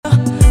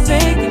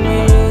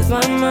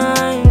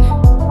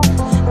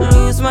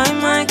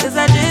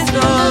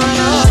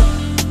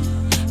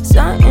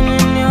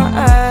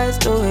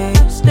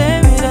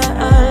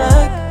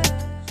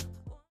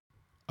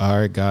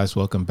right, guys,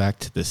 welcome back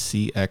to the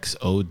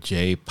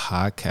CXOJ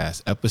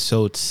podcast,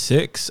 episode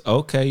 6.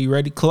 Okay, you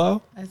ready,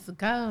 Chloe? Let's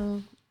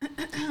go.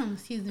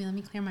 Excuse me, let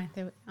me clear my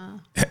throat.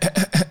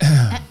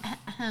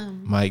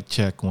 Mic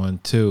check 1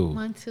 2.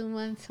 1 2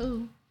 1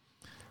 2.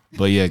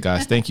 But yeah,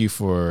 guys, thank you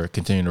for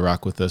continuing to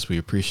rock with us. We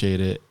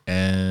appreciate it,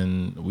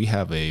 and we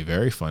have a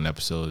very fun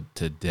episode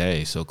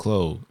today. So,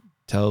 Chloe,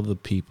 tell the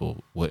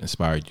people what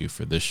inspired you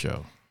for this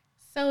show.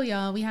 So,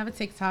 y'all, we have a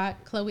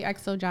TikTok, Chloe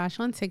CXOJ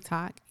on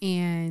TikTok,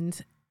 and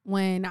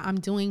when I'm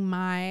doing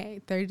my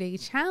 30-day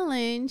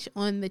challenge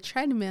on the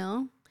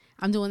treadmill,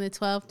 I'm doing the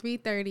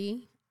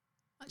 12-3-30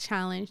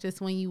 challenge. That's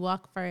when you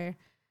walk for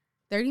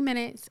 30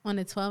 minutes on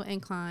a 12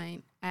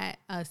 incline at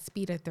a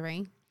speed of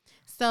 3.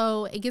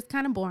 So it gets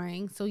kind of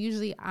boring. So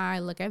usually I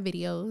look at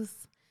videos.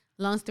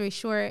 Long story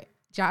short,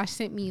 Josh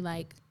sent me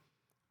like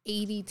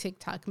 80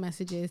 TikTok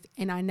messages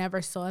and I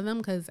never saw them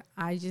because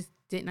I just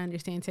didn't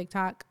understand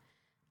TikTok.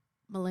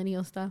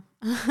 Millennial stuff.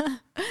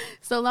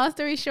 So long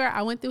story short,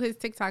 I went through his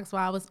TikToks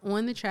while I was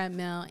on the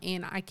treadmill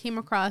and I came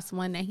across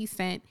one that he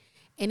sent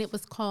and it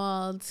was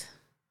called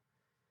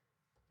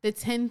the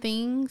 10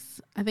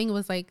 things. I think it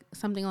was like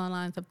something along the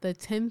lines of the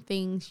 10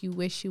 things you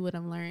wish you would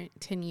have learned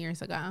 10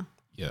 years ago.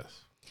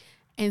 Yes.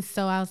 And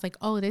so I was like,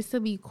 oh, this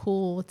would be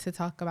cool to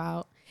talk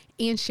about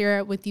and share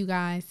it with you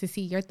guys to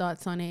see your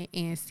thoughts on it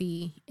and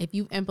see if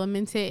you've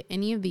implemented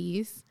any of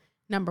these.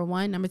 Number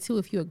 1. Number 2,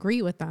 if you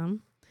agree with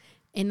them.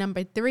 And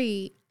number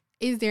 3,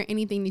 is there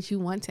anything that you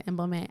want to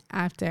implement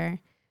after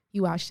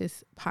you watch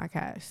this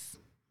podcast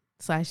 /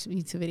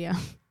 YouTube video?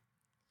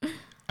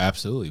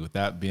 Absolutely. With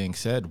that being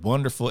said,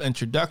 wonderful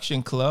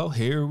introduction, Chloe.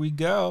 Here we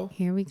go.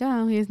 Here we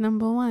go. Here's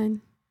number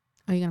 1.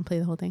 Are you going to play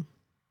the whole thing?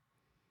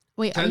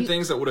 Wait, 10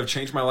 things that would have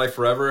changed my life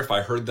forever if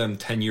I heard them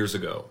 10 years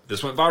ago.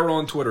 This went viral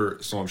on Twitter,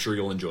 so I'm sure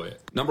you'll enjoy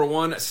it. Number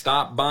 1,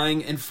 stop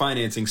buying and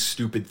financing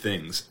stupid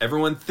things.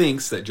 Everyone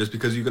thinks that just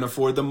because you can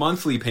afford the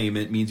monthly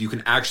payment means you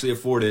can actually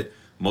afford it.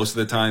 Most of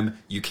the time,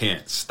 you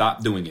can't.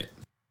 Stop doing it.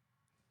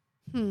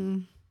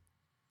 We're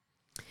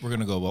going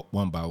to go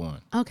one by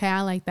one. Okay,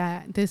 I like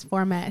that, this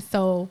format.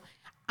 So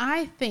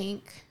I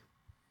think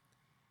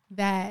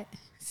that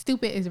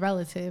stupid is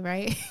relative,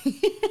 right?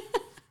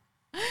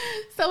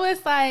 So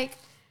it's like,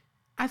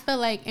 I feel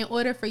like in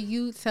order for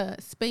you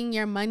to spend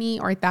your money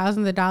or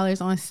thousands of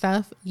dollars on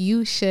stuff,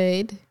 you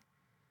should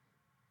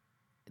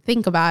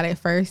think about it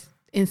first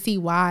and see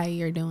why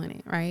you're doing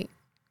it, right?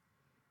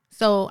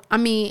 So, I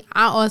mean,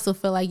 I also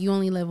feel like you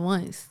only live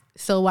once.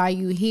 So while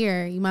you're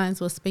here, you might as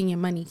well spend your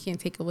money. You can't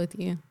take it with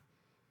you.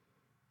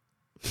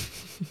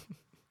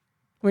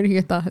 What are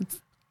your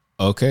thoughts?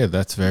 Okay,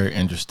 that's very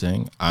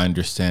interesting. I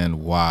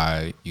understand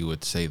why you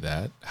would say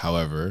that.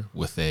 However,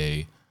 with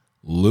a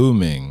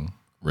looming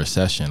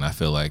recession, I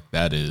feel like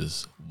that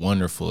is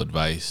wonderful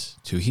advice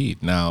to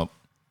heed. Now,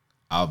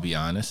 I'll be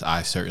honest,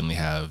 I certainly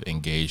have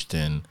engaged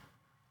in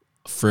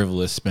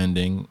frivolous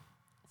spending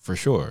for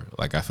sure.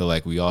 Like, I feel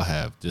like we all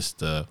have just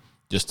to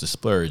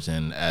splurge.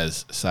 And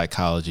as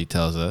psychology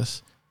tells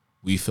us,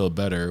 we feel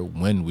better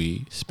when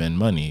we spend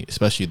money,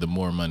 especially the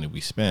more money we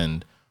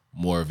spend,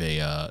 more of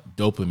a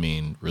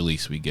dopamine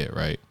release we get,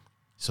 right?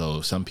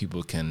 So some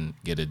people can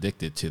get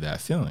addicted to that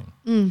feeling.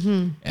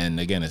 Mm-hmm. And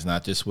again, it's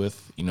not just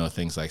with,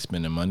 things like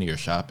spending money or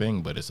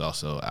shopping, but it's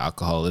also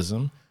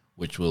alcoholism,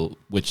 which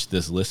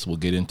this list will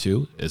get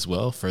into as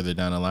well further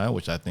down the line,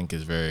 which I think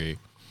is very,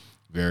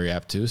 very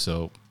apt too.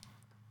 So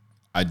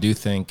I do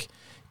think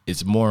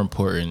it's more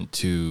important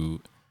to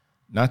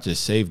not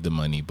just save the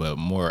money, but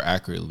more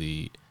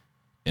accurately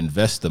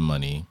invest the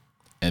money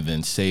and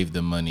then save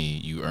the money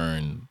you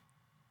earn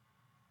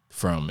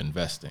from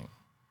investing.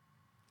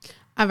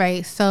 All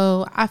right,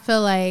 so I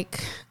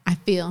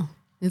feel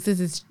this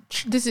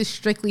is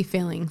strictly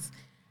feelings.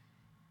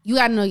 You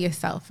got to know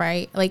yourself,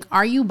 right? Like,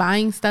 are you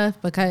buying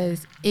stuff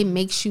because it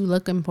makes you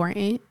look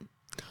important?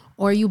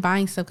 Or are you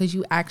buying stuff because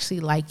you actually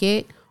like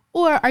it?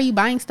 Or are you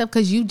buying stuff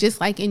because you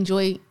just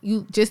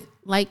you just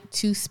like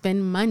to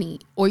spend money,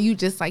 or you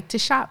just like to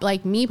shop?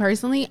 Like me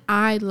personally,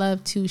 I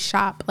love to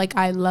shop.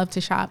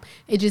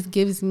 It just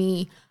gives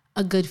me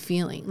a good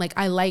feeling. Like,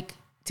 I like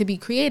to be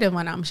creative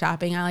when I'm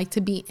shopping. I like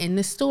to be in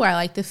the store. I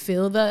like to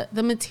feel the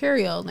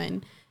material,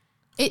 and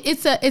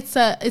it's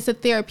a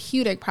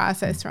therapeutic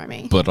process for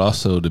me. But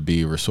also to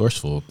be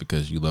resourceful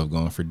because you love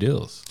going for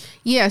deals.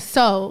 Yeah.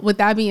 So with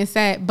that being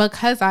said,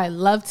 because I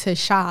love to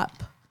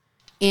shop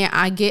and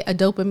I get a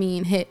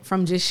dopamine hit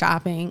from just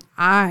shopping,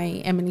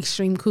 I am an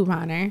extreme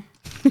couponer.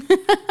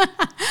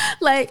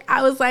 Like,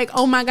 I was like,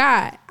 oh my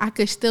God, I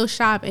could still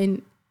shop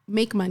and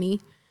make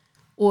money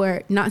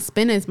or not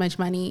spend as much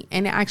money,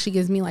 and it actually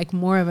gives me like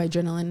more of an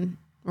adrenaline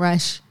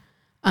rush.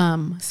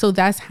 So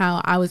that's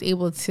how I was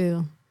able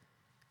to,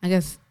 I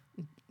guess,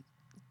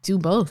 do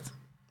both,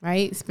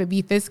 right? But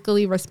be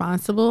fiscally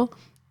responsible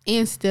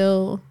and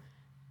still,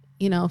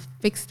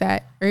 fix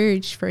that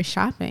urge for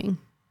shopping,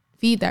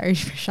 feed that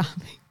urge for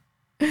shopping.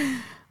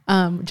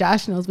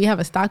 Josh knows we have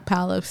a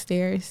stockpile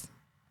upstairs,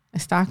 a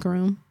stock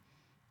room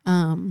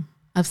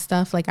of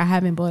stuff. Like, I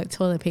haven't bought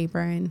toilet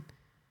paper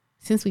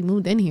since we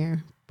moved in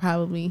here.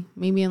 probably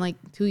maybe in like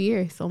 2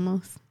 years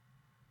almost.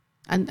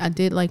 I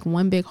did like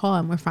one big haul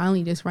and we're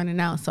finally just running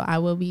out. So I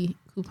will be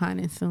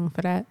couponing soon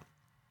for that.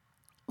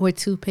 Or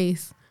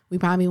toothpaste. We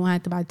probably won't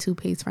have to buy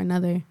toothpaste for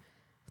another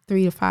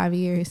 3 to 5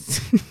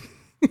 years.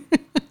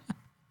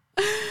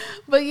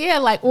 But yeah,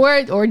 like,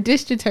 or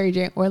dish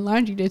detergent or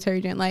laundry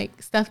detergent,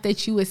 like stuff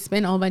that you would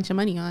spend a whole bunch of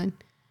money on.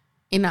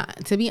 And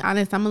to be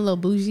honest, I'm a little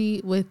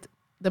bougie with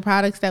the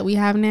products that we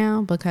have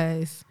now,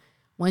 because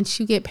once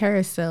you get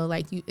Parasil,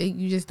 like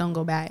you just don't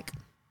go back.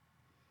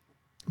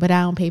 But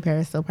I don't pay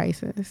Parasil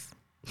prices.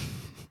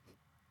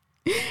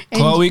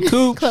 Chloe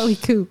Coops. Chloe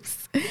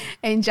Coops.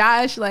 And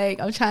Josh,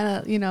 like, I'm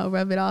trying to,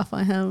 rub it off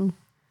on him.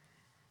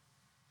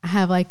 I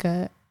have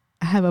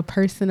a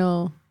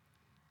personal,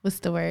 what's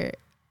the word?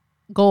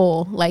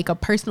 Goal, like a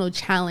personal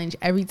challenge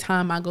every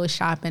time I go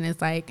shopping. It's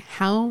like,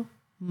 how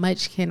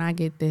much can I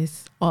get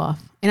this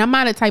off? And I'm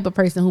not a type of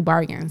person who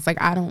bargains.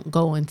 Like, I don't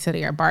go into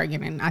there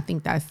bargaining. I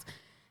think that's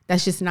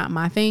just not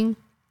my thing.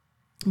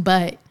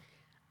 But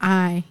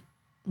I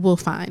will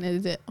find a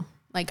deal.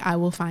 Like, I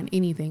will find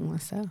anything on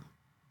sale.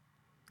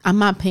 I'm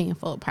not paying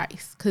full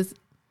price because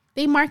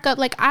they mark up.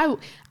 Like, y'all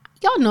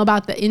know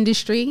about the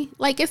industry.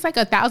 Like, it's like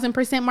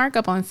 1,000%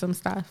 markup on some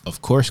stuff.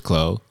 Of course,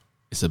 Chloe.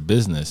 It's a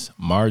business.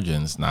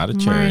 Margins, not a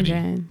charity.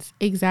 Margins,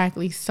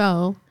 exactly.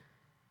 So,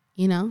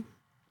 you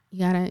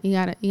gotta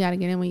get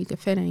in when you can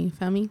fit in. You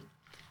feel me?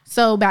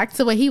 So back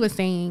to what he was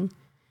saying.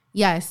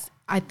 Yes,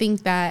 I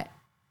think that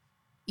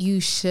you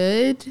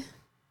should,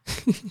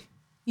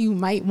 you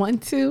might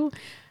want to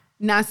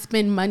not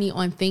spend money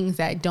on things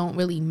that don't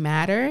really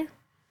matter,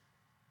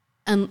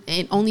 and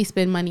only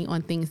spend money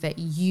on things that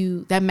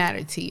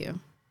matter to you.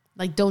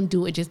 Like, don't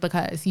do it just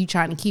because you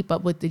trying to keep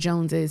up with the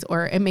Joneses,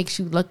 or it makes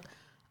you look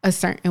a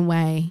certain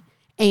way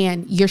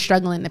and you're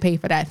struggling to pay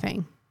for that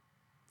thing.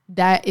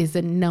 That is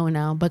a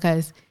no-no,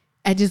 because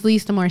it just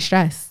leads to more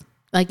stress.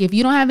 Like, if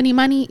you don't have any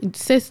money,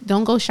 sis,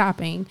 don't go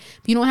shopping.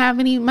 If you don't have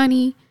any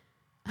money,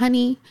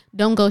 honey,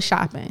 don't go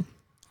shopping.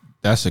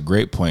 That's a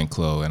great point,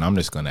 Chloe. And I'm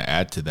just going to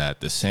add to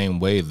that. The same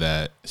way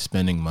that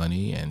spending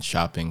money and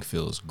shopping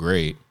feels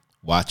great,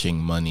 watching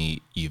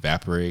money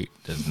evaporate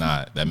does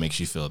not. That makes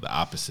you feel the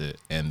opposite.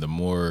 And the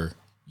more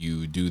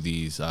you do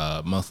these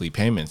monthly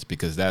payments,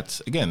 because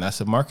that's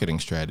a marketing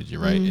strategy,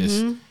 right?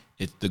 Mm-hmm.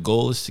 It's the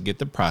goal is to get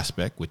the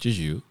prospect, which is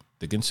you,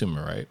 the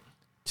consumer, right,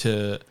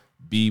 to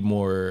be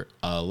more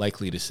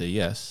likely to say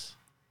yes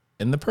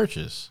in the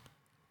purchase.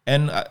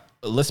 And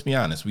let's be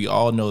honest, we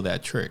all know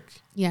that trick.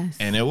 Yes.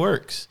 And it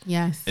works.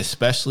 Yes.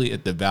 Especially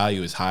if the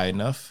value is high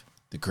enough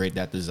to create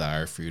that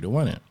desire for you to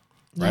want it,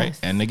 right? Yes.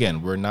 And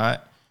again, we're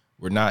not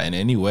in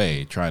any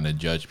way trying to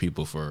judge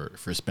people for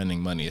spending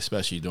money,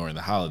 especially during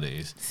the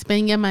holidays.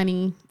 Spend your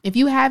money. If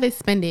you have it,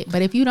 spend it.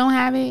 But if you don't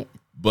have it.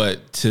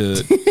 But to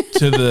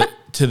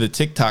the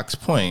TikTok's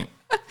point,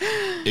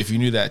 if you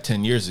knew that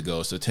 10 years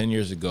ago, so 10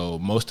 years ago,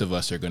 most of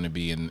us are going to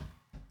be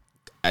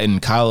in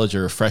college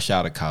or fresh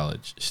out of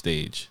college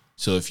stage.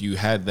 So if you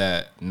had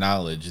that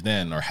knowledge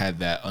then, or had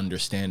that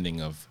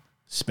understanding of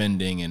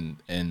spending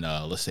and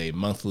let's say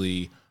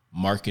monthly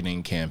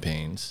marketing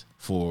campaigns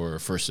for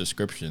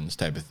subscriptions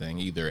type of thing,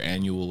 either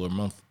annual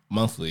or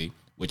monthly,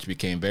 which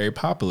became very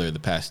popular the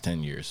past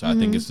 10 years. So I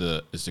think it's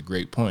a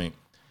great point.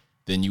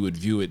 Then you would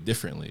view it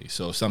differently.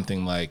 So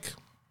something like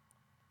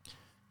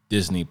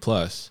Disney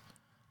Plus,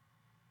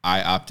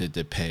 I opted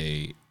to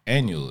pay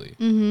annually.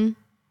 Mm-hmm.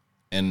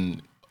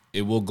 And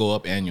it will go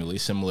up annually,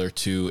 similar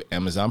to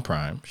Amazon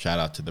Prime. Shout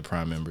out to the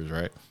Prime members,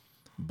 right?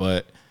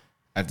 But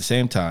at the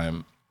same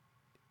time,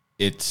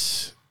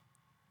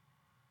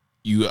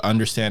 you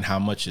understand how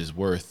much is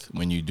worth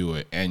when you do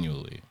it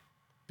annually,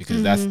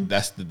 because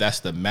that's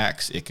the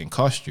max it can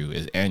cost you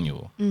is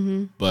annual.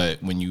 Mm-hmm.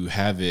 But when you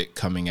have it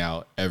coming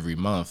out every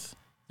month,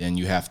 then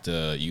you have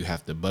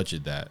to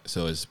budget that.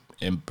 So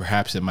and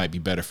perhaps it might be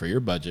better for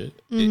your budget.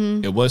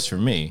 Mm-hmm. It was for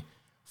me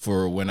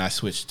for when I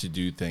switched to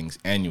do things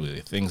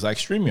annually, things like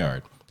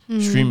StreamYard,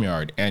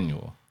 StreamYard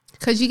annual.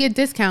 Because you get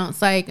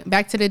discounts, like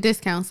back to the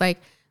discounts, like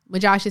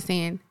what Josh is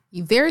saying,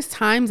 there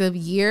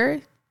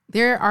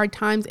are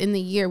times in the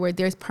year where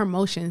there's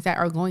promotions that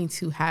are going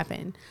to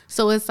happen.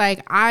 So it's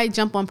like I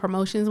jump on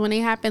promotions when they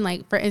happen.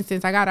 Like, for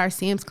instance, I got our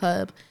Sam's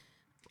Club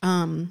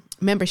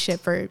membership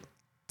for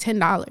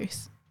 $10.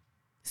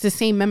 It's the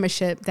same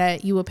membership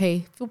that you would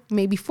pay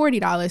maybe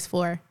 $40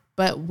 for,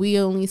 but we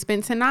only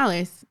spent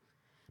 $10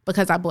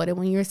 because I bought it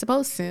when you were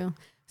supposed to.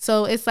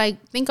 So it's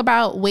like, think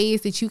about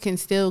ways that you can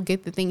still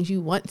get the things you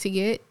want to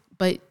get,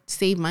 but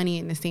save money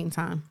in the same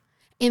time.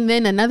 And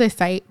then another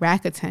site,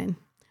 Rakuten.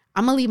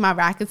 I'm going to leave my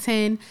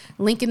Rakuten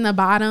link in the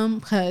bottom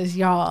because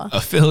y'all.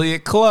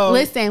 Affiliate Club.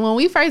 Listen, when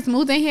we first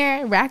moved in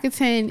here,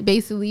 Rakuten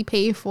basically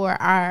paid for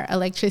our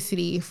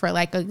electricity for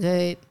like a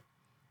good,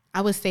 I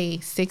would say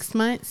 6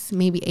 months,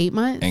 maybe 8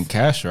 months. In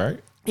cash,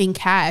 right? In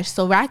cash.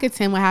 So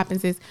Rakuten, what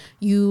happens is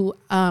you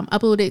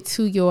upload it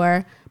to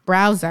your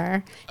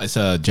browser. It's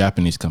a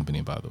Japanese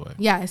company, by the way.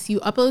 Yes, you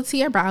upload to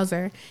your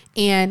browser,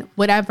 and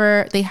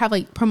whatever they have,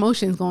 like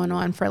promotions going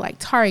on for like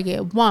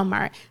Target,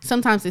 Walmart.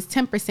 Sometimes it's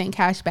 10%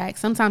 cash back.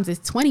 Sometimes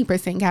it's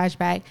 20% cash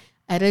back.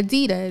 at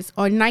Adidas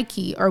or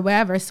Nike or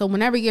wherever. So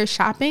whenever you're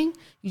shopping,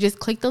 you just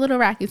click the little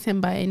Rakuten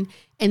button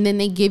and then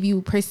they give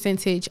you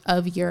percentage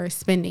of your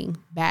spending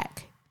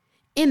back.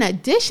 In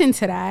addition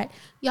to that,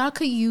 y'all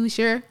could use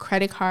your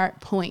credit card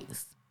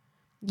points.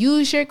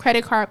 Use your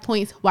credit card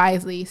points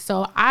wisely.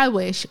 So I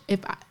wish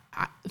if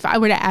I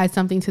were to add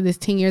something to this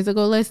 10 years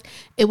ago list,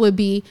 it would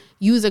be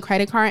use a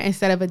credit card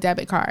instead of a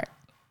debit card.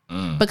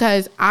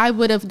 Because I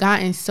would have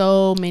gotten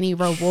so many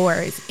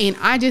rewards and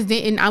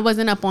I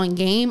wasn't up on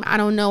game. I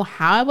don't know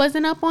how I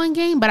wasn't up on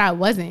game, but I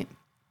wasn't.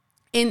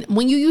 And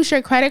when you use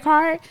your credit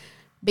card,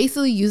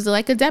 basically use it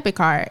like a debit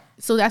card.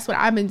 So that's what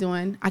I've been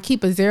doing. I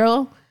keep a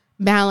zero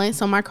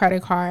balance on my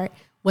credit card.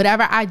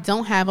 Whatever I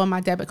don't have on my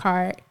debit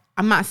card,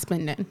 I'm not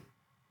spending.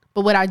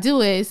 But what I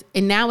do is,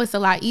 and now it's a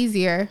lot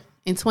easier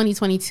in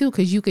 2022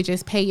 because you could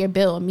just pay your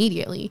bill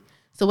immediately.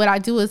 So what I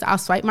do is I'll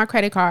swipe my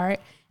credit card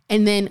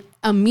and then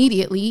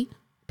immediately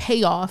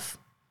pay off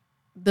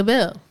the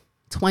bill.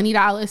 $20,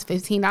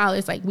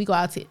 $15. Like we go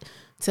out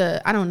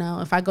to I don't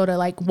know, if I go to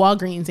like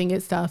Walgreens and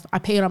get stuff, I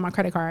pay it on my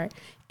credit card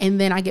and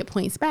then I get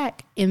points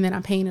back and then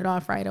I'm paying it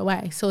off right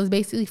away. So it's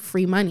basically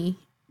free money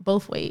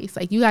both ways.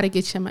 Like you got to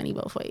get your money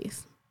both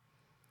ways.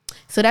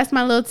 So that's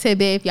my little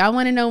tidbit. If y'all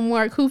want to know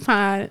more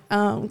coupon,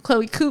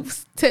 Chloe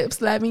Coops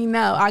tips, let me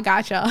know. I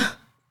got y'all.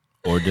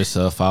 Or just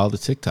follow the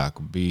TikTok.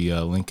 Will be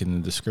a link in the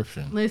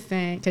description.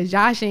 Listen, because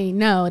Josh ain't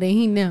know that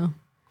he knew.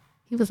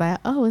 He was like,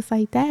 oh, it's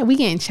like that. We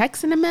getting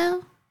checks in the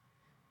mail?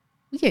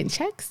 We getting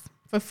checks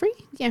for free?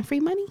 We getting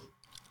free money?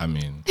 I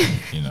mean,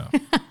 you know,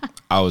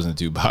 I wasn't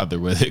too bothered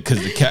with it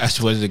because the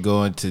cash wasn't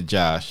going to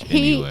Josh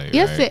anyway.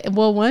 Yes, right?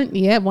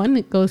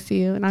 one goes to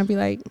you. And I'd be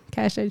like,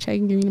 cash that check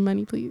and give me the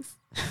money, please.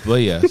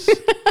 But yes,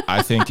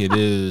 I think it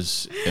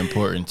is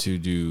important to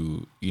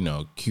do, you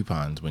know,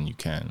 coupons when you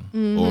can,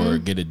 or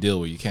get a deal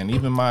where you can.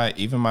 Even my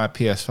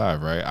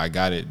PS5, right? I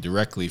got it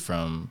directly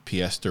from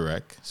PS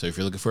Direct. So if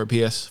you're looking for a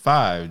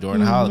PS5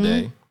 during the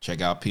holiday,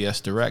 check out PS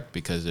Direct,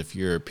 because if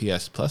you're a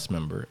PS Plus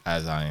member,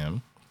 as I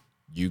am,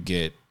 you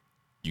get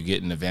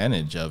an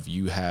advantage of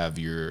you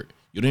don't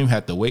even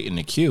have to wait in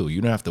the queue. You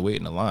don't have to wait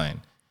in the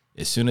line.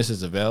 As soon as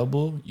it's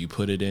available, you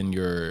put it in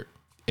your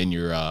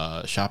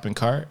shopping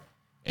cart.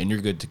 And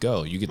you're good to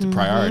go. You get the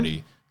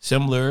priority.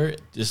 Similar,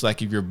 just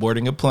like if you're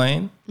boarding a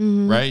plane,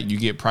 right? You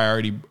get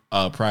priority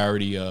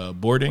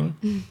boarding.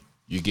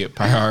 You get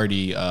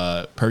priority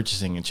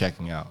purchasing and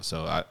checking out.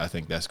 So I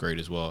think that's great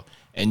as well.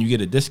 And you get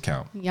a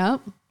discount.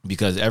 Yep.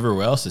 Because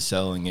everywhere else is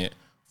selling it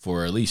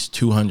for at least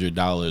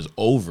 $200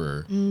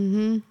 over,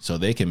 so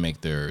they can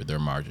make their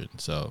margin.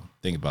 So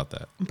think about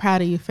that. I'm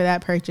proud of you for that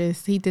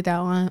purchase. He did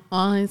that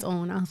on his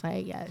own. I was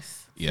like,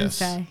 yes.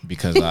 Yes,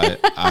 because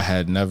I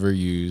had never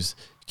used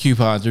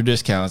coupons or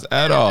discounts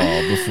at all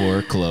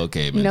before Chloe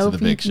came into the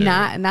picture.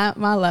 Not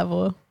my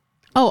level.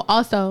 Oh,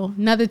 also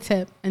another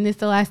tip, and this is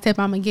the last tip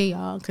I'm gonna give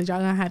y'all because y'all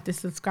gonna have to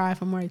subscribe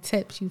for more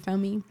tips. You feel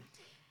me?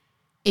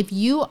 If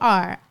you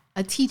are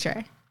a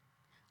teacher,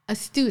 a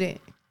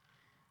student,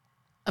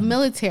 a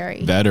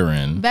military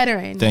veteran.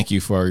 Thank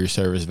you for all your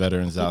service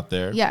veterans out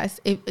there. Yes,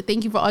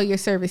 thank you for all your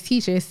service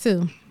teachers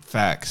too.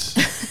 Facts.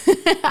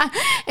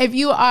 If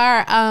you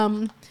are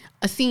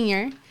a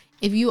senior,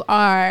 if you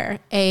are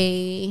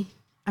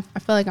I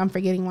feel like I'm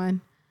forgetting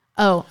one.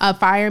 Oh, a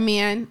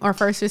fireman or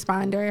first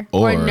responder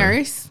or a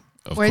nurse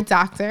or a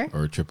doctor.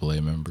 Or a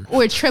AAA member.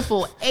 Or a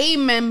AAA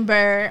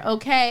member,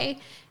 okay?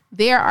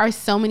 There are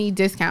so many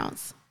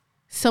discounts.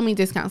 So many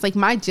discounts. Like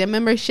my gym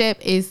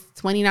membership is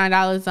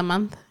 $29 a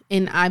month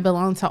and I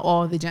belong to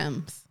all the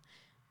gyms.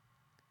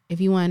 If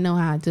you want to know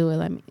how I do it,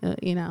 let me,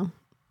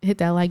 hit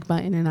that like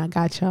button and I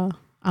got y'all.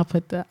 I'll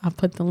put the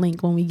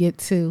link when we get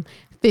to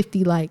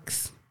 50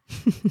 likes.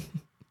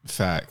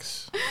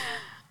 Facts.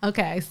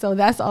 Okay, so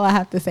that's all I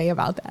have to say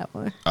about that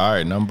one. All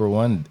right, number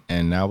one,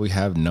 and now we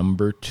have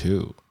number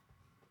two.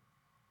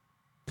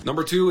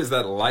 Number two is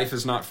that life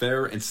is not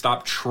fair, and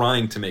stop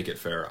trying to make it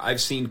fair.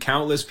 I've seen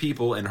countless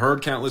people and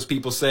heard countless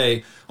people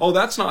say, oh,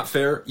 that's not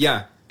fair.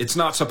 Yeah, it's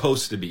not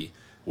supposed to be.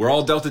 We're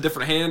all dealt a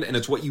different hand, and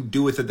it's what you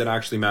do with it that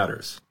actually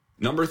matters.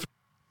 Number three.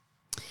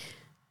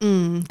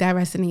 That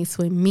resonates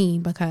with me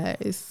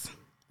because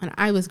when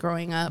I was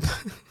growing up,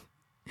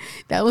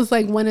 that was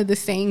like one of the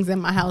sayings in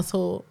my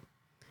household.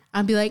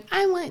 I'd be like,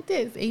 I want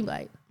this. And he'd be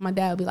like, my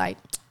dad would be like,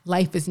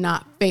 life is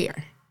not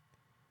fair.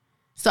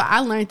 So I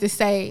learned to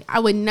say, I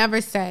would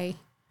never say,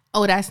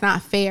 oh, that's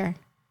not fair.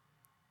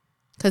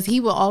 Because he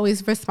will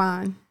always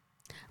respond,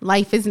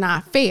 life is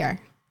not fair.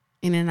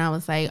 And then I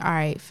was like, all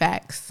right,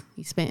 facts.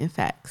 He's spitting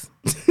facts.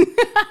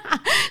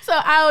 So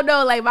I don't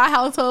know, like my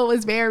household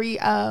was very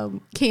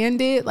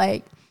candid.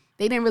 Like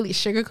they didn't really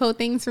sugarcoat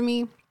things for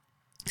me.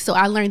 So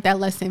I learned that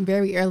lesson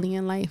very early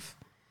in life.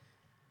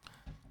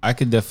 I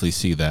could definitely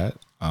see that.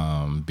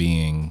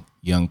 Being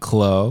young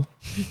Chloe,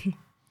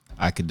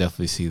 I could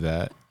definitely see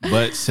that.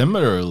 But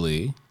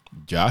similarly,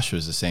 Josh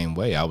was the same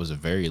way. I was a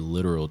very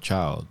literal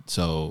child.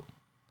 So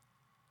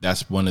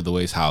that's one of the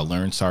ways how I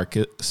learned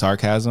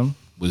sarcasm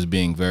was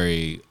being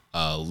very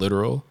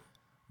literal.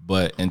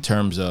 But in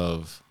terms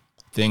of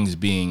things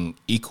being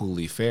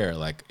equally fair,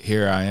 like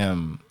here I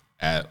am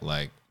at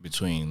like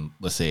between,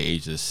 let's say,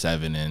 ages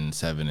 7 and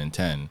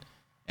 10,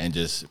 and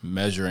just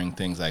measuring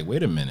things like,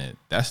 wait a minute,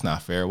 that's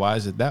not fair. Why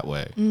is it that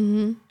way?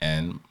 Mm-hmm.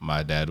 And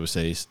my dad would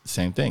say the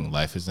same thing.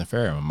 Life isn't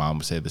fair. My mom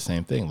would say the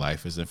same thing.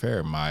 Life isn't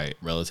fair. My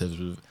relatives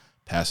would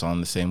pass on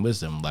the same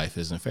wisdom. Life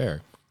isn't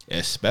fair,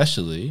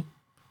 especially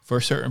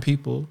for certain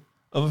people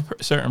of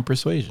a certain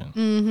persuasion.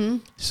 Mm-hmm.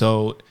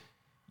 So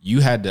you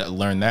had to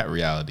learn that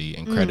reality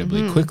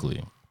incredibly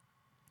quickly,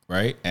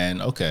 right?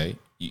 And okay,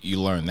 you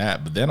learn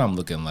that, but then I'm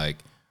looking like,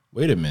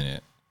 wait a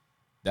minute,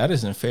 that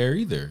isn't fair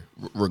either.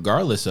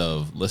 Regardless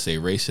of, let's say,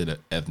 race and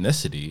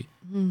ethnicity,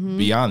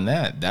 beyond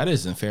that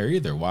isn't fair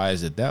either. Why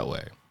is it that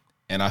way?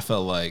 And I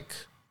felt like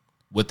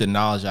with the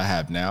knowledge I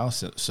have now,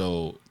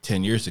 so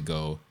 10 years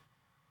ago,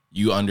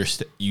 you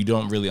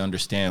don't really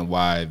understand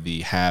why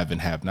the have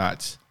and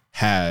have-nots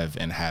have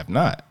and have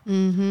not.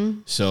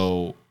 Mm-hmm.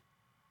 So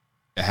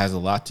it has a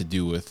lot to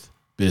do with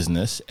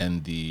business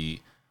and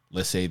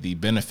let's say, the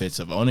benefits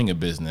of owning a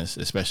business,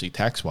 especially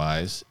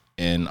tax-wise,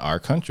 in our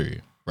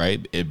country.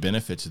 Right? It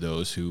benefits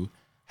those who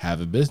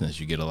have a business.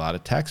 You get a lot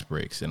of tax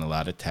breaks and a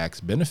lot of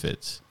tax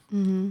benefits,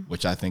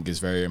 which I think is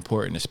very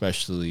important,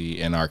 especially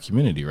in our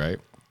community, right?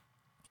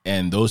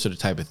 And those are the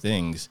type of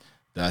things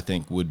that I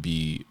think would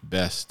be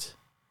best,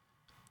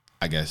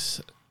 I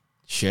guess,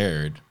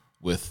 shared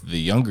with the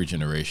younger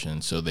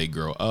generation, so they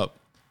grow up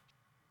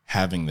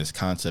having this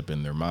concept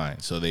in their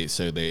mind. So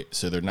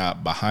they're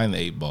not behind the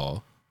 8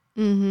 ball,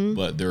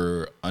 but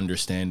they're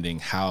understanding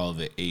how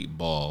the 8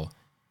 ball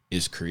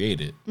is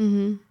created,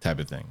 type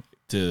of thing,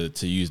 to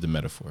use the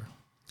metaphor.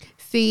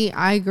 See,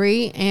 I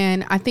agree.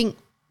 And I think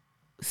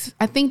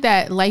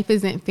that life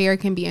isn't fair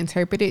can be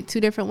interpreted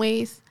 2 different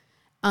ways.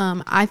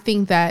 I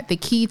think that the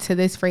key to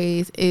this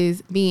phrase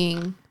is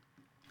being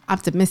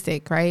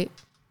optimistic, right?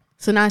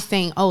 So not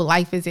saying, oh,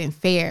 life isn't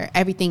fair,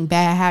 everything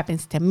bad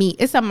happens to me.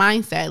 It's a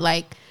mindset.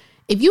 Like,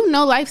 if you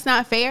know life's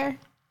not fair,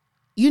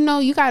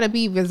 you got to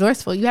be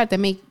resourceful. You have to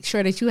make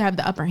sure that you have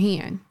the upper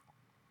hand.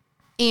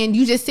 And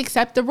you just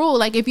accept the rule.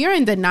 Like, if you're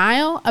in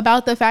denial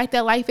about the fact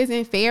that life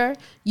isn't fair,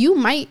 you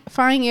might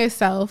find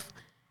yourself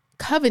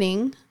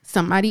coveting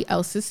somebody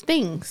else's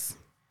things.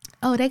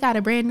 Oh, they got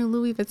a brand new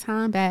Louis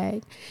Vuitton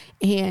bag.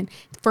 And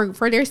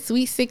for their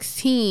Sweet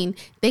 16,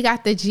 they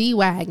got the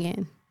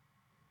G-Wagon.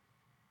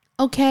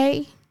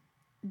 Okay.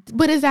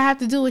 What does that have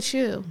to do with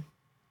you?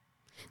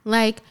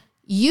 Like,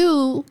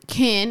 you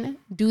can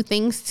do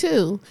things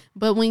too.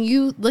 But when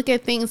you look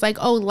at things like,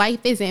 oh, life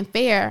isn't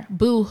fair,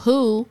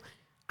 boo-hoo,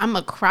 I'm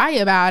going to cry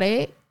about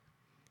it.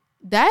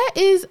 That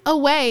is a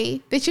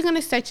way that you're going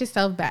to set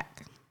yourself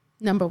back,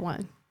 number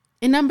 1.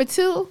 And number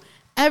 2,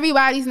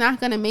 everybody's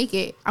not going to make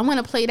it. I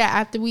want to play that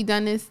after we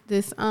done this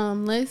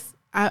list.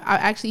 I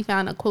actually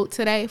found a quote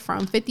today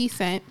from 50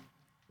 Cent.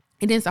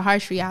 It is a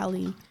harsh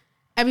reality.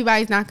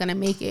 Everybody's not going to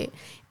make it.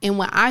 And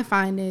what I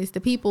find is the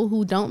people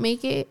who don't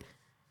make it,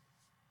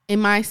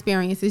 in my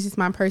experience, it's just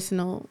my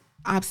personal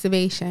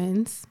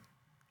observations,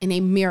 and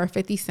they mirror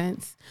 50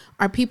 Cent,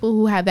 are people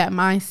who have that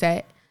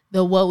mindset,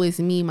 the woe is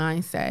me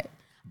mindset.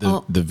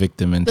 The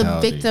victim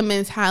mentality. The victim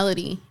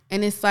mentality.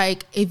 And it's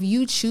like, if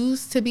you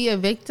choose to be a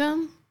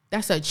victim,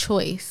 that's a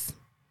choice.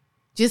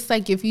 Just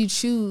like if you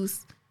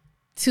choose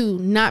to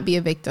not be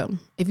a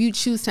victim, if you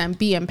choose to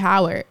be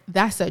empowered,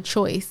 that's a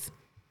choice.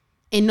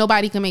 And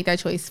nobody can make that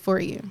choice for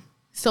you.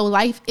 So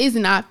life is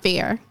not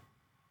fair.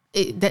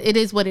 It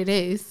is what it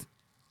is.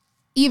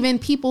 Even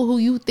people who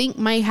you think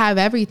might have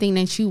everything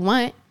that you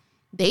want,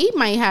 they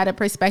might have a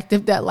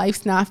perspective that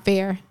life's not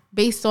fair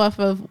based off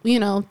of,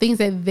 things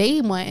that they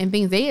want and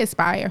things they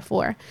aspire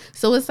for.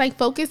 So it's like,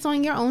 focus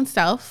on your own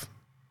self,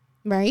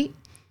 right?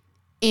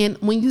 And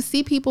when you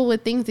see people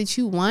with things that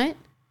you want,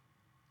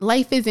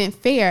 life isn't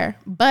fair,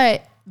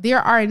 but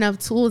there are enough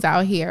tools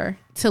out here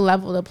to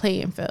level the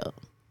playing field.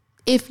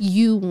 If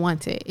you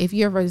want it, if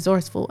you're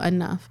resourceful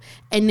enough,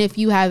 and if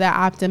you have that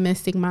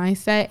optimistic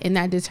mindset and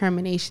that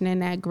determination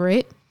and that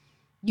grit,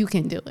 you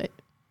can do it.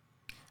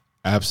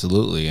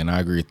 Absolutely. And I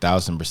agree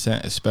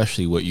 1,000%,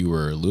 especially what you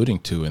were alluding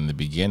to in the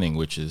beginning,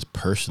 which is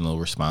personal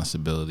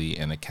responsibility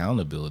and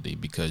accountability,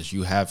 because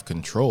you have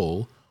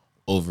control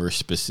over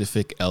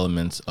specific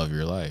elements of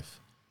your life.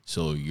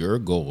 So your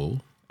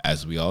goal,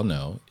 as we all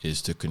know,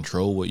 is to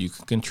control what you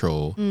can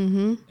control,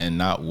 and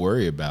not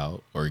worry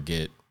about or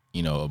get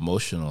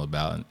emotional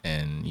about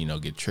and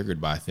get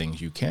triggered by things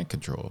you can't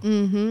control,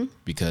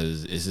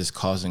 because is this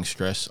causing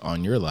stress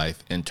on your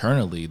life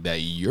internally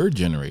that you're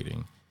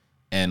generating?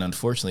 And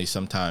unfortunately,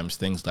 sometimes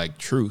things like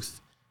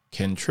truth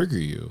can trigger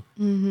you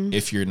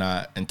if you're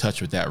not in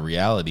touch with that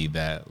reality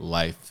that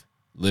life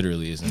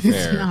literally isn't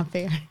fair, not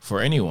fair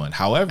for anyone.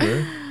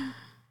 However,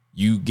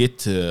 you get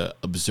to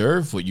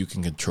observe what you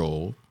can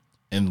control.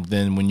 And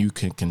then when you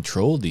can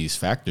control these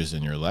factors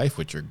in your life,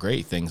 which are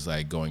great, things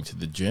like going to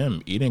the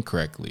gym, eating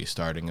correctly,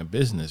 starting a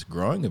business,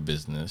 growing a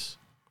business,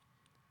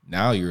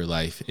 now your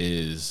life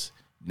is,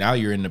 now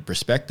you're in the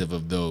perspective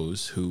of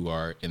those who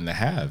are in the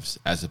haves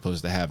as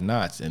opposed to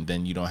have-nots. And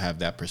then you don't have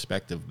that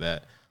perspective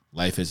that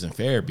life isn't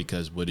fair,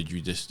 because what did you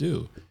just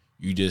do?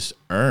 You just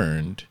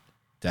earned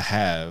to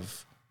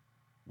have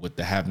what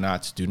the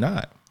have-nots do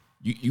not.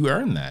 You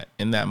earn that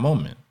in that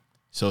moment.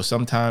 So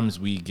sometimes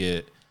we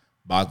get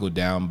boggled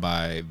down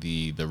by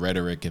the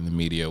rhetoric in the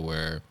media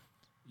where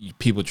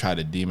people try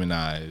to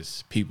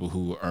demonize people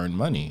who earn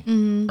money,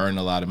 earn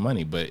a lot of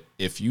money. But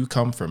if you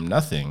come from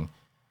nothing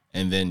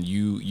and then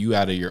you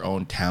out of your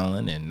own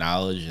talent and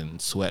knowledge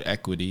and sweat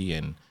equity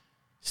and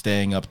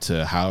staying up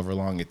to however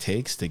long it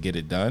takes to get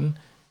it done,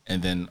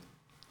 and then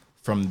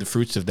from the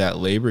fruits of that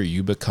labor,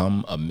 you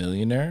become a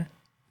millionaire,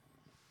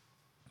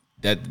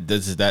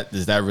 does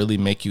that really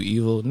make you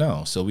evil?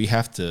 No. So we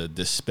have to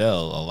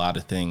dispel a lot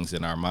of things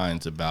in our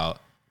minds about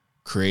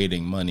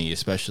creating money,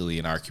 especially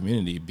in our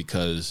community,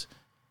 because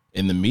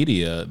in the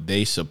media,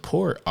 they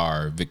support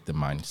our victim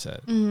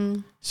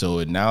mindset.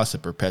 So now it's a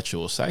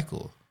perpetual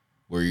cycle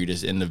where you're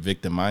just in the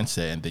victim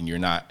mindset, and then you're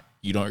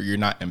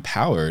not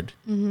empowered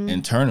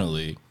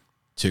internally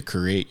to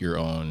create your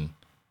own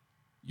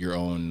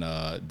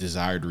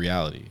desired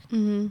reality.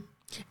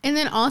 And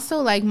then also,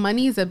 like,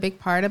 money is a big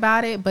part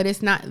about it, but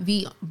it's not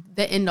the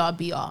end all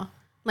be all.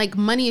 Like,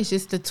 money is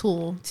just a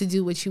tool to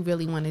do what you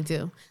really want to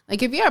do.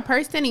 Like, if you're a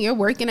person and you're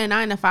working a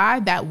 9 to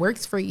 5 that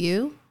works for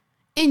you,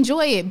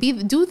 enjoy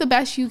it. Do the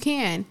best you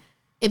can.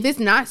 If it's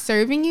not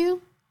serving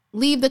you,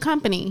 leave the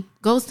company.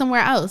 Go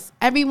somewhere else.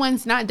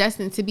 Everyone's not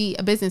destined to be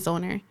a business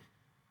owner.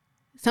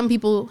 Some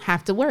people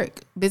have to work.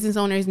 Business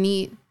owners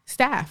need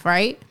staff,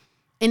 right?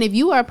 And if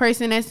you are a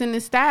person that's in the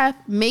staff,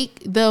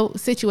 make the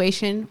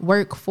situation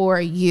work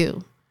for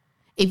you.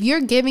 If you're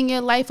giving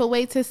your life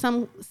away to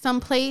some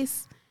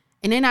place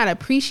and they're not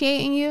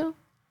appreciating you,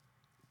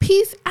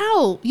 peace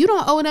out. You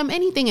don't owe them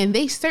anything, and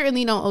they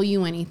certainly don't owe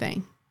you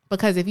anything.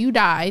 Because if you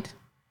died,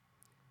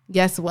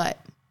 guess what?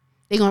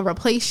 They're going to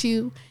replace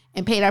you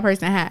and pay that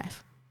person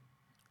half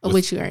of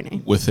what you're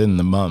earning. Within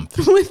the month.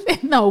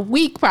 Within a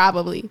week,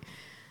 probably.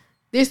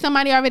 There's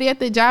somebody already at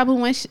the job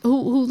who's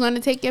going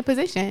to take your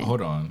position.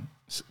 Hold on.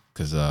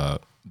 Because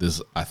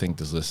I think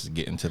this list is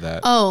getting to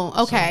that.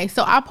 Oh, okay.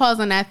 So I'll pause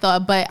on that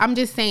thought, but I'm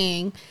just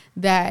saying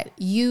that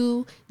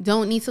you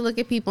don't need to look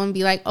at people and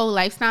be like, oh,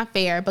 life's not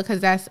fair, because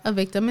that's a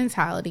victim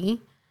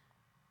mentality.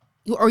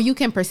 Or you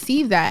can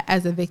perceive that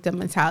as a victim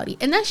mentality.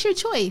 And that's your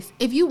choice.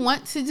 If you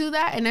want to do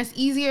that and that's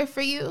easier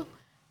for you,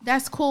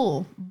 that's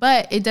cool.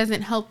 But it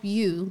doesn't help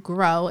you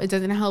grow. It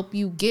doesn't help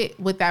you get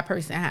what that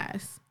person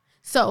has.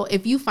 So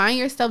if you find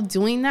yourself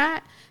doing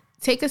that,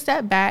 take a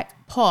step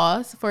back,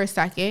 pause for a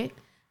second,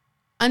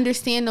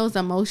 understand those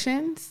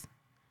emotions,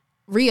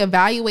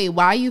 reevaluate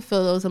why you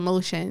feel those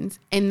emotions,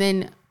 and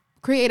then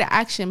create an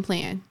action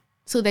plan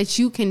so that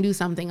you can do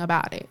something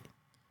about it.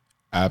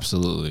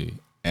 Absolutely.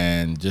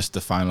 And just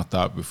the final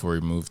thought before we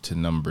move to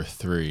number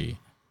 3,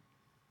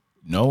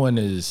 no one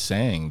is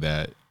saying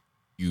that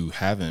you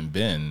haven't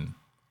been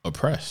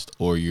oppressed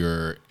or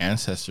your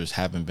ancestors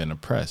haven't been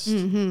oppressed.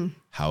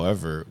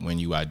 However, when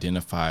you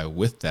identify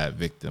with that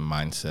victim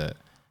mindset,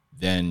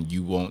 then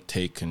you won't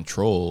take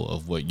control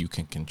of what you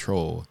can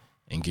control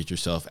and get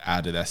yourself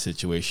out of that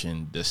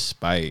situation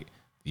despite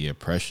the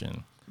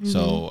oppression.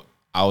 So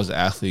I was an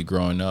athlete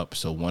growing up.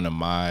 So one of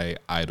my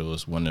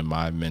idols, one of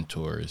my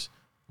mentors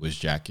was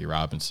Jackie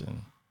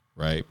Robinson,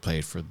 right?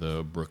 Played for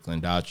the Brooklyn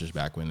Dodgers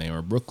back when they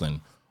were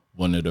Brooklyn.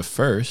 One of the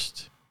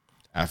first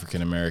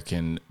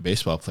African-American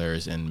baseball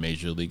players in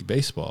Major League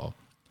Baseball.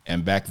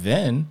 And back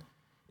then,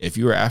 if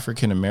you were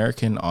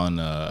African-American on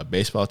a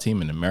baseball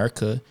team in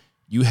America,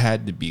 you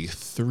had to be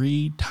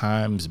 3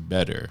 times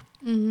better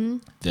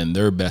than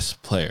their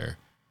best player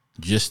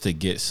just to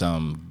get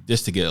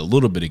a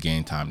little bit of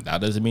game time.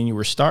 That doesn't mean you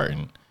were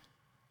starting,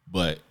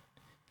 but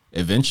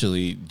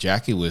eventually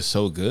Jackie was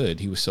so good.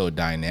 He was so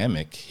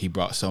dynamic. He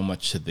brought so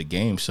much to the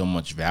game, so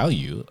much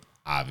value,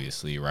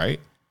 obviously, right?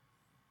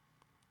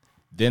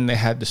 Then they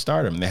had to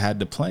start him. They had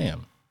to play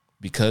him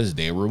because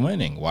they were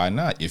winning. Why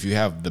not? If you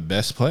have the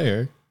best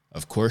player,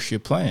 of course you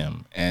play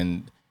him.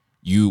 And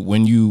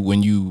when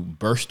you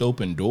burst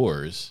open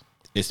doors,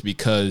 it's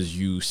because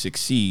you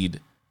succeed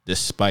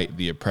despite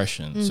the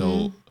oppression.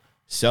 So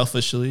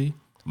selfishly,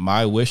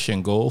 my wish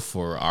and goal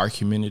for our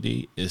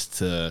community is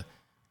to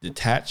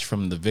detach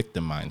from the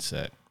victim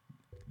mindset.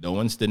 No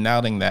one's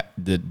denying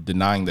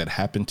that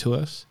happened to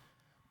us,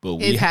 but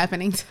it's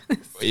happening to us.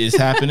 Is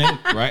happening,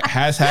 right?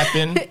 Has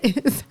happened.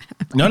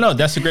 No,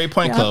 that's a great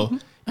point, Chloe.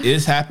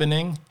 Is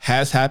happening,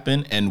 has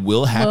happened, and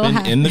will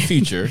happen in the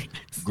future.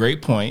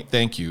 Great point.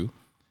 Thank you.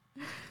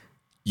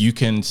 You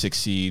can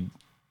succeed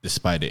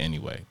despite it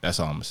anyway. That's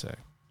all I'm going to say.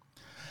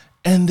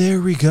 And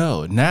there we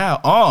go. Now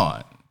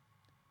on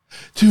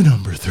to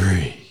number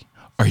 3.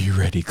 Are you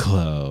ready,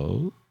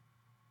 Chloe?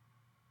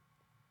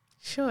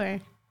 Sure.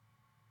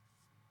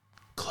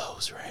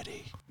 Chloe's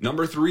ready.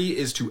 Number 3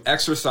 is to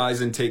exercise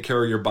and take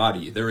care of your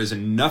body. There is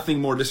nothing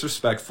more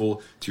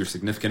disrespectful to your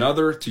significant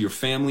other, to your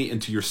family,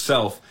 and to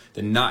yourself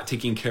than not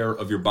taking care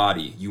of your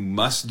body. You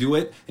must do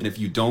it, and if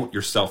you don't,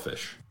 you're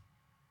selfish.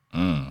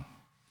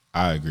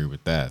 I agree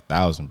with that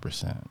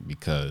 1,000%,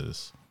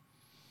 because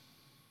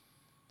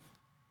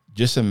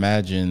just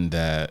imagine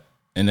that,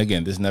 and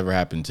again, this never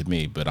happened to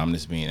me, but I'm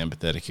just being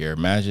empathetic here.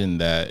 Imagine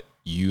that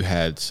you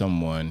had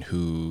someone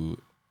who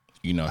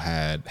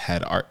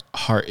had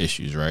heart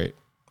issues, right?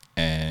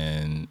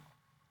 And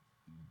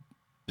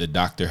the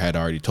doctor had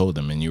already told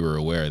them, and you were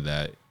aware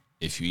that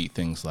if you eat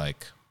things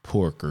like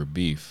pork or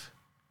beef,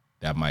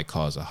 that might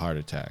cause a heart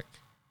attack.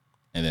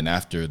 And then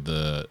after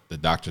the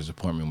doctor's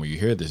appointment, where you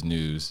hear this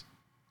news,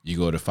 you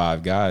go to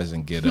Five Guys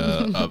and get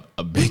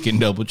a bacon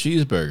double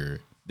cheeseburger.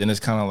 Then it's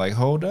kind of like,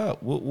 hold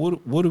up,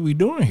 what are we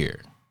doing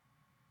here?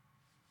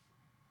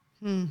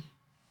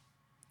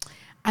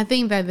 I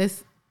think that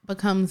this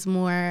becomes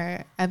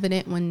more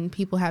evident when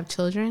people have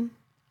children,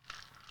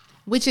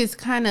 which is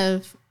kind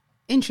of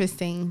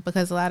interesting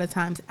because a lot of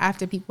times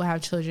after people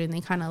have children,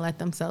 they kind of let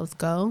themselves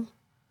go,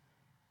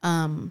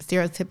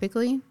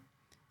 stereotypically.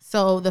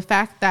 So the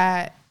fact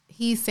that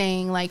he's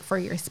saying like for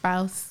your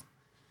spouse,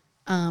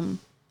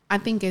 I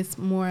think it's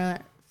more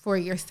for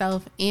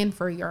yourself and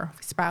for your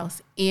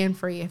spouse and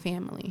for your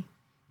family,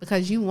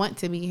 because you want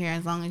to be here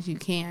as long as you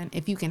can,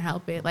 if you can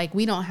help it. Like,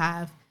 we don't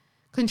have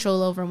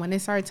control over when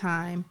it's our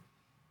time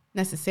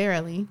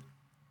necessarily,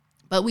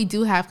 but we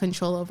do have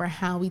control over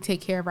how we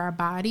take care of our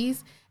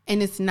bodies.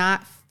 And it's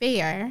not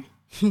fair.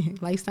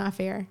 Life's not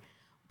fair,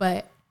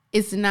 but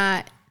it's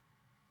not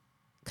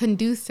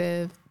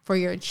conducive for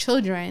your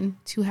children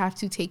to have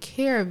to take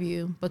care of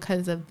you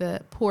because of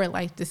the poor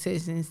life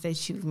decisions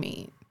that you've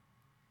made.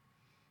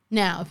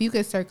 Now, if you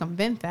could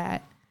circumvent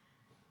that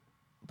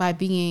by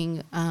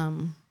being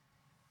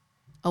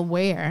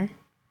aware,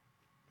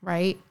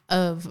 right,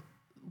 of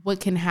what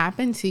can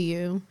happen to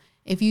you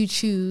if you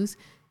choose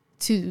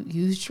to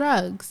use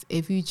drugs,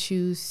 if you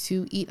choose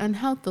to eat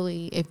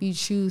unhealthily, if you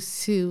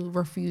choose to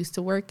refuse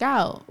to work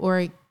out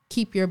or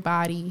keep your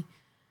body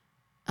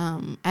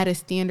at a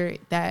standard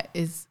that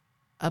is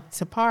up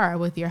to par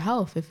with your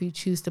health, if you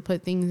choose to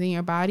put things in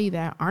your body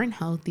that aren't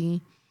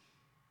healthy,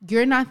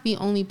 you're not the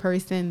only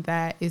person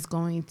that is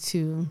going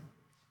to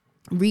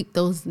reap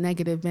those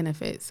negative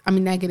benefits. I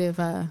mean, negative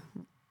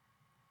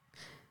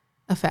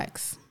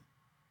effects.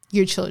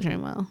 Your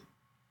children will.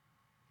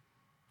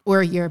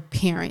 Or your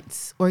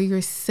parents or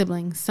your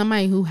siblings,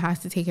 somebody who has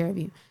to take care of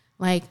you.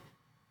 Like,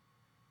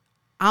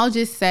 I'll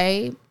just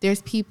say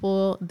there's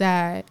people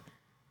that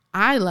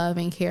I love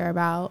and care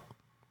about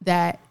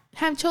that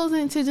have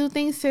chosen to do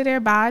things to their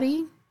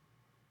body,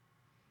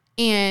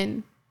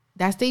 and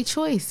that's their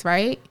choice,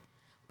 right?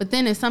 But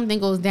then if something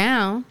goes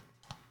down,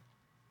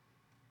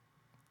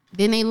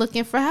 then they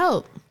looking for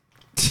help.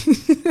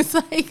 It's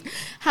like,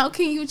 how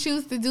can you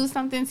choose to do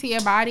something to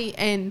your body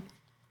and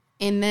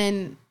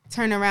then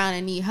turn around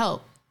and need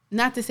help?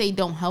 Not to say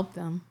don't help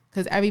them,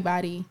 because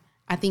everybody,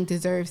 I think,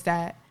 deserves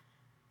that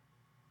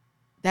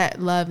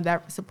love,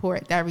 that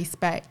support, that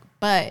respect.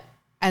 But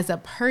as a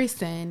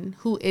person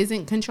who isn't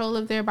in control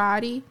of their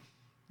body,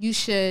 you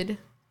should,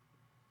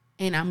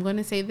 and I'm going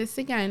to say this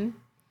again,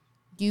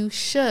 you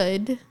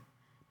should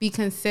be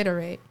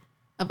considerate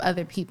of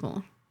other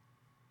people.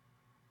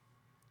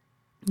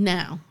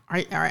 Now,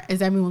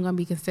 is everyone going to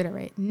be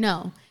considerate?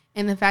 No.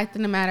 And the fact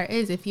of the matter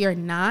is, if you're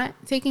not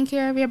taking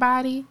care of your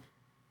body,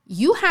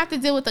 you have to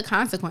deal with the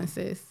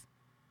consequences.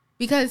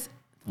 Because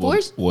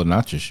well,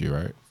 not just you,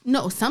 right?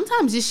 No,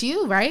 sometimes it's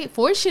you, right?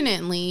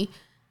 Fortunately,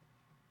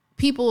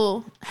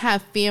 people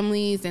have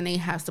families and they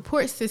have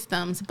support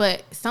systems,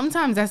 but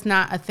sometimes that's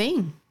not a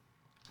thing.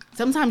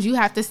 Sometimes you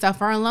have to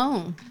suffer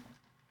alone.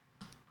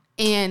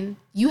 And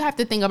you have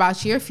to think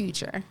about your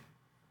future,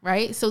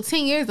 right? So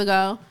 10 years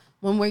ago,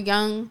 when we're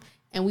young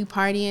and we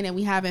partying and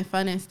we having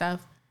fun and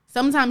stuff,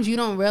 sometimes you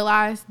don't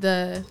realize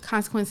the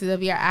consequences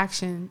of your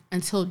action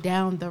until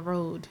down the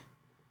road.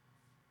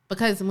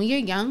 Because when you're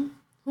young,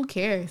 who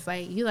cares?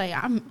 Like, you like,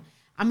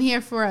 I'm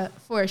here for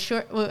a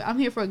short, I'm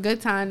here for a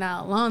good time,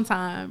 not a long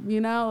time, you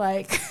know?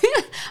 Like,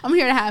 I'm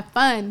here to have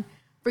fun.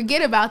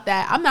 Forget about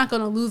that. I'm not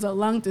going to lose a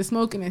lung to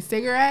smoking a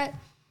cigarette,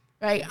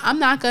 right? I'm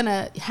not going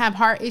to have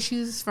heart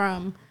issues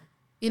from,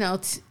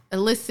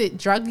 illicit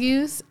drug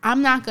use.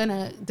 I'm not going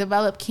to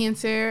develop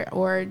cancer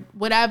or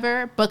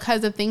whatever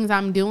because of things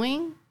I'm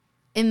doing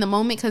in the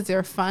moment because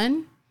they're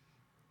fun.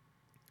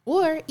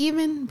 Or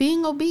even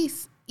being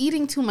obese,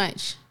 eating too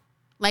much.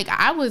 Like,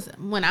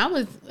 when I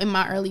was in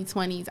my early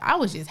 20s, I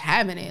was just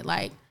having it.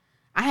 Like,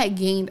 I had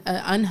gained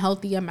an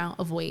unhealthy amount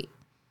of weight.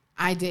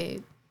 I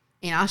did.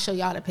 And I'll show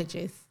y'all the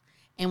pictures.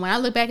 And when I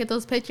look back at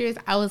those pictures,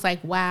 I was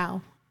like,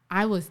 wow,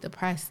 I was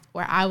depressed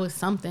or I was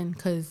something,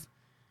 because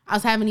I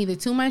was having either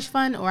too much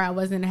fun or I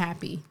wasn't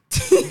happy.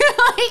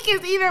 Like,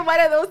 it's either one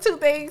of those two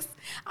things.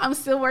 I'm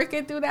still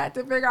working through that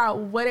to figure out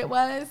what it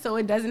was so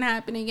it doesn't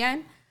happen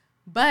again.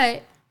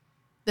 But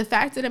the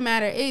fact of the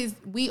matter is,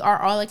 we are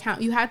all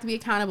you have to be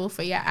accountable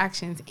for your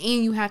actions,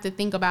 and you have to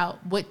think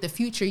about what the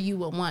future you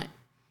will want.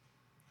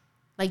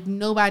 Like,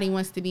 nobody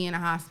wants to be in a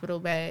hospital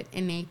bed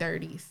in their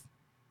 30s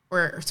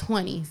or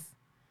 20s.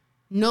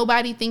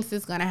 Nobody thinks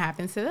it's going to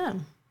happen to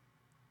them.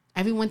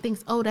 Everyone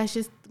thinks, oh, that's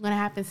just going to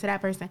happen to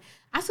that person.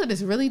 I saw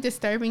this really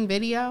disturbing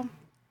video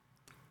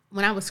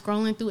when I was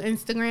scrolling through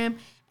Instagram,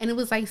 and it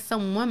was like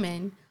some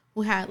woman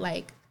who had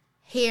like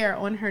hair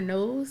on her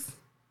nose,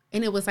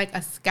 and it was like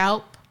a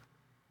scalp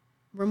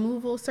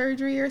removal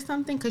surgery or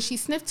something because she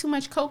sniffed too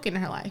much coke in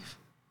her life.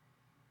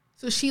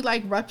 So she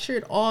like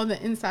ruptured all the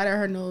inside of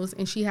her nose,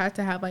 and she had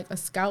to have like a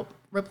scalp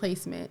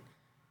replacement,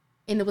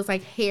 and it was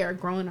like hair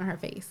growing on her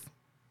face.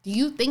 Do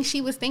you think she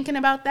was thinking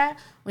about that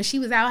when she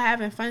was out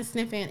having fun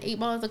sniffing 8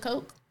 balls of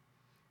coke?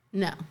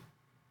 No.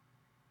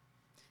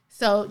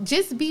 So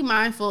just be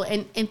mindful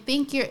and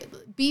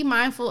be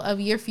mindful of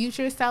your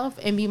future self,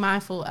 and be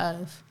mindful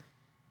of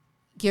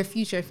your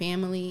future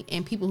family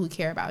and people who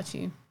care about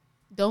you.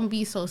 Don't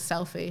be so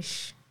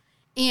selfish.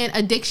 And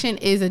addiction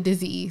is a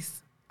disease.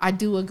 I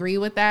do agree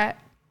with that.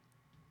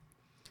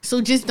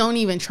 So just don't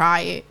even try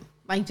it.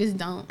 Like, just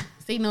don't.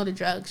 Say no to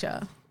drugs,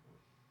 y'all.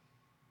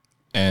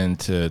 And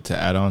to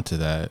add on to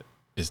that,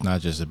 it's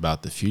not just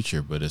about the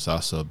future, but it's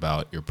also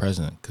about your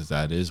present, because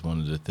that is one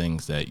of the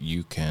things that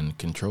you can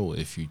control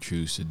if you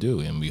choose to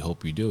do. And we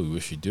hope you do. We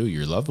wish you do.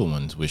 Your loved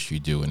ones wish you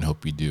do and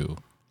hope you do,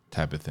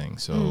 type of thing.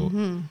 So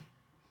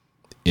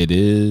it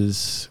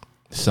is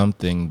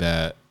something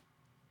that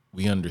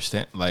we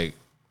understand. Like,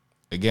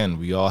 again,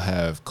 we all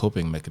have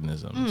coping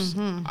mechanisms.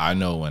 I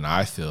know when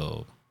I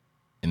feel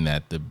in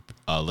that,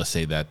 let's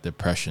say that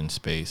depression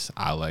space,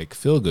 I like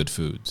feel good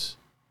foods.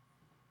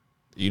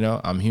 You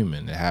know, I'm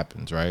human. It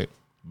happens, right?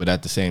 But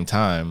at the same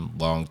time,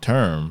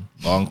 long-term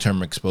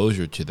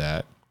exposure to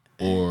that,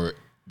 or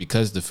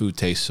because the food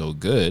tastes so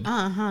good,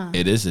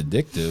 it is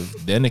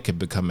addictive, then it can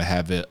become a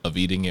habit of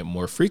eating it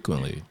more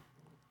frequently.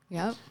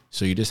 Yep.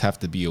 So you just have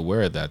to be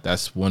aware of that.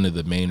 That's one of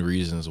the main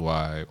reasons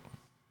why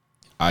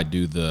I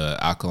do the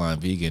alkaline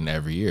vegan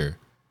every year,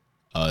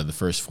 the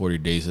first 40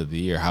 days of the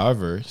year.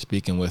 However,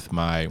 speaking with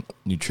my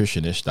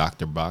nutritionist,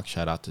 Dr. Bach,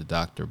 shout out to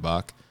Dr.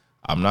 Bach,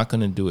 I'm not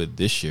going to do it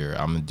this year.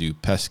 I'm going to do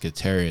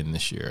pescatarian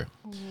this year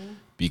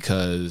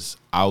because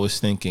I was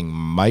thinking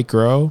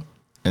micro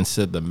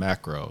instead of the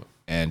macro.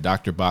 And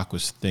Dr. Bach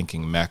was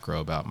thinking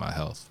macro about my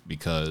health,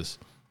 because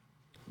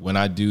when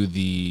I do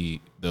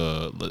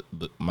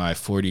my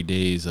 40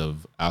 days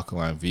of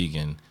alkaline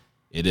vegan,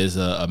 it is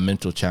a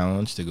mental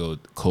challenge to go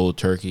cold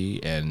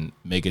turkey and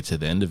make it to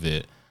the end of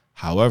it.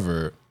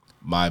 However,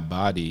 my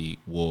body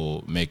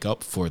will make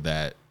up for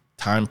that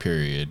time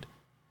period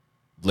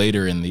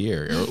later in the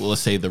year, or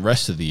let's say the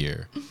rest of the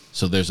year.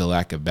 So there's a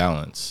lack of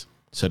balance.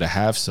 So to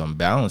have some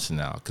balance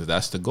now, because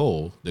that's the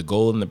goal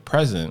in the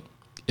present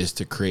is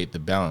to create the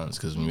balance.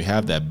 Because when we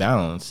have that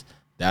balance,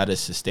 that is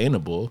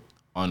sustainable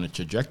on a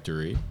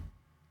trajectory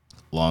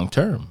long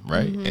term,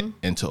 right?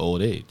 Into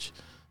old age.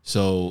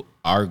 So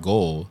our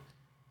goal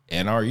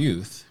and our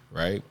youth,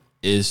 right,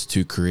 is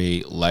to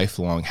create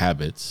lifelong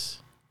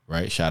habits,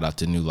 right? Shout out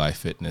to New Life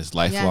Fitness,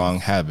 lifelong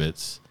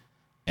habits,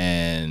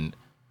 and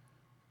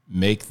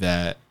make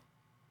that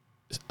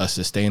a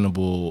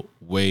sustainable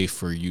way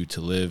for you to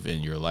live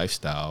in your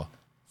lifestyle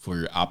for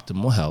your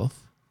optimal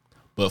health,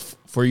 but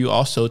for you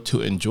also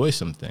to enjoy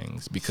some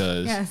things,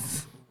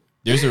 because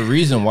there's a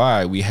reason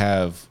why we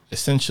have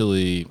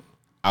essentially,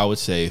 I would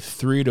say,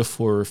 3 to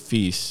 4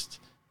 feasts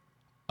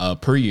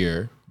per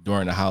year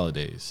during the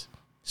holidays.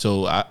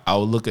 So I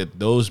would look at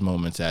those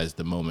moments as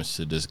the moments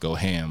to just go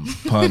ham,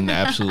 pun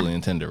absolutely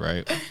intended,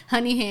 right?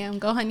 Honey ham,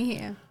 go honey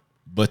ham.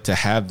 But to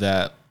have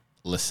that,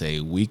 let's say,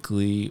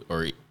 weekly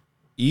or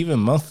even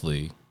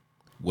monthly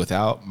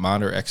without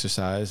moderate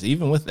exercise,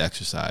 even with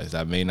exercise,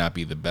 that may not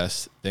be the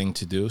best thing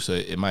to do. So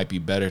it might be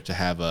better to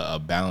have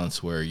a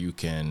balance where you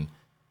can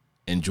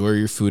enjoy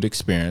your food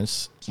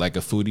experience like a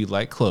foodie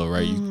like Chloe,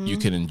 right? You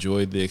can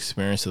enjoy the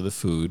experience of the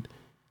food,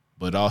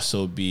 but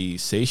also be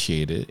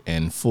satiated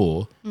and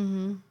full,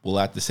 while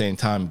at the same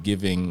time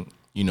giving,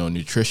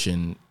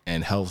 nutrition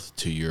and health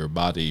to your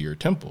body, your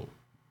temple.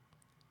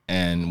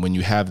 And when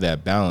you have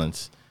that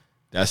balance,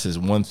 that's just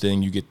one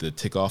thing you get to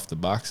tick off the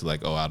box.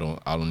 Like, oh, I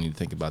don't need to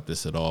think about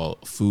this at all.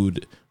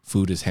 Food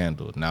is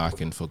handled. Now I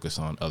can focus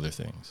on other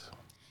things.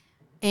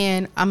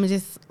 And I'm going to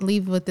just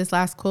leave with this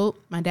last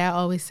quote. My dad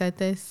always said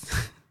this.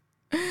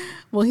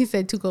 Well, he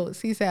said 2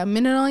 quotes. He said, a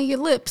minute on your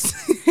lips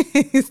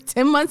is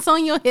 10 months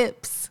on your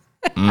hips.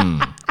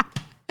 That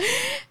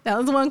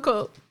was one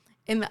quote.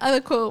 And the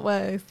other quote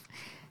was,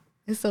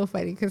 it's so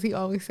funny because he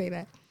always say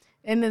that.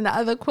 And then the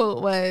other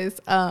quote was,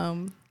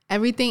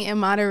 everything in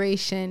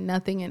moderation,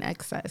 nothing in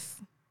excess.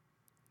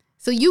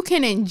 So you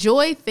can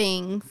enjoy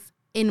things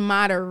in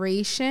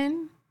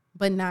moderation,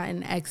 but not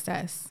in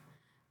excess.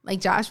 Like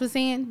Josh was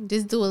saying,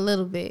 just do a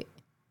little bit.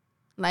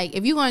 Like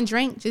if you're going to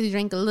drink, just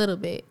drink a little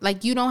bit.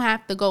 Like you don't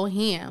have to go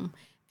ham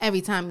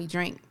every time you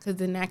drink, because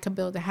then that could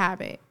build a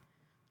habit.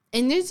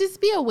 And just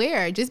be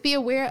aware. Just be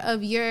aware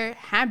of your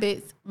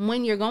habits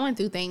when you're going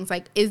through things.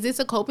 Like, is this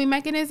a coping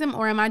mechanism,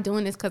 or am I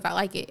doing this because I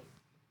like it?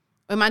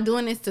 Am I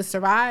doing this to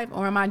survive,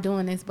 or am I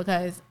doing this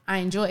because I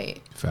enjoy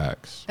it?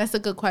 Facts. That's a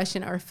good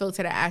question or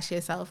filter to ask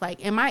yourself.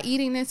 Like, am I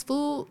eating this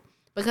food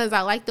because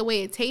I like the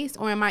way it tastes,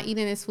 or am I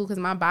eating this food because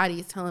my body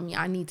is telling me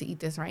I need to eat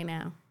this right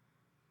now?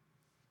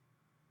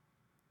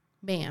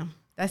 Bam.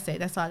 That's it.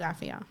 That's all I got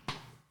for y'all.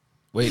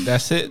 Wait,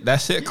 that's it?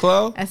 That's it,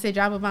 Chloe? That's it.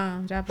 Drop a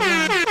bomb. Drop a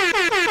bomb.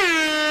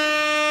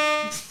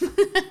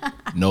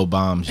 No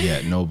bombs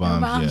yet. No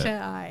bombs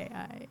yet. All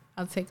right.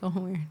 I'll take a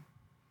horn.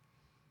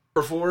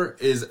 Number 4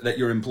 is that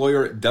your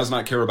employer does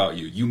not care about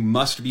you. You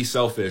must be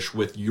selfish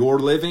with your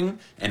living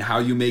and how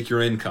you make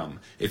your income.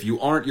 If you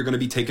aren't, you're going to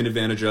be taken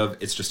advantage of.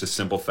 It's just a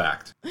simple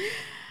fact.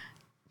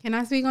 Can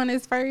I speak on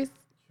this first?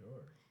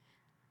 Sure.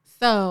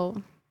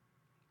 So,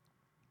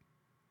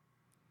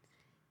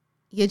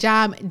 your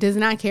job does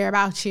not care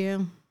about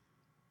you.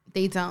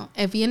 They don't.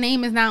 If your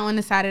name is not on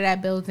the side of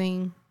that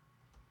building,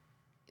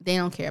 they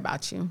don't care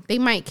about you. They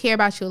might care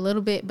about you a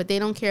little bit, but they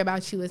don't care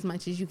about you as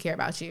much as you care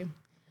about you.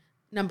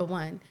 Number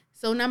 1.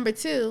 So number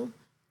 2,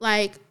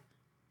 like,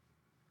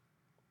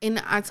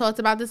 and I talked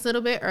about this a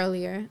little bit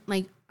earlier,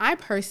 like, I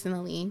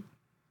personally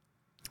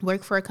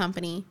work for a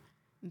company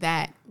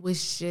that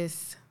was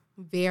just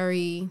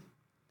very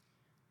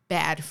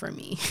bad for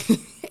me.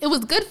 It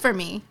was good for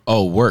me.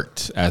 Oh,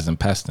 worked as in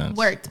past tense.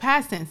 Worked,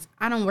 past tense.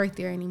 I don't work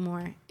there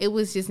anymore. It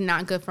was just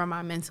not good for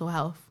my mental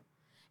health.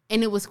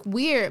 And it was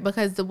weird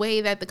because the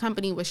way that the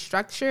company was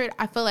structured,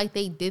 I feel like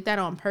they did that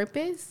on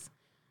purpose.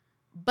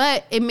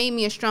 But it made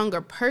me a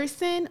stronger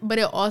person, but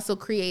it also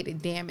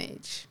created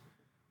damage,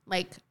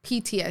 like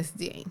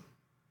PTSD.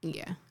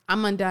 Yeah,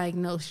 I'm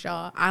undiagnosed,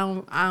 y'all. I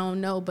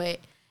don't know,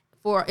 but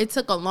it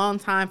took a long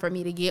time for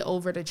me to get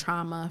over the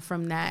trauma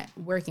from that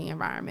working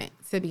environment,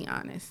 to be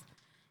honest.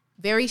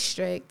 Very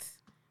strict,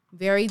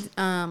 very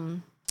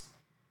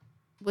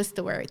what's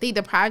the word? They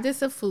deprived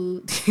us of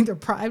food, they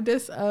deprived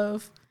us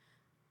of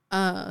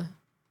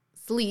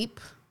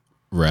sleep,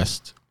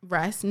 rest,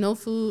 no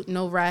food,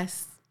 no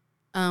rest.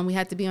 We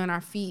had to be on our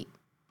feet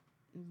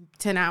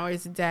 10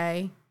 hours a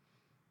day.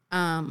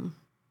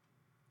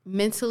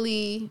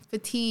 Mentally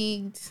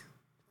fatigued,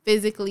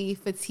 physically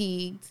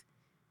fatigued.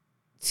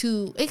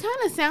 It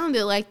kind of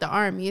sounded like the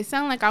Army. It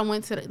sounded like I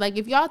went to, like,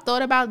 if y'all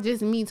thought about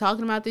just me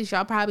talking about this,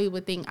 y'all probably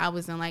would think I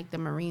was in, like, the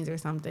Marines or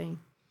something.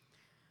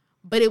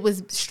 But it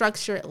was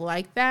structured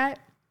like that.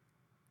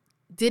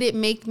 Did it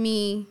make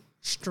me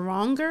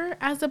stronger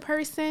as a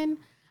person?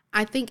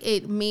 I think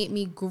it made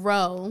me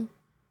grow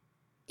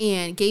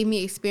and gave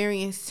me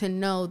experience to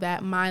know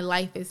that my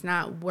life is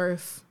not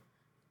worth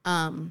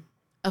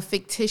a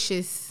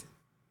fictitious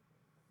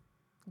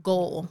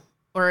goal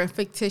or a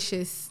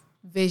fictitious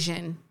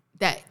vision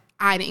that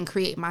I didn't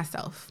create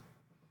myself,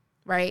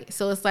 right?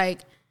 So it's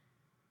like,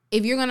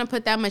 if you're going to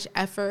put that much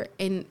effort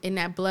in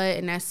that blood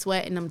and that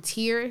sweat and them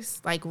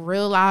tears, like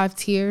real live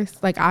tears,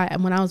 like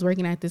when I was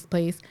working at this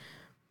place,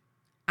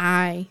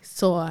 I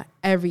saw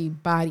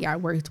everybody I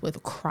worked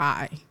with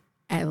cry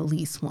at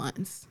least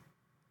once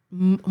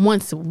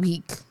a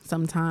week,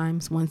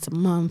 sometimes once a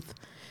month.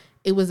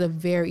 It was a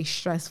very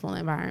stressful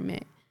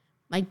environment,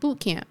 like boot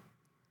camp.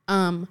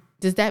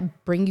 Does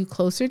that bring you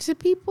closer to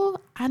people?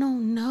 I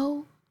don't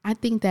know. I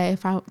think that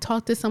if I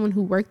talked to someone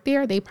who worked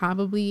there, they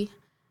probably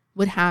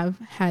would have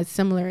had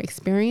similar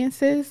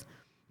experiences.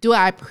 Do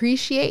I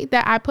appreciate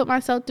that I put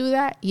myself through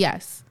that?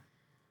 Yes.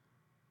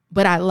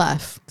 But I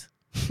left.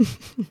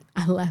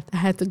 I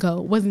had to go.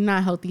 It was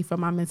not healthy for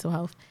my mental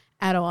health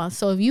at all.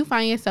 So if you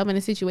find yourself in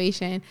a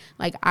situation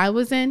like I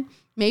was in,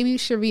 maybe you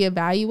should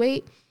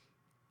reevaluate.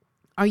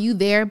 Are you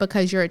there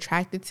because you're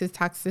attracted to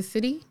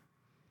toxicity?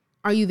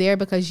 Are you there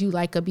because you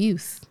like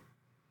abuse?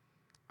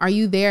 Are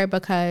you there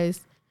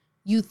because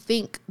you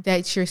think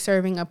that you're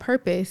serving a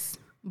purpose,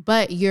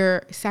 but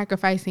you're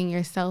sacrificing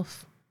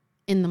yourself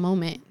in the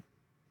moment?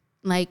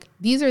 Like,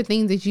 these are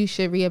things that you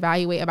should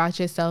reevaluate about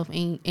yourself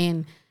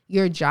and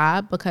your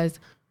job, because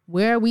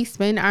where we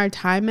spend our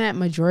time at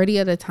majority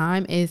of the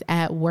time is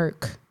at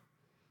work.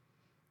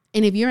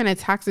 And if you're in a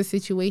toxic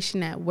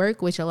situation at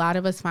work, which a lot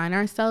of us find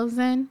ourselves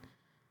in,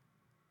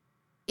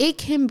 it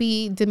can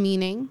be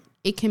demeaning.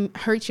 It can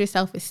hurt your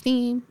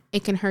self-esteem.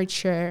 It can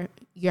hurt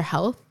your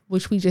health,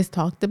 which we just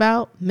talked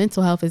about.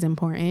 Mental health is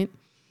important.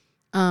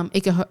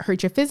 It can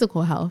hurt your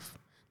physical health.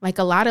 Like,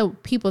 a lot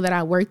of people that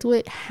I worked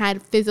with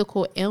had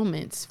physical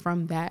ailments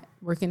from that,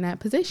 working that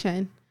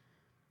position.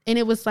 And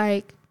it was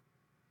like,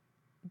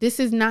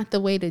 this is not the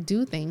way to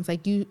do things.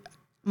 Like,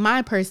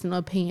 my personal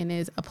opinion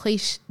is a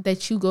place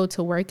that you go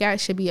to work at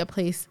should be a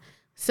place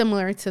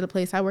similar to the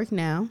place I work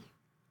now,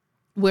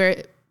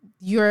 where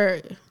you're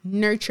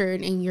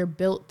nurtured and you're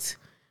built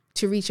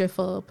to reach your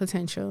full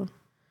potential,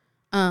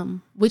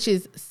 which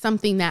is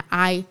something that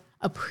I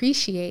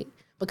appreciate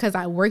because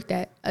I worked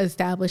at an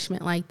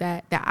establishment like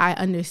that I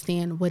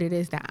understand what it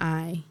is that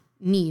I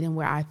need and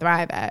where I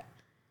thrive at.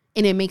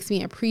 And it makes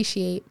me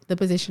appreciate the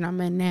position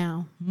I'm in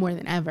now more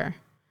than ever,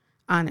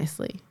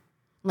 honestly.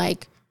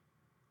 Like,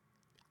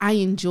 I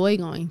enjoy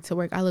going to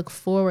work. I look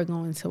forward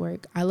going to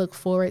work. I look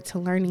forward to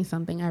learning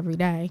something every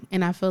day.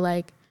 And I feel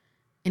like,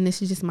 and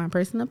this is just my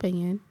personal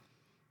opinion,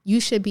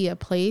 you should be a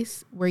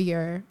place where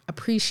you're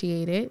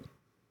appreciated.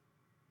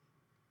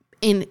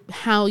 And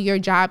how your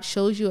job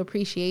shows you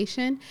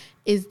appreciation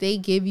is they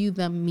give you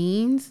the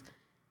means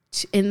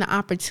and the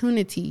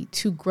opportunity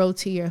to grow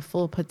to your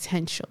full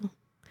potential.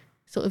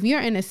 So if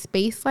you're in a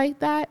space like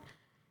that,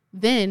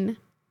 then,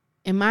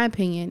 in my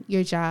opinion,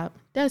 your job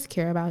does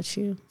care about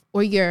you,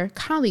 or your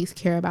colleagues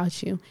care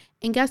about you.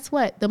 And guess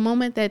what? The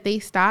moment that they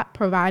stop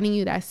providing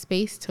you that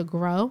space to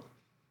grow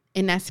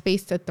and that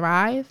space to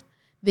thrive,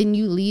 then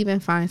you leave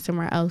and find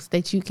somewhere else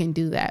that you can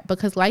do that.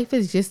 Because life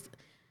is just,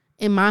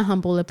 in my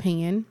humble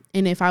opinion,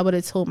 and if I would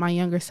have told my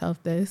younger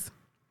self this,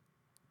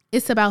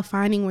 it's about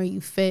finding where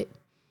you fit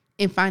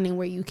and finding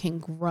where you can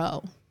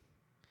grow.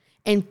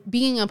 And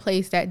being a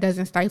place that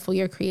doesn't stifle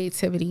your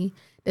creativity,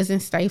 doesn't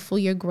stifle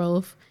your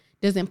growth,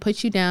 doesn't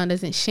put you down,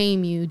 doesn't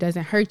shame you,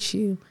 doesn't hurt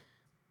you.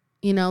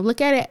 You know,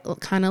 look at it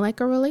kind of like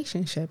a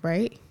relationship,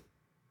 right?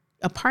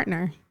 A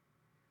partner.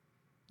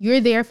 You're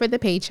there for the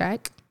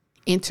paycheck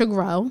and to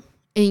grow,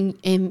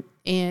 and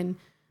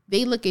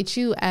they look at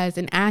you as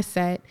an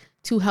asset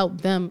to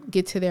help them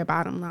get to their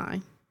bottom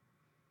line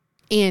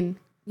and,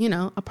 you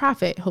know, a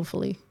profit,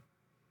 hopefully.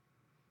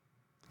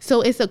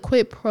 So it's a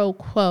quid pro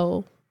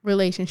quo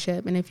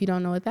relationship. And if you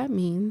don't know what that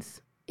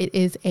means, it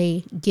is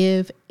a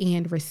give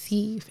and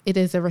receive. It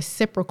is a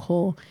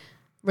reciprocal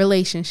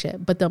relationship.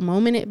 But the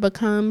moment it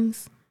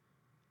becomes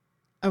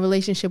a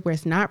relationship where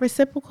it's not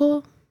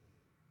reciprocal,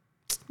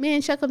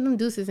 man, check up them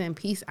deuces and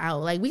peace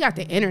out. Like, we got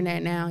the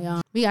internet now,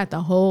 y'all. We got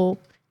the whole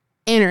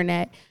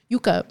internet. You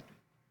could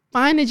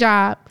find a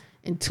job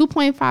in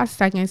 2.5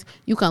 seconds.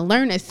 You can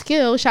learn a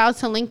skill. Shout out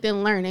to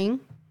LinkedIn Learning.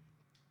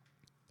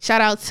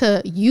 Shout out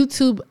to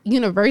YouTube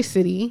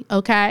University,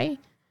 okay?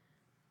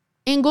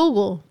 And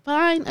Google.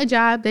 Find a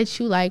job that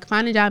you like.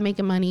 Find a job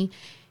making money.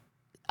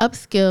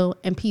 Upskill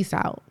and peace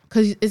out.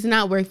 Because it's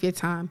not worth your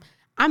time.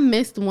 I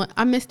missed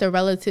a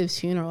relative's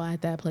funeral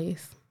at that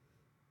place.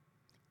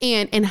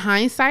 And in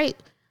hindsight,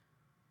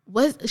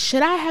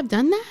 should I have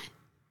done that?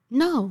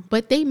 No.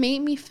 But they made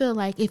me feel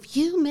like if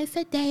you miss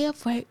a day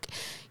of work,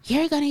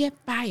 you're going to get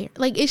fired.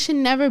 Like, it should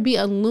never be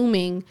a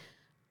looming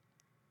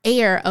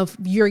air of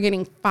you're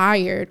getting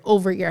fired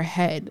over your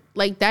head.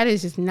 Like, that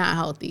is just not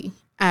healthy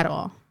at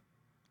all.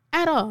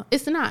 At all.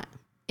 It's not.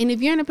 And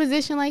if you're in a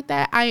position like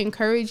that, I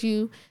encourage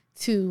you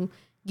to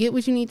get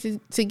what you need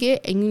to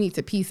get, and you need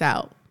to peace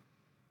out,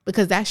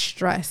 because that's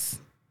stress.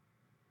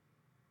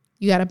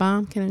 You got a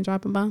bomb? Can I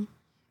drop a bomb?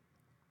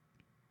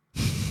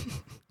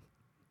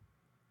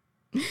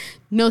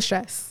 No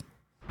stress.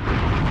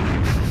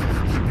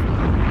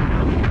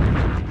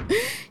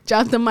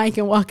 Drop the mic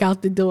and walk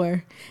out the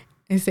door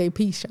and say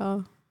peace,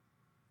 y'all.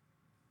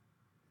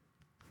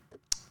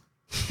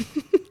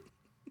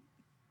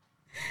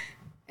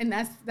 And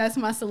that's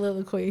my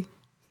soliloquy.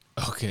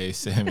 Okay,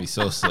 Sammy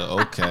Sosa.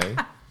 Okay,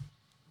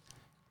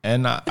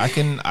 and I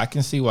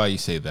can see why you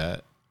say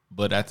that,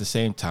 but at the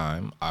same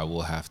time, I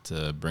will have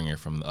to bring it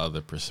from the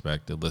other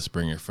perspective. Let's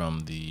bring it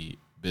from the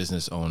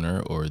business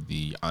owner or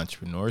the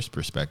entrepreneur's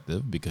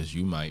perspective, because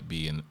you might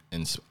be an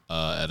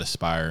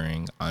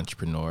aspiring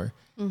entrepreneur,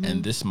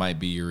 and this might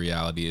be your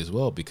reality as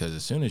well. Because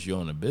as soon as you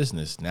own a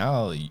business,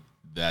 now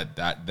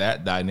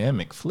that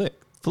dynamic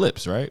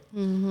flips, right?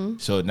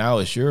 So now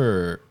it's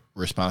your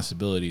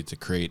responsibility to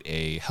create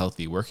a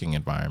healthy working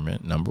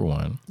environment, number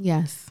one.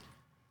 Yes.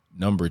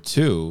 Number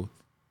two,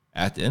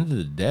 at the end of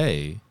the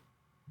day,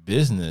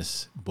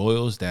 business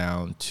boils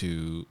down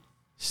to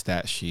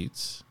stat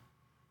sheets,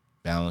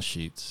 balance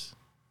sheets,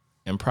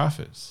 and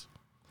profits.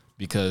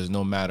 Because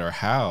no matter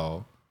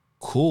how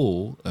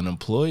cool an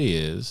employee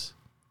is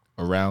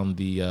around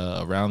the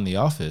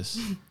office,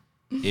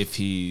 if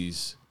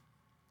he's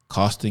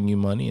costing you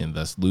money and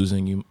thus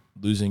losing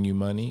you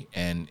money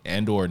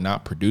and or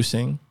not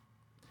producing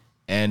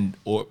and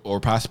or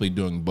possibly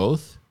doing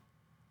both,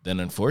 then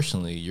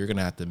unfortunately you're going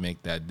to have to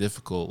make that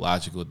difficult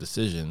logical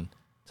decision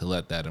to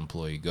let that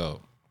employee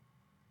go.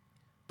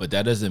 But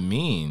that doesn't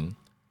mean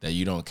that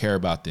you don't care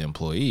about the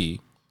employee.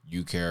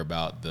 You care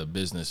about the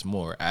business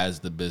more as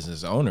the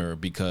business owner,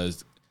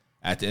 because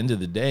at the end of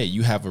the day,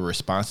 you have a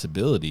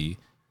responsibility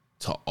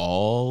to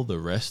all the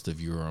rest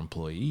of your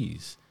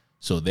employees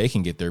so they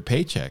can get their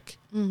paycheck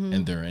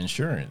and their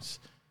insurance.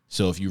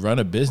 So if you run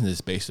a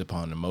business based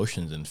upon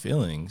emotions and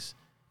feelings,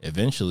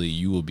 eventually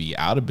you will be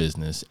out of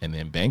business and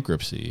then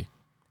bankruptcy,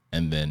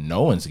 and then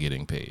no one's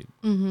getting paid.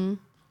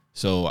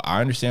 So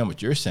I understand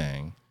what you're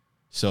saying.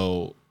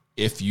 So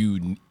if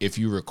you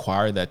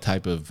require that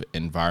type of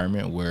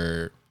environment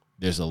where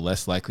there's a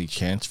less likely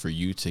chance for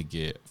you to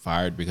get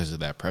fired because of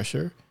that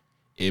pressure,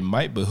 it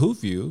might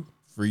behoove you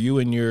for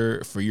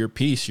your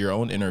peace, your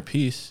own inner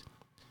peace,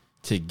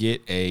 to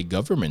get a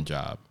government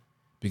job,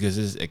 because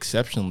it's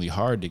exceptionally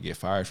hard to get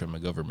fired from a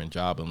government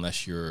job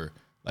unless you're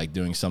like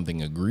doing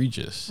something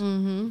egregious.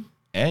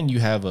 And you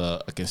have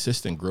a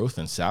consistent growth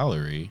in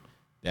salary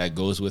that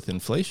goes with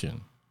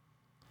inflation.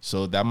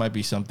 So that might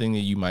be something that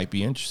you might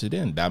be interested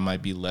in. That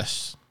might be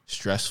less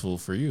stressful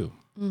for you.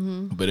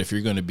 But if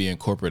you're going to be in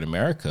corporate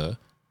America,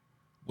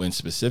 when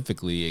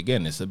specifically,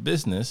 again, it's a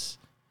business,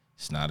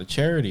 it's not a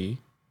charity,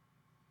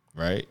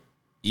 right?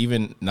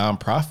 Even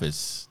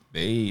nonprofits,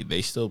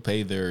 they still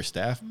pay their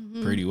staff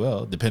pretty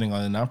well, depending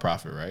on the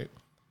nonprofit, right?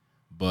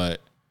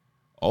 But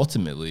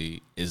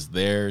ultimately is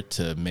there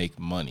to make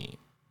money.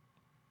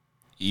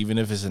 Even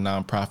if it's a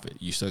nonprofit,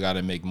 you still got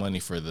to make money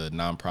for the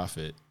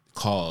nonprofit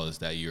cause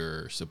that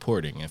you're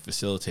supporting and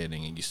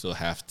facilitating, and you still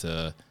have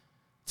to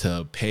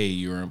pay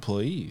your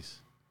employees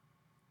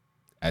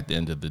at the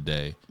end of the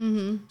day.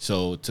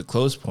 So to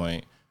close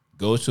point,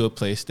 go to a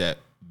place that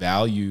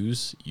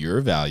values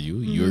your value,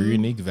 your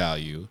unique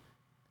value,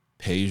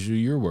 pays you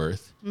your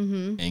worth,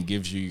 and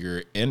gives you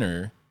your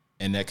inner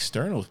and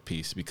external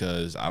piece,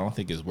 because I don't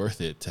think it's worth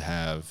it to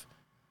have,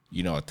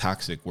 a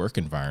toxic work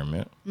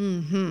environment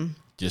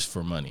just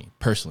for money.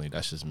 Personally,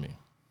 that's just me.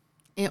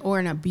 Or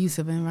an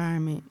abusive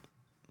environment.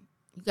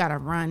 You gotta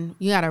run.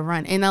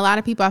 And a lot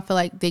of people, I feel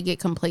like they get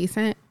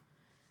complacent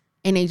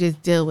and they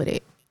just deal with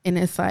it. And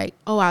it's like,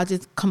 oh, I'll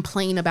just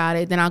complain about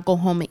it. Then I'll go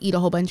home and eat a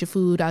whole bunch of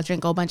food. I'll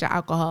drink a whole bunch of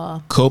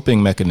alcohol.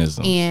 Coping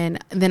mechanism.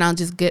 And then I'll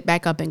just get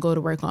back up and go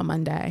to work on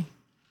Monday.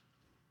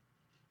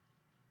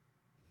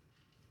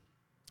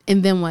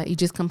 And then what? You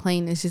just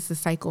complain. It's just a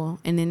cycle.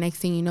 And then next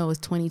thing you know, it's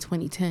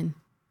 2010.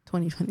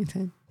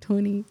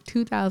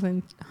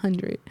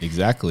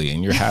 Exactly.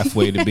 And you're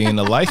halfway to being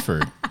a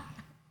lifer.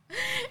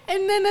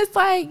 And then it's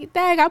like,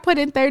 dang, I put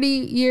in 30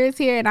 years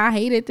here and I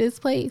hated this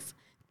place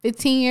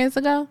 15 years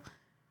ago.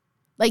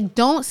 Like,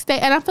 don't stay.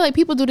 And I feel like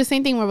people do the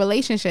same thing with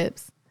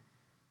relationships,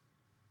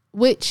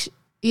 which,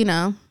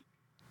 I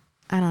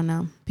don't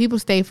know. People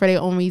stay for their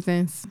own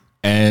reasons.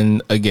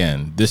 And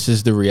again, this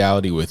is the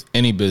reality with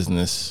any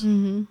business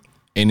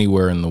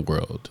anywhere in the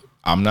world.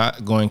 I'm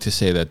not going to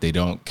say that they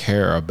don't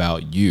care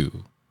about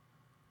you,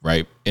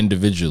 right,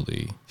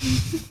 individually.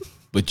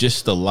 But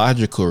just the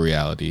logical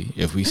reality,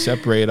 if we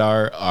separate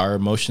our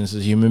emotions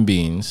as human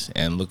beings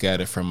and look at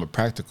it from a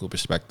practical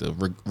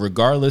perspective,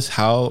 regardless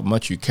how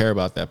much you care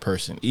about that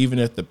person, even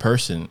if,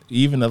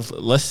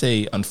 let's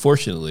say,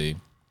 unfortunately,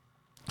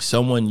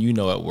 someone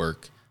at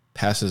work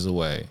passes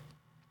away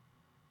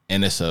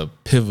and it's a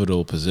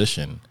pivotal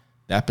position,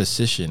 that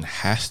position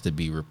has to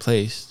be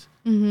replaced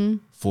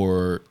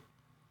for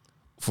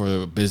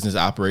business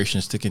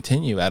operations to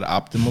continue at an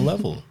optimal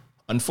level.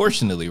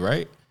 Unfortunately,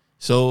 right?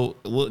 So,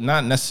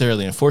 not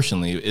necessarily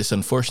unfortunately, it's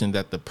unfortunate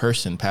that the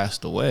person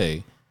passed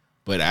away,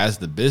 but as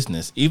the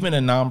business, even a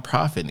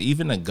nonprofit,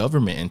 even a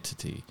government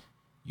entity,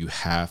 you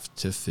have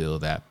to fill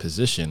that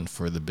position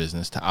for the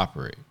business to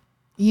operate.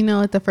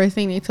 The first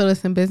thing they told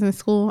us in business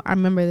school, I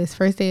remember this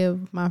first day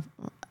of my,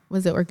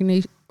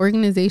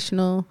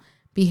 organizational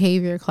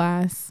behavior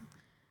class,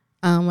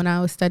 when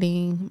I was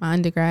studying my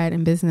undergrad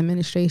in business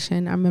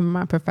administration. I remember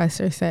my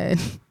professor said,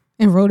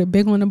 and wrote it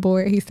big on the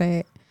board, he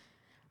said,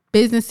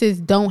 businesses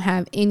don't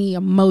have any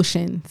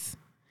emotions.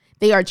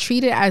 They are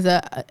treated as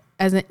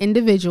an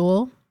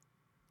individual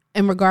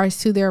in regards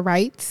to their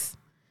rights.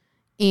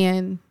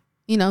 And,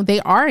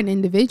 they are an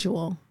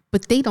individual,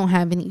 but they don't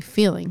have any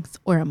feelings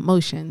or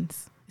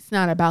emotions. It's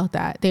not about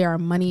that. They are a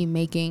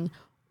money-making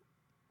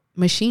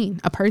machine,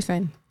 a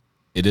person.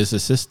 It is a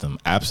system,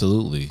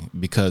 absolutely,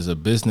 because a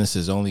business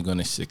is only going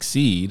to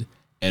succeed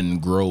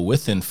and grow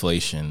with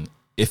inflation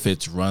if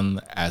it's run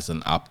as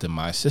an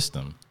optimized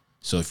system.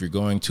 So if you're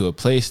going to a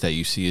place that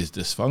you see as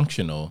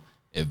dysfunctional,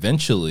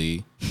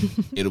 eventually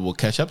it will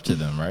catch up to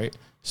them, right?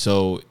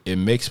 So it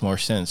makes more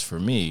sense for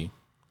me,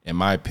 in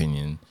my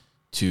opinion,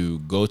 to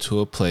go to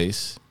a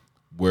place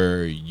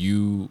where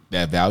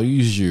that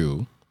values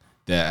you,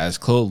 that, as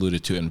Chloe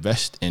alluded to,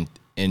 invest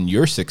in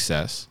your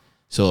success.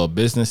 So a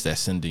business that's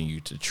sending you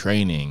to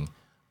training,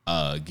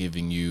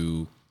 giving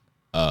you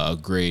a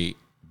great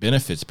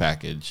benefits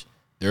package,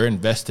 they're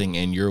investing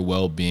in your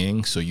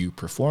well-being so you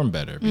perform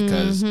better,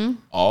 because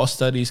all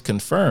studies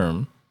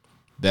confirm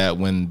that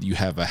when you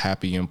have a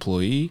happy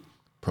employee,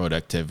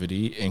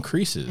 productivity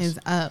increases. Is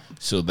up.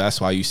 So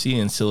that's why you see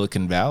in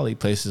Silicon Valley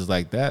places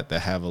like that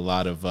have a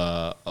lot of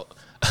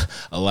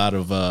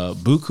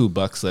buku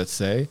bucks, let's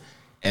say,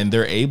 and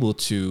they're able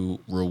to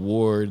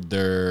reward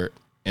their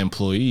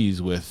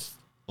employees with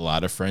a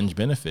lot of fringe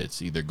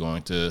benefits, either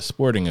going to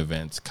sporting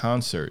events,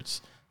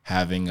 concerts,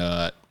 having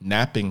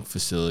napping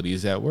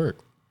facilities at work.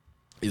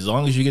 As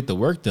long as you get the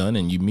work done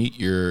and you meet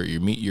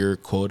your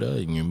quota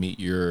and you meet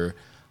your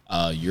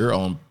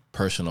own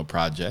personal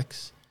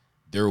projects,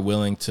 they're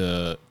willing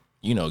to,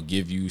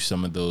 give you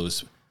some of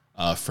those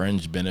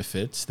fringe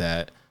benefits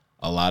that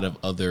a lot of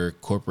other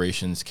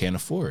corporations can't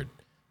afford.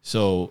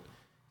 So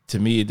to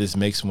me, it just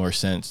makes more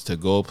sense to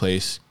go a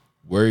place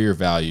where you're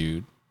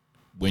valued,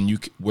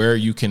 where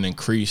you can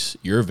increase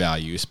your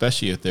value,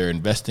 especially if they're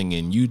investing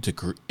in you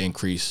to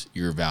increase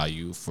your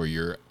value for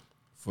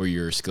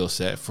your skill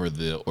set, for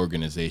the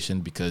organization,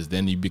 because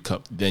then you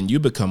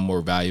become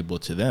more valuable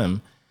to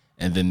them,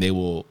 and then they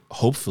will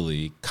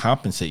hopefully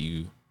compensate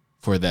you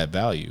for that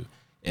value.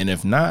 And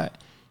if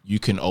not, you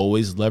can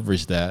always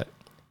leverage that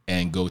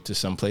and go to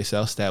someplace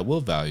else that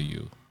will value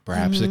you,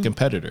 perhaps a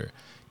competitor.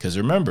 Because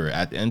remember,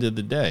 at the end of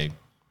the day,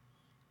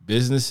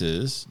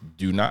 businesses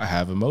do not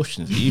have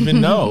emotions,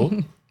 even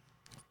though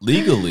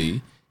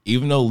legally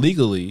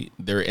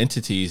they're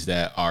entities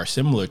that are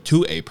similar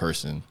to a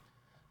person.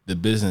 The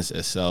business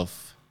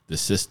itself, the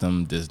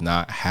system, does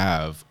not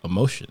have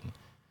emotion.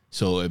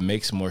 So it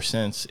makes more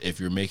sense if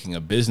you're making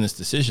a business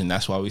decision.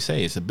 That's why we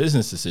say it's a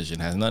business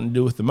decision. It has nothing to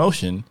do with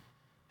emotion.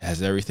 It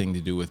has everything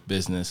to do with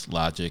business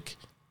logic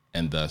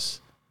and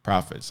thus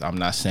profits. I'm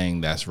not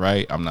saying that's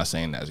right. I'm not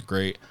saying that's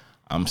great.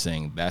 I'm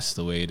saying that's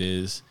the way it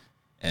is,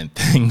 and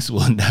things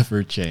will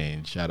never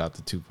change. Shout out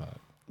to Tupac.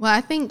 Well,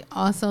 I think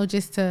also,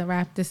 just to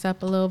wrap this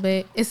up a little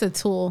bit, it's a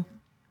tool.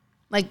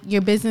 Like,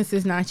 your business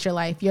is not your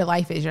life. Your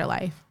life is your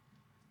life.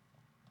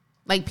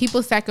 Like,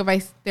 people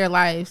sacrifice their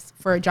lives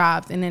for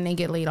jobs and then they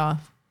get laid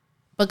off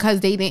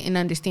because they didn't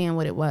understand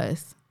what it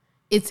was.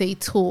 It's a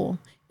tool.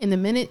 And the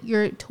minute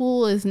your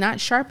tool is not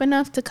sharp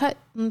enough to cut,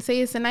 and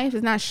say it's a knife,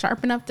 it's not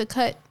sharp enough to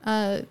cut,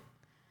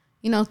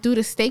 through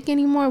the steak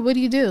anymore, what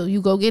do? You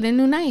go get a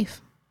new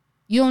knife.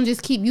 You don't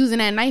just keep using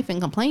that knife and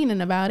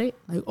complaining about it.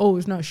 Like, oh,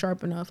 it's not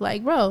sharp enough.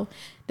 Like, bro,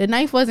 the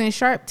knife wasn't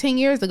sharp 10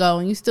 years ago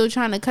and you still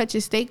trying to cut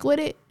your steak with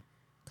it?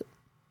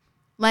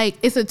 Like,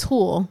 it's a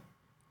tool.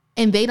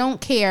 And they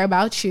don't care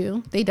about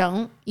you. They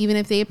don't, even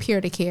if they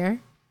appear to care.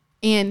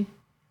 And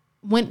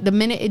when the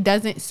minute it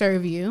doesn't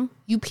serve you,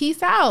 you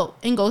peace out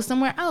and go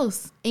somewhere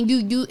else. And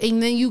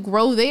and then you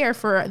grow there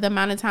for the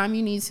amount of time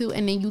you need to,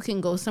 and then you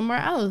can go somewhere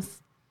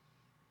else.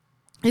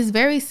 It's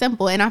very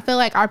simple. And I feel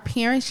like our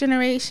parents'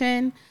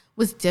 generation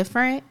was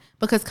different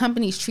because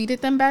companies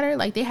treated them better.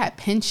 Like, they had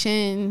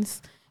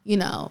pensions,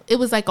 it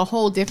was like a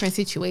whole different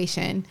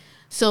situation.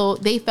 So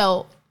they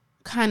felt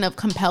kind of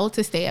compelled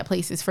to stay at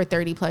places for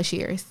 30 plus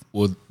years.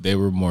 Well, they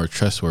were more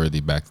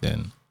trustworthy back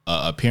then.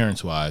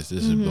 Appearance wise,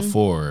 this is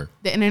before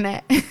the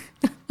internet.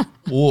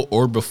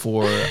 or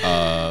before,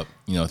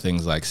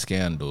 things like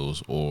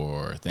scandals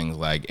or things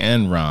like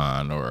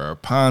Enron or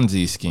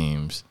Ponzi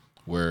schemes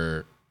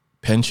where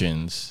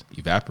pensions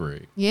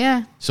evaporate.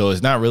 Yeah. So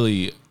it's not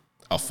really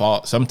a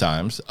fault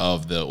sometimes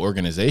of the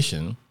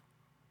organization.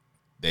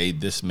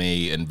 This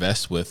may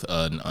invest with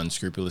an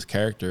unscrupulous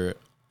character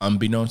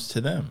unbeknownst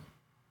to them.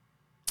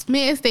 I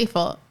mean, it's their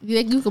fault.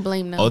 You could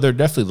blame them. Oh, they're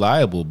definitely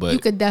liable, but you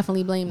could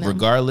definitely blame them.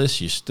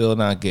 Regardless, you're still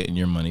not getting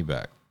your money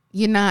back.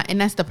 You're not,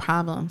 and that's the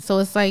problem. So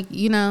it's like,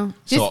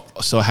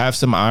 so have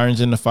some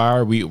irons in the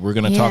fire. We're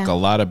gonna talk a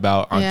lot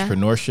about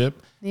entrepreneurship,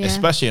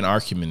 especially in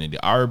our community.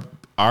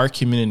 Our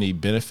community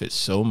benefits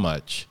so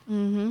much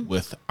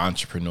with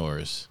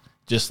entrepreneurs,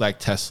 just like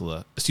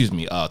Tulsa.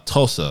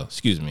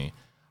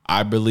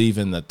 I believe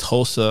in the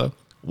Tulsa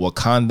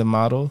Wakanda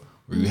model,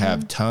 where you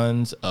have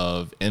tons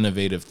of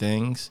innovative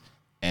things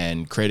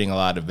and creating a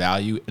lot of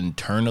value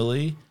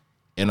internally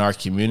in our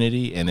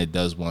community, and it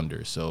does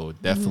wonders. So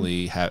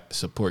definitely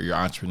support your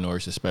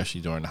entrepreneurs,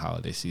 especially during the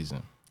holiday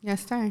season.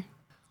 Yes, sir.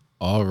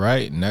 All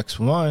right, next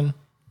one.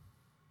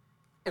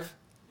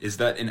 Is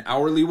that an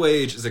hourly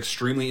wage is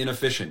extremely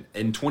inefficient.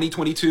 In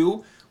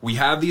 2022, we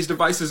have these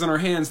devices in our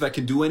hands that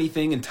can do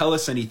anything and tell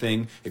us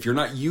anything. If you're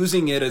not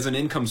using it as an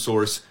income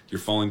source, you're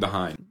falling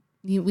behind.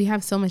 We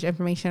have so much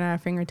information at our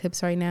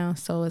fingertips right now.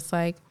 So it's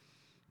like,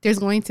 there's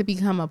going to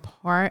become a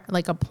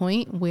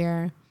point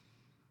where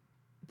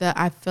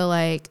I feel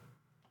like,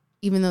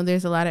 even though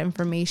there's a lot of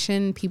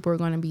information, too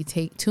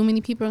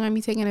many people are going to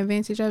be taking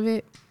advantage of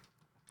it.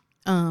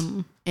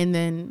 And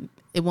then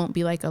it won't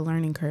be like a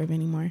learning curve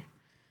anymore.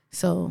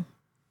 So,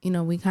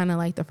 we kind of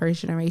like the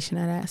first generation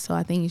of that. So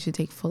I think you should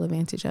take full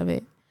advantage of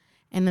it.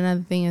 And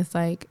another thing is,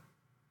 like,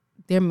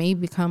 there may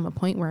become a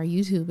point where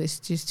YouTube is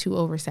just too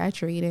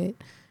oversaturated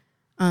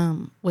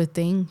with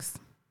things.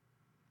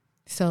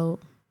 So,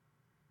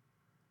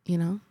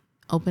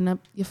 open up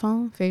your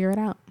phone, figure it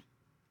out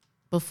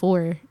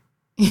before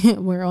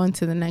we're on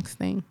to the next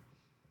thing.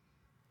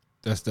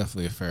 That's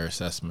definitely a fair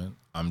assessment.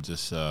 I'm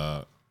just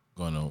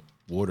going to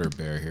water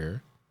bear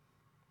here.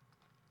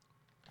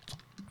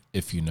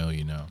 If you know,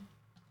 you know.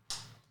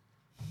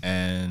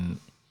 And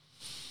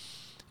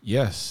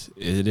yes,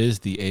 it is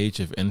the age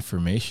of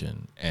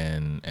information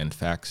and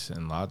facts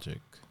and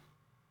logic.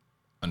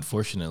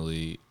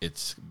 Unfortunately,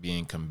 it's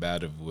being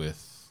combative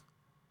with,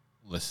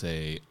 let's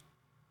say,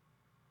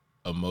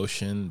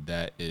 emotion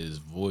that is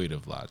void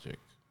of logic.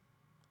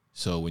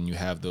 So when you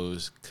have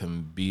those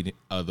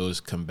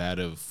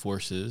combative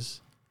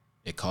forces,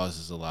 it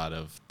causes a lot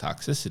of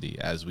toxicity,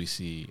 as we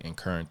see in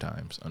current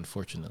times,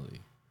 unfortunately.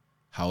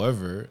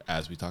 However,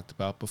 as we talked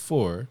about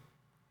before,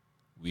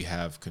 we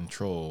have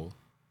control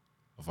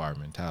of our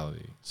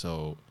mentality.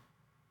 So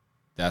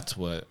that's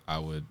what I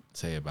would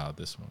say about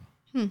this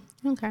one.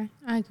 Okay,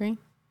 I agree.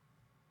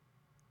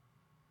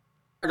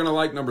 I'm going to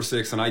like number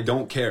 6, and I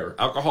don't care.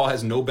 Alcohol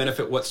has no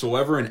benefit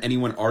whatsoever, and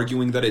anyone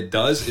arguing that it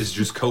does is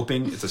just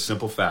coping. It's a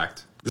simple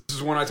fact. This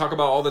is one I talk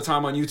about all the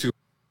time on YouTube.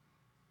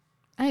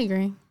 I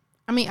agree.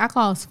 I mean,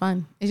 alcohol is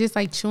fun. It's just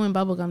like chewing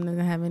bubblegum doesn't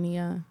have any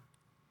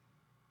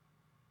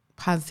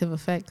positive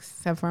effects,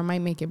 except for it might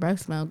make your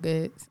breath smell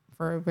good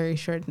for a very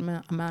short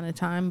amount of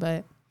time,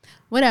 but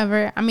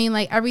whatever. I mean,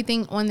 like,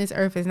 everything on this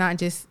earth is not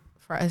just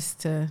for us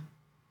to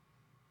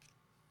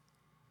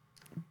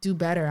do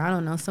better. I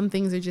don't know. Some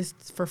things are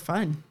just for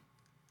fun.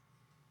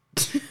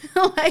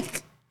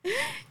 Like,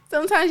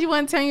 sometimes you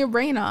want to turn your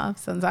brain off.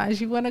 Sometimes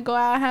you want to go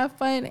out and have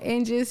fun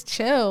and just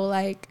chill.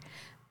 Like,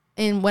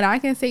 and what I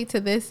can say to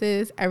this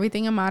is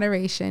everything in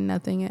moderation,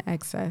 nothing in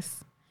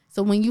excess.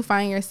 So when you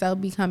find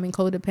yourself becoming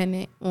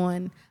codependent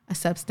on a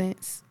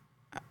substance,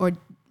 or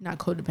not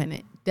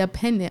codependent,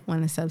 dependent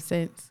on a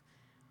substance,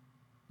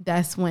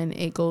 that's when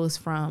it goes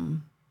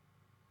from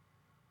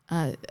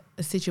a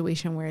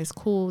situation where it's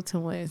cool to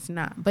where it's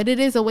not. But it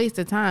is a waste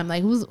of time.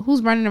 Like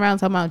who's running around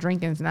talking about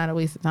drinking is not a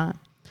waste of time.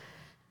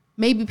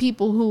 Maybe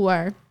people who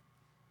are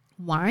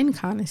wine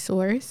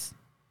connoisseurs,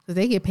 because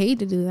they get paid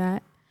to do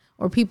that,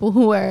 or people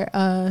who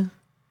are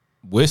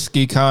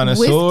whiskey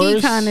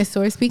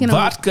connoisseurs. Speaking of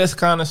vodka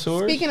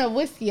connoisseurs. Speaking of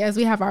whiskey, as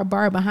we have our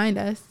bar behind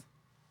us,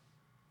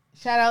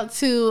 shout out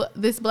to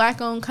this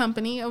Black-owned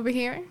company over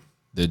here.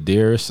 The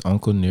dearest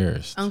Uncle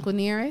Nearest. Uncle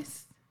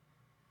Nearest.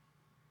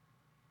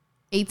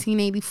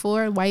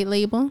 1884 white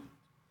label.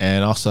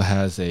 And also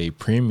has a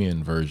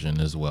premium version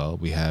as well.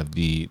 We have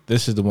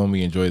this is the one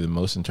we enjoy the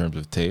most in terms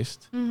of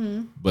taste.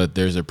 Mm-hmm. But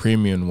there's a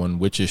premium one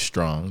which is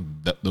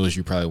strong. Those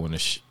you probably want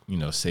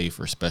to save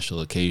for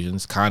special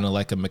occasions, kind of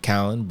like a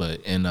Macallan,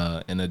 but in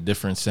a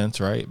different sense,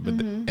 right? But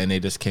and they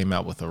just came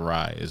out with a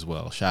rye as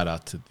well. Shout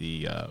out to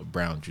the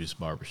Brown Juice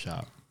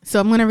Barbershop. So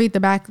I'm gonna read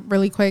the back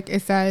really quick.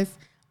 It says,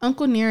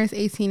 Uncle Nearest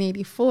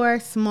 1884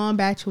 small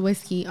batch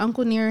whiskey.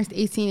 Uncle Nearest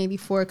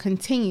 1884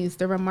 continues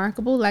the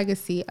remarkable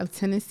legacy of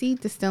Tennessee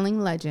distilling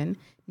legend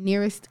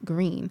Nearest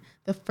Green,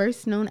 the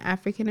first known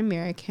African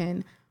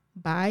American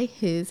by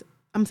his,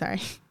 I'm sorry,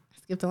 I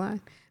skipped a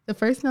line. The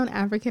first known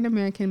African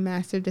American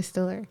master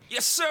distiller.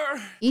 Yes,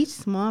 sir. Each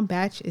small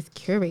batch is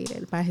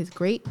curated by his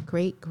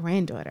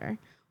great-great-granddaughter.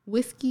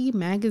 Whiskey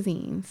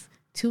Magazine's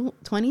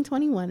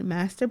 2021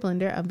 Master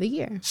Blender of the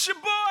Year.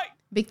 Shaboy!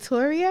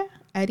 Victoria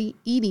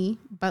Edie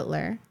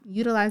Butler,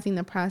 utilizing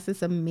the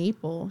process of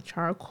maple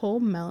charcoal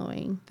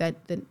mellowing that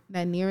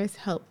Nearest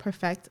helped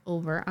perfect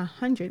over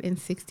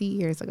 160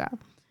 years ago.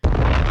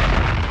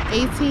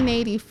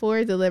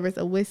 1884 delivers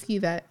a whiskey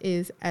that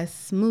is as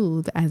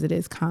smooth as it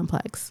is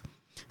complex.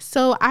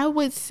 So I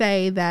would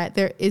say that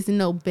there is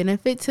no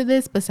benefit to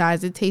this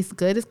besides it tastes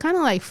good. It's kind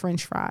of like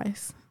French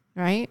fries,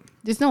 right?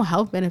 There's no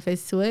health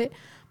benefits to it,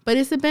 but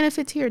it's a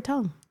benefit to your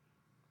tongue.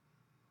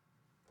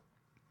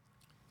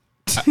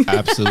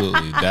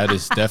 Absolutely. That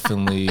is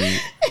definitely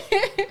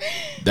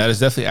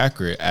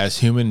accurate. As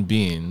human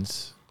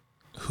beings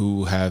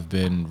who have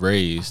been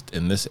raised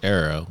in this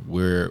era,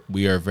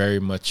 we are very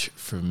much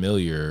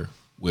familiar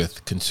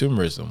with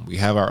consumerism. We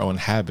have our own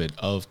habit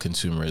of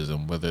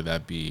consumerism, whether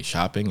that be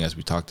shopping, as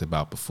we talked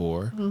about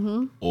before,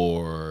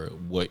 or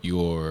what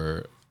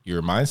your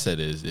mindset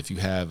is. If you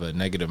have a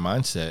negative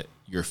mindset,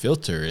 your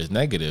filter is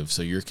negative,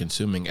 so you're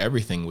consuming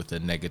everything with a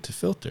negative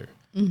filter.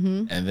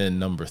 And then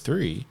number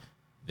 3,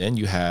 then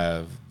you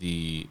have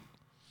this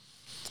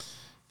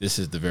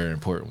is the very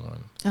important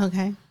one.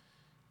 Okay.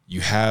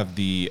 You have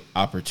the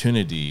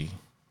opportunity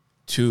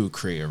to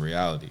create a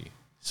reality.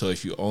 So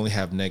if you only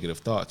have negative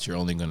thoughts, you're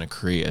only going to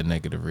create a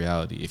negative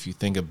reality. If you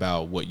think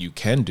about what you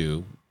can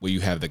do, what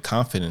you have the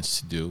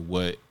confidence to do,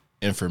 what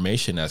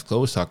information, as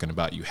Chloe was talking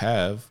about, you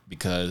have,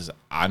 because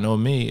I know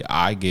me,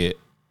 I get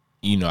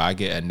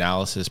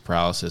analysis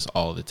paralysis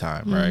all the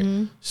time,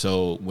 right?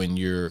 So when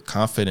you're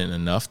confident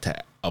enough to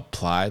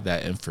apply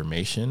that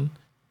information,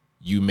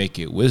 you make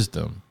it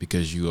wisdom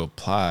because you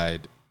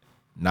applied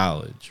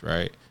knowledge,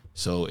 right?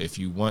 So if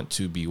you want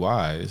to be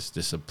wise,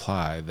 just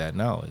apply that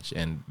knowledge.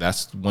 And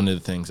that's one of the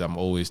things I'm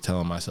always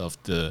telling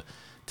myself to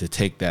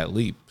take that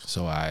leap.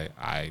 So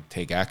I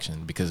take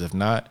action, because if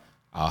not,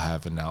 I'll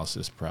have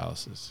analysis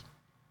paralysis.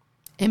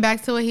 And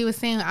back to what he was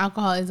saying,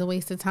 alcohol is a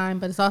waste of time,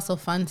 but it's also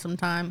fun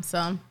sometimes.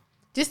 So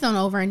just don't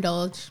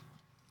overindulge.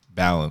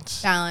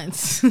 Balance.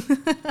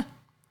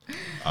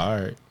 All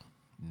right.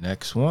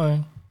 Next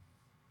one.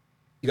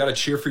 You got to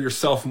cheer for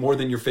yourself more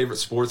than your favorite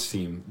sports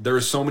team. There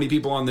are so many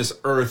people on this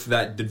earth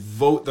that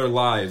devote their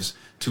lives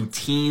to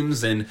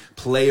teams and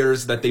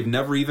players that they've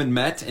never even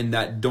met and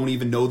that don't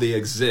even know they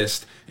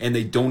exist, and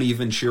they don't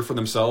even cheer for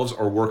themselves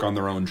or work on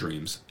their own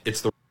dreams.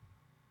 It's the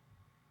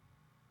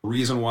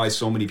reason why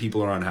so many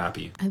people are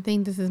unhappy. I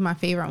think this is my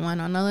favorite one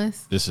on the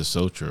list. This is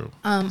so true.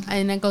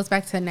 And it goes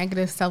back to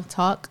negative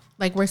self-talk.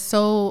 Like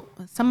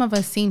some of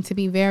us seem to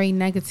be very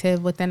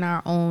negative within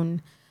our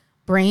own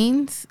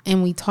brains,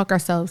 and we talk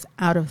ourselves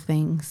out of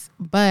things,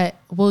 but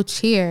we'll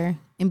cheer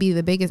and be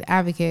the biggest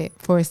advocate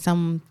for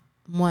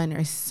someone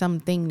or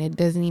something that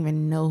doesn't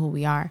even know who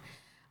we are.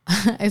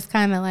 It's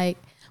kind of like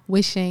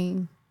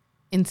wishing,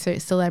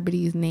 insert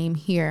celebrity's name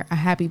here, a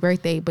happy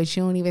birthday, but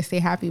you don't even say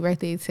happy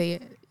birthday to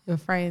your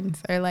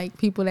friends or like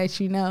people that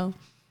you know.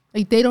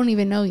 Like they don't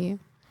even know you.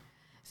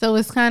 So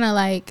it's kind of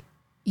like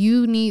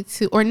you need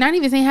to, or not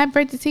even say happy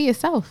birthday to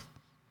yourself.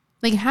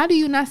 Like, how do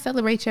you not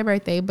celebrate your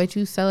birthday, but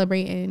you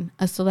celebrating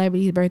a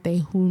celebrity's birthday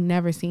who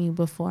never seen you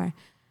before?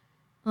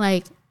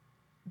 Like,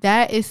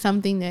 that is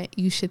something that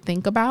you should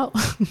think about.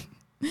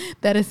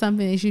 That is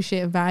something that you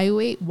should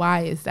evaluate.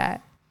 Why is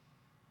that?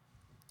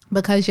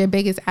 Because your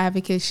biggest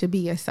advocate should be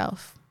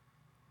yourself.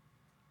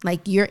 Like,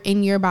 you're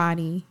in your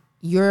body.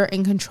 You're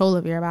in control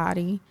of your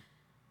body.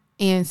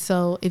 And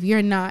so if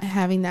you're not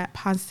having that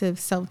positive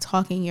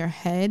self-talk in your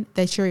head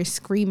that you're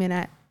screaming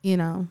at,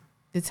 the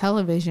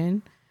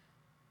television,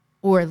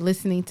 or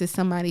listening to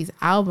somebody's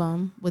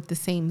album with the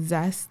same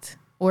zest,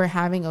 or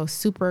having a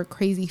super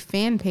crazy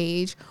fan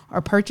page, or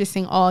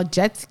purchasing all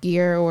Jets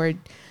gear or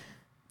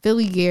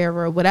Philly gear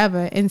or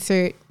whatever,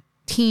 insert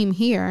team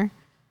here,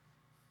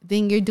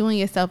 then you're doing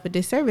yourself a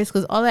disservice,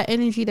 because all that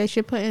energy that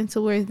you're putting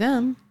towards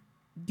them,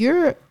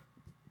 you're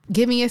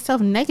giving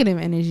yourself negative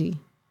energy.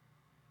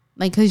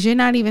 Like, because you're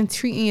not even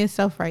treating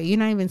yourself right. You're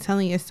not even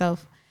telling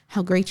yourself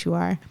how great you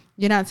are.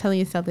 You're not telling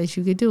yourself that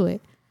you could do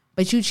it.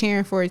 But you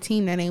cheering for a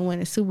team that ain't won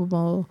a Super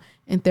Bowl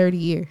in 30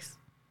 years.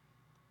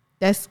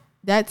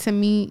 That to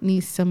me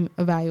needs some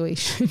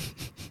evaluation.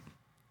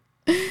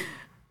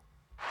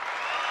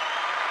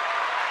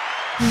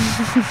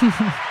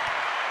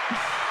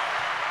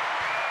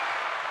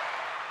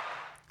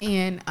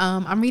 And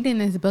I'm reading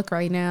this book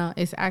right now.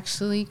 It's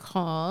actually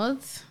called,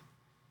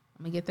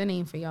 let me get the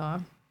name for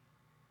y'all.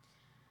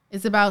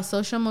 It's about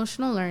social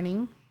emotional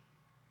learning.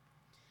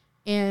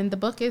 And the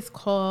book is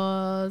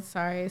called,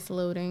 sorry, it's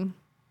loading.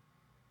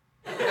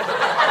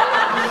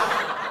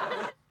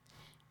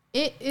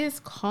 It is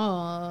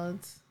called,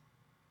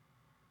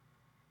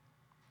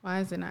 why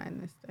is it not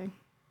in this thing?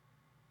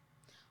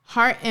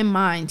 Heart and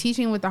Mind,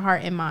 Teaching with the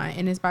Heart and Mind.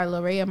 And it's by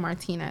Lorea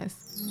Martinez.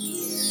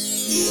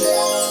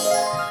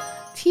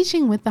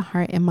 Teaching with the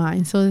Heart and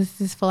Mind. So it's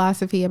this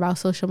philosophy about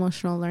social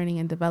emotional learning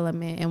and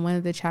development. And one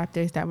of the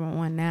chapters that I'm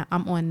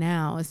on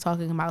now is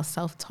talking about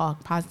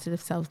self-talk,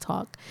 positive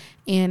self-talk.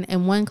 And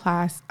in one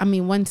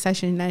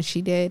session that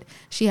she did,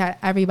 she had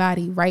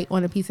everybody write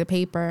on a piece of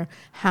paper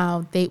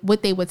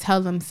what they would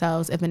tell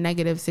themselves if a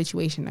negative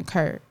situation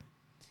occurred.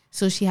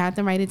 So she had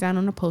them write it down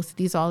on a Post-it.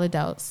 These are all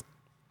adults.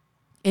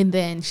 And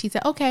then she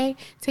said, okay,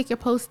 take your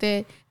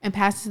Post-it and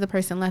pass it to the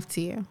person left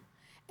to you.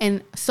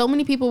 And so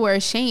many people were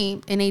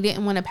ashamed and they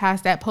didn't want to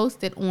pass that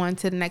Post-it on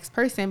to the next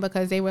person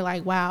because they were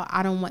like, wow,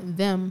 I don't want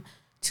them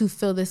to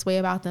feel this way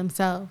about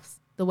themselves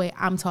the way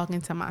I'm talking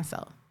to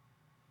myself.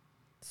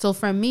 So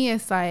for me,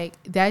 it's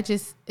like that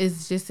just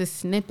is just a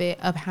snippet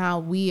of how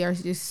we are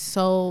just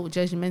so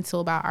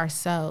judgmental about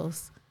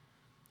ourselves.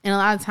 And a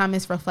lot of time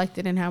it's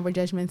reflected in how we're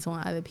judgmental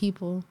on other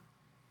people,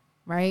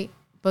 right?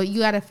 But you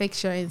got to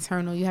fix your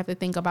internal. You have to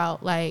think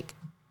about, like,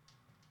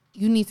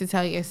 you need to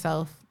tell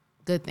yourself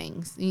good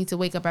things. You need to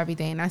wake up every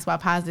day. And that's why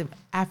positive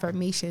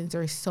affirmations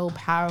are so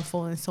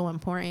powerful and so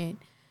important.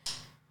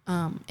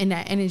 And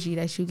that energy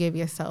that you give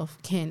yourself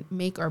can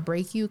make or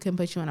break you, can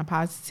put you in a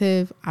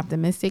positive,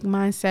 optimistic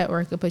mindset, or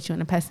it could put you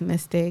in a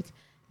pessimistic,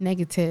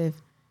 negative,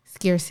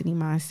 scarcity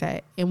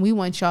mindset. And we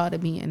want y'all to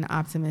be in an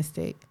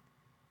optimistic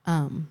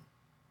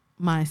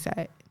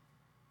mindset.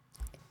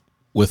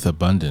 With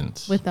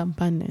abundance. With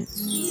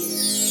abundance.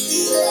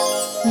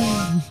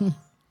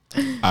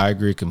 I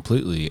agree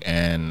completely.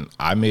 And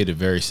I made it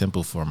very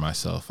simple for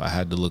myself. I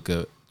had to look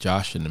at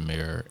Josh in the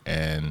mirror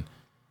and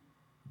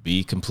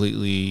be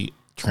completely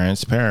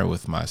transparent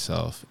with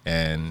myself.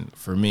 And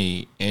for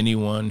me,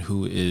 anyone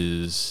who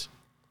is,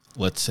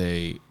 let's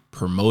say,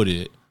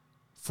 promoted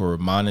for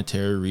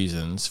monetary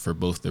reasons for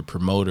both the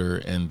promoter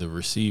and the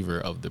receiver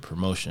of the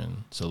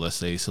promotion. So let's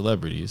say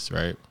celebrities,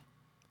 right?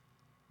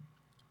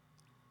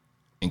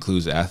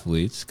 Includes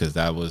athletes, because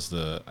that was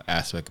the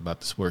aspect about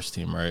the sports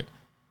team, right?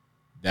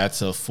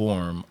 That's a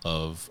form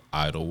of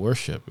idol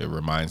worship. It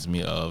reminds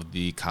me of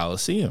the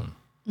Coliseum.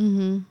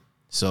 Mm-hmm.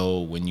 So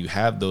when you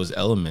have those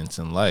elements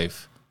in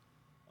life,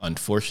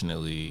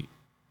 unfortunately,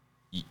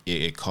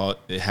 it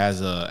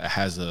has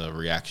a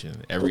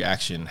reaction. Every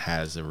action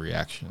has a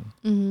reaction.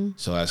 Mm-hmm.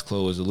 So as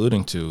Chloe was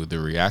alluding to, the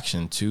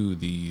reaction to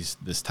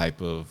this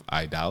type of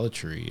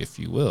idolatry, if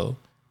you will,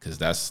 because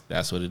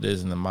that's what it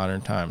is in the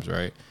modern times,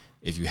 right?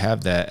 If you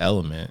have that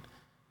element,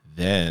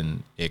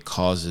 then it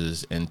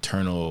causes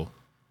internal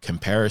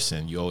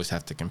comparison. You always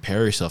have to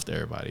compare yourself to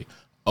everybody.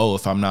 Oh,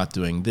 if I'm not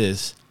doing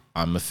this,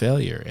 I'm a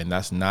failure. And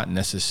that's not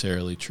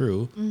necessarily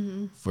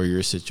true for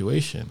your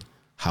situation.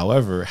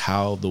 However,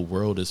 how the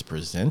world is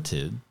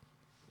presented,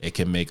 it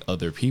can make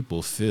other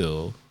people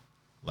feel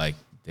like,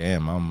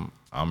 damn,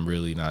 I'm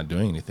really not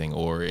doing anything.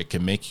 Or it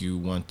can make you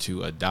want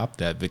to adopt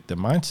that victim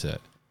mindset,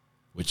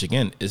 which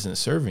again isn't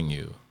serving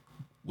you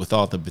with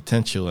all the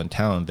potential and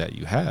talent that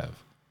you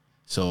have.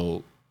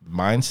 So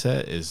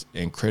mindset is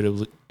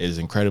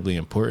incredibly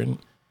important.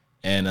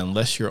 And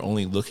unless you're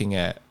only looking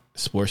at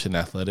sports and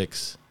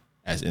athletics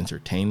as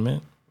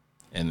entertainment,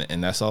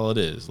 and that's all it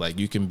is. Like,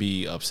 you can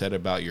be upset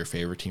about your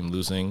favorite team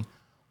losing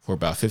for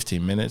about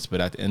 15 minutes, but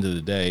at the end of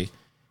the day,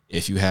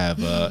 if you have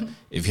a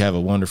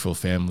wonderful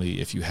family,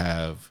 if you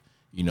have,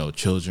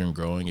 children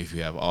growing, if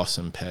you have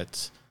awesome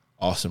pets,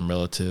 awesome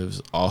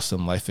relatives,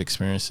 awesome life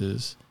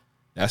experiences,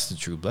 that's the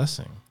true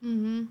blessing.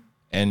 Mm-hmm.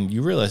 And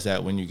you realize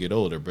that when you get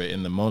older, but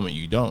in the moment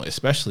you don't,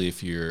 especially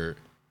if you're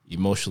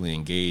emotionally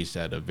engaged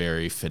at a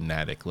very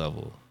fanatic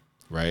level,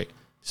 right?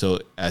 So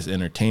as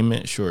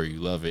entertainment, sure,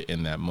 you love it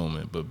in that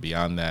moment, but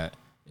beyond that,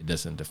 it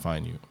doesn't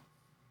define you.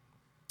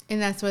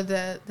 And that's where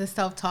the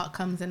self-talk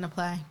comes into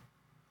play.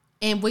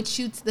 And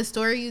the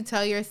story you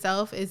tell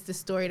yourself is the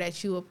story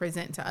that you will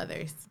present to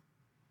others.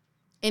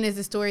 And is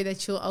the story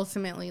that you'll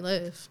ultimately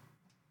live.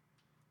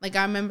 Like,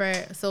 I remember,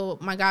 so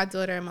my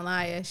goddaughter,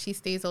 Malaya, she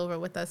stays over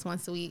with us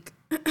once a week.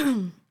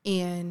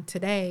 And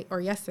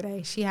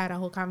yesterday, she had a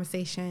whole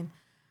conversation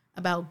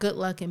about good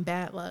luck and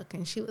bad luck.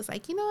 And she was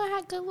like, I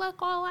had good luck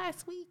all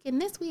last week.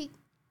 And this week,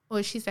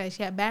 or she said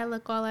she had bad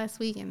luck all last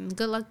week and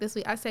good luck this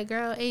week. I said,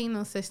 girl, ain't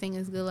no such thing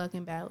as good luck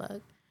and bad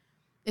luck.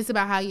 It's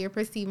about how you're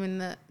perceiving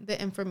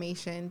the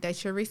information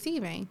that you're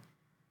receiving.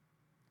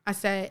 I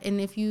said,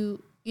 and if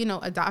you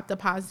adopt a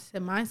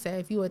positive mindset,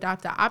 if you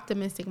adopt an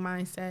optimistic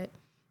mindset,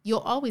 you'll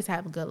always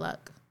have good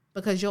luck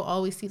because you'll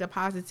always see the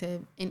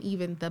positive in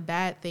even the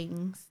bad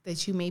things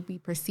that you may be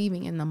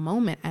perceiving in the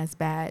moment as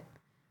bad.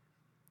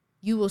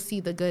 You will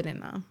see the good in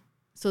them.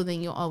 So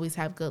then you'll always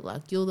have good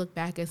luck. You'll look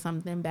back at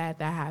something bad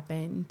that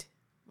happened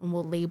and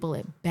we'll label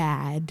it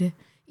bad,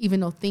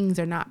 even though things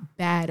are not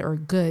bad or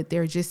good.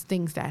 They're just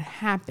things that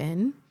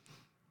happen.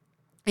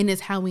 And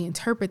it's how we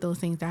interpret those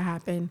things that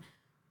happen.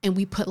 And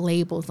we put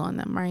labels on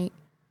them, right?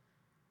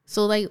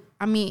 So I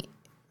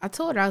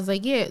told her, I was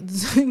like, yeah,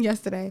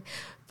 yesterday,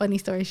 funny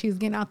story. She was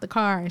getting out the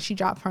car and she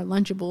dropped her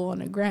Lunchable on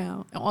the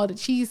ground and all the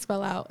cheese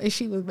fell out and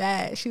she was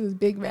mad. She was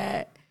big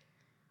mad.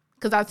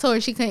 Because I told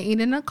her she couldn't eat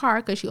in the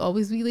car because she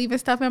always be leaving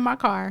stuff in my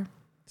car.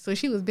 So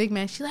she was big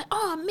mad. She's like,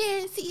 oh,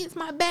 man, see, it's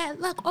my bad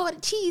luck. All the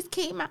cheese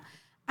came out.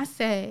 I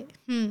said,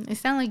 it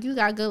sounds like you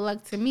got good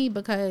luck to me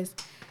because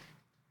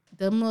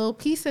them little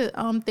piece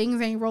of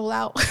things ain't roll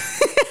out.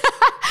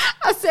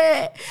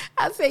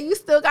 I said, you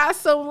still got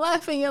some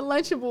left in your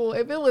Lunchable.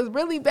 If it was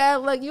really bad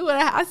luck,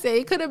 I said,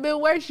 it could have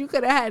been worse. You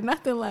could have had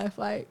nothing left.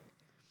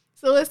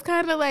 So it's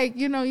kind of like,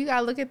 you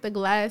got to look at the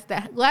glass.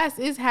 The glass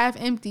is half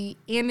empty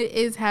and it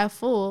is half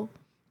full.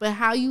 But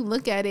how you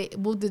look at it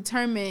will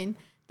determine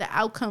the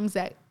outcomes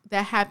that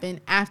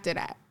happen after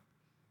that.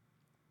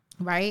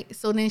 Right?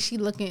 So then she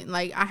looking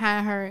I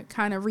had her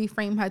kind of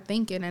reframe her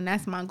thinking. And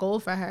that's my goal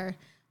for her,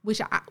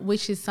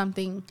 which is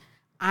something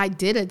I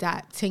did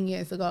adopt 10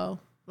 years ago.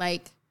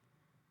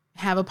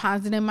 Have a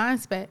positive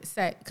mindset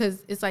set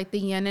because it's like the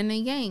yin and the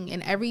yang.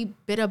 In every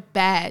bit of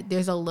bad,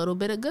 there's a little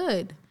bit of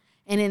good.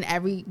 And in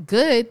every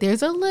good,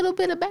 there's a little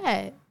bit of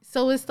bad.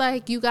 So it's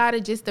like you got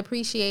to just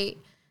appreciate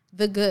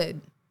the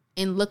good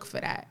and look for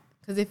that.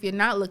 Because if you're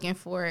not looking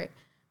for it,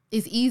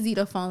 it's easy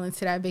to fall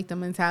into that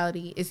victim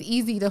mentality. It's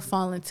easy to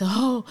fall into,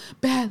 oh,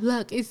 bad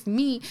luck, it's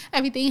me.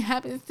 Everything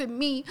happens to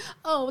me.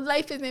 Oh,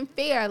 life isn't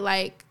fair.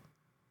 Man,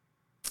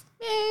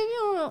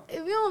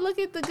 if you don't look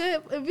at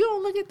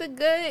the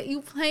good,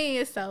 you playing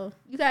yourself.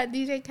 You got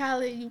DJ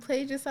Khaled, you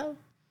played yourself?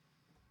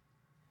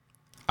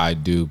 I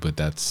do, but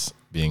that's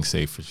being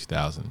safe for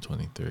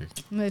 2023.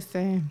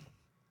 Listen,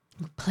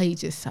 you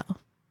played yourself.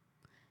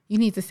 You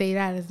need to say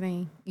that as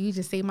me. You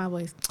just say my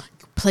voice.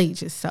 You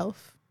played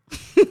yourself.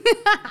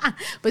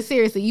 But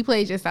seriously, you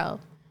played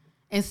yourself.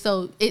 And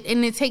so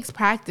it takes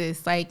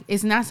practice.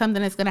 It's not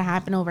something that's going to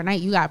happen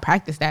overnight. You got to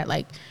practice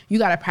that. You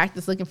got to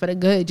practice looking for the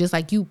good, just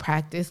like you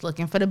practice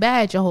looking for the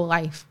bad your whole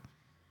life.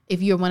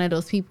 If you're one of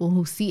those people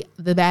who see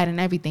the bad in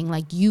everything,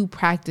 you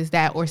practice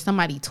that or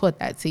somebody taught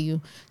that to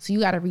you. So you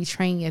got to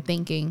retrain your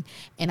thinking.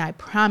 And I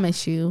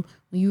promise you,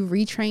 when you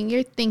retrain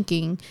your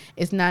thinking,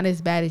 it's not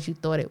as bad as you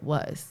thought it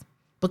was.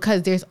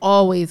 Because there's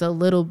always a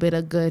little bit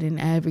of good in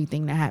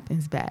everything that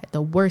happens bad.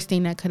 The worst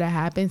thing that could have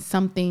happened,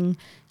 something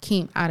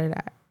came out of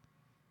that.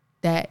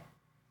 That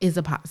is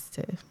a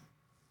positive.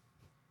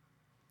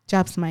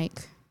 Drops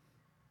Mike.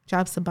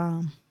 Drops a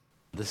bomb.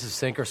 This is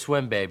sink or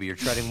swim, baby. You're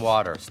treading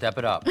water. Step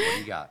it up. What do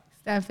you got?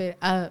 Step it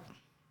up.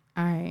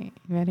 All right.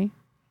 Ready?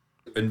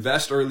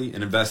 Invest early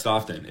and invest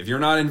often. If you're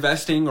not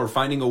investing or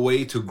finding a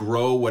way to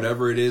grow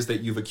whatever it is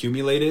that you've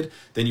accumulated,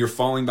 then you're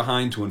falling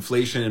behind to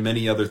inflation and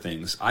many other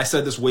things. I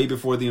said this way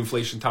before the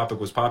inflation topic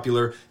was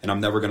popular, and I'm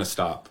never going to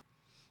stop.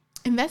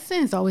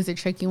 Investing is always a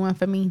tricky one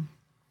for me.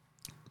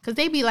 Because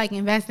they be like,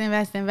 invest.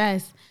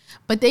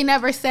 But they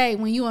never say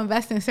when you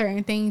invest in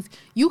certain things,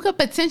 you could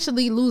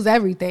potentially lose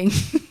everything.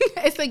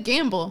 It's a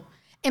gamble.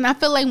 And I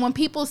feel like when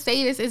people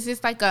say this, it's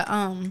just like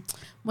a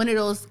one of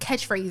those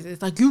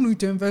catchphrases. You need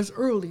to invest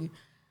early.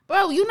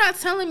 Bro, you're not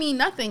telling me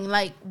nothing.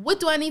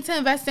 What do I need to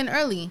invest in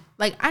early?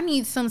 I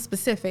need some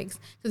specifics.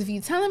 Because if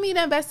you're telling me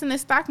to invest in the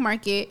stock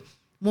market,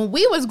 when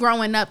we was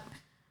growing up,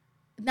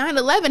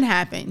 9/11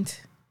 happened.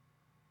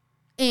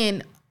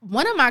 And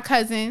one of my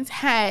cousins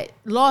had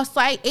lost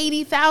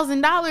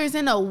 $80,000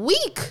 in a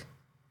week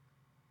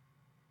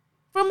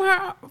from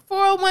her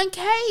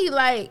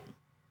 401k.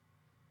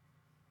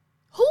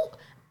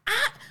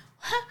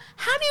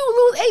 How do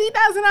you lose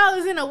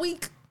 $80,000 in a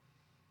week?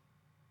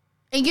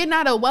 And you're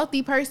not a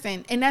wealthy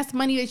person, and that's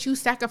money that you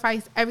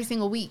sacrifice every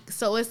single week.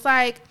 So it's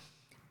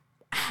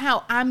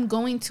how I'm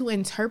going to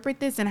interpret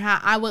this and how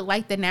I would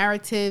like the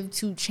narrative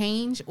to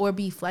change or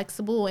be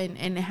flexible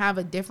and have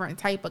a different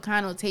type of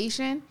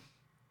connotation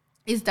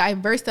is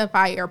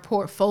diversify your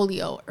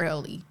portfolio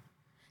early.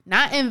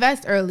 Not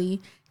invest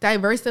early,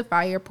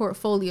 diversify your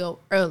portfolio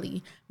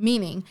early,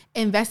 meaning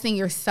invest in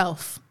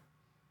yourself.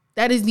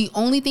 That is the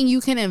only thing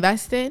you can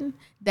invest in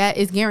that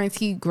is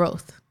guaranteed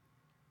growth.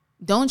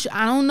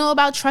 I don't know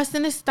about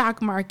trusting the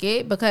stock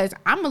market because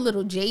I'm a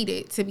little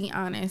jaded, to be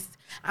honest.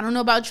 I don't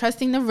know about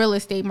trusting the real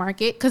estate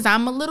market because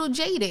I'm a little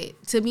jaded,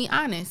 to be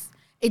honest.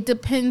 It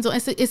depends on,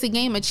 it's a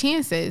game of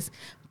chances.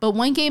 But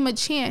one game of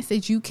chance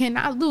that you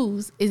cannot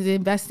lose is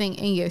investing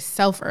in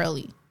yourself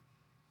early.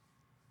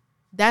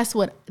 That's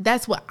what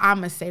I'm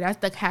gonna say. That's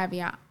the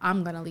caveat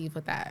I'm gonna leave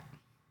with that.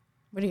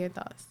 What are your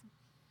thoughts?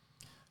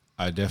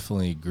 I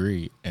definitely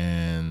agree.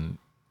 And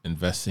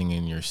investing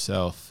in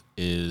yourself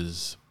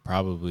is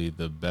probably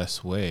the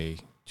best way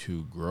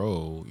to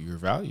grow your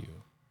value.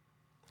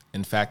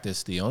 In fact,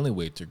 it's the only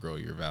way to grow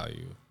your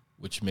value,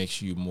 which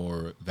makes you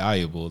more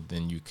valuable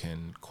than you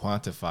can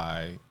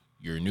quantify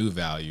your new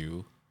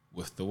value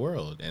with the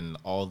world and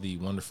all the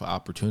wonderful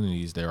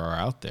opportunities there are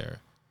out there.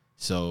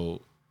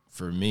 So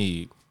for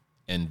me,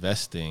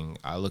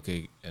 I look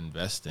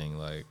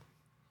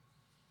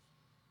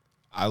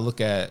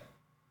at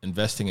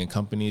investing in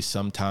companies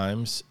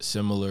sometimes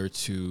similar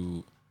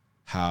to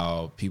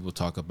how people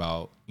talk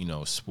about,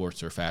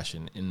 sports or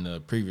fashion in the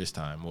previous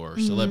time, or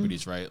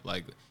celebrities, right?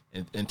 Like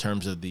in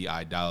terms of the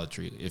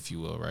idolatry, if you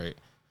will, right?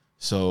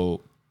 So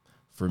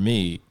for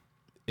me,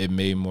 it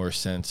made more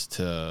sense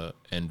to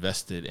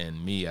invest it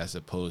in me as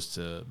opposed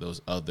to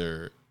those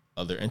other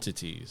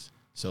entities.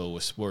 So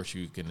with sports,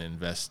 you can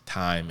invest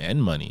time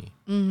and money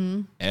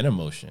and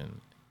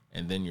emotion,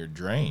 and then you're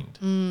drained.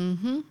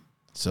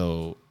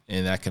 So,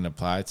 and that can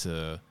apply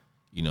to,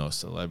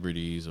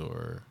 celebrities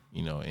or,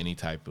 any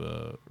type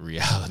of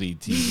reality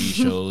TV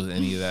shows,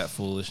 any of that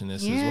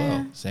foolishness as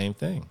well. Same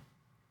thing.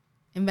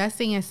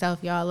 Investing in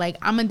yourself, y'all. Like,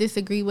 I'm going to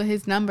disagree with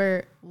his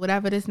number,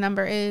 whatever this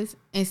number is,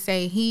 and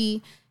say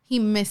he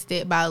missed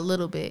it by a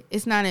little bit.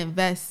 It's not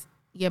invest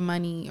your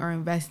money or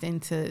invest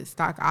into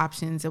stock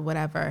options or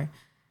whatever.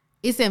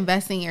 It's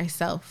investing in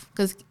yourself,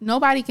 because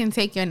nobody can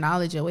take your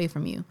knowledge away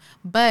from you.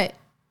 But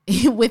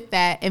with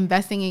that,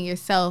 investing in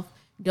yourself,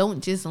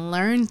 don't just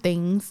learn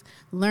things,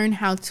 learn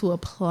how to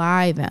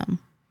apply them.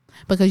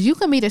 Because you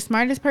can be the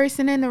smartest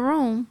person in the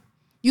room.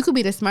 You could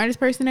be the smartest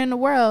person in the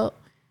world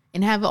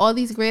and have all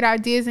these great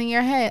ideas in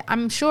your head.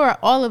 I'm sure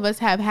all of us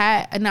have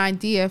had an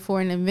idea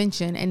for an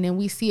invention, and then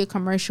we see a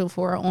commercial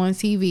for it on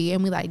TV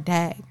and we like,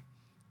 dang,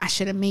 I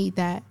should have made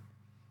that.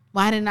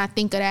 Why didn't I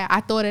think of that? I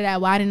thought of that.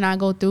 Why didn't I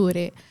go through with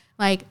it?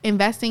 Like,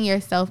 investing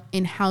yourself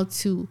in how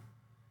to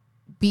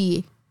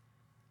be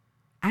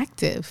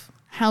active,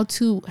 how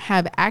to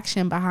have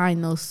action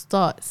behind those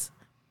thoughts.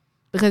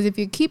 Because if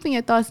you're keeping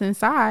your thoughts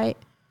inside,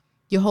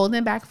 you're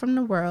holding back from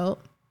the world.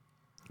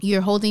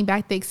 You're holding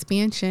back the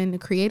expansion, the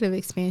creative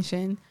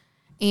expansion,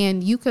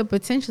 and you could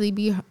potentially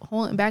be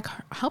holding back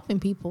helping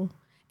people.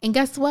 And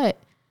guess what?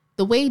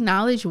 The way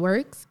knowledge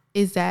works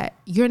is that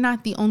you're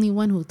not the only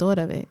one who thought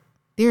of it.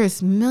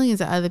 There's millions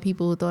of other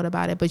people who thought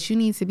about it, but you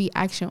need to be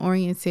action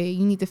oriented.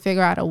 You need to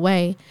figure out a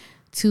way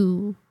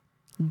to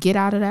get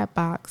out of that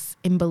box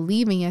and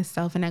believe in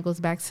yourself. And that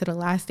goes back to the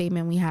last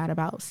statement we had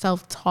about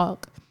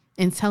self-talk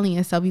and telling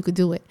yourself you could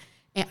do it.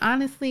 And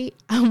honestly,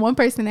 one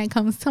person that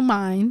comes to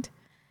mind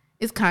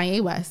is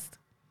Kanye West.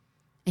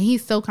 And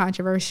he's so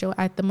controversial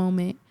at the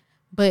moment,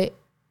 but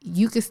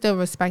you can still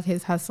respect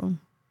his hustle.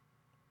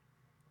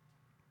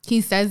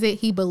 He says it,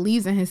 he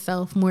believes in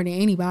himself more than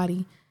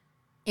anybody.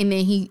 And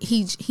then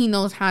he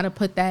knows how to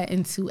put that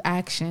into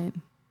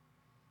action.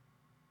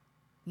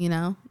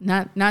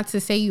 Not to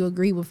say you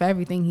agree with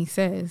everything he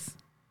says,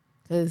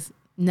 because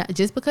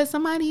just because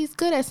somebody's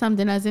good at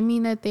something doesn't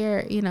mean that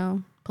they're,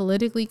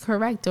 politically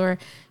correct or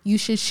you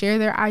should share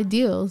their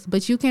ideals,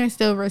 but you can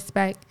still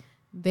respect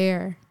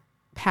their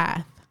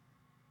path.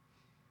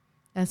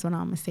 That's what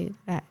I'm gonna say to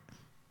that.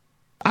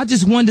 I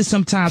just wonder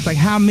sometimes, like,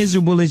 how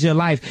miserable is your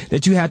life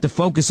that you have to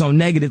focus on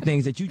negative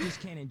things, that you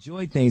just can't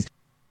enjoy things.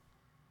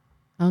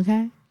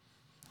 Okay.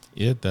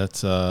 Yeah,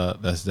 that's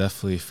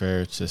definitely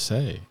fair to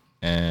say.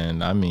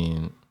 And I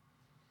mean,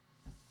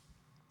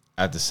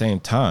 at the same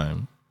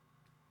time,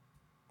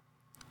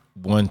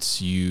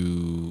 once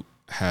you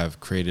have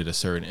created a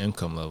certain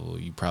income level,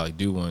 you probably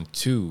do want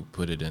to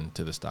put it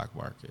into the stock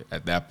market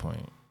at that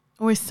point.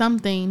 Or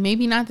something.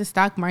 Maybe not the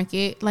stock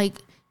market. Like,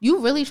 you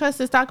really trust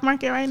the stock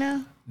market right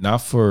now? Not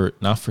for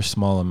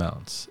small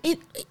amounts.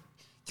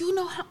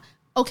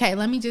 Okay,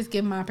 let me just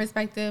give my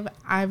perspective.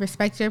 I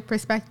respect your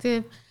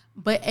perspective.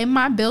 But in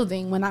my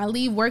building, when I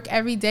leave work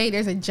every day,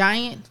 there's a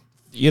giant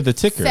the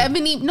ticker.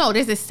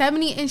 There's a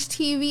 70-inch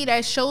TV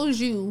that shows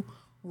you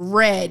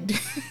red.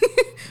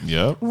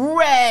 Yep.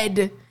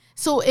 Red.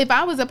 So if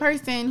I was a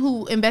person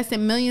who invested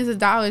millions of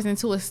dollars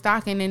into a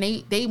stock and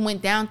then they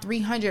went down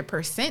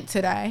 300%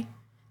 today,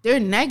 they're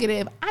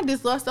negative, I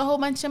just lost a whole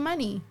bunch of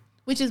money.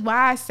 Which is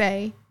why I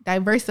say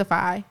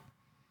diversify.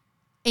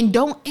 And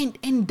don't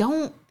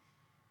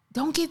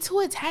get too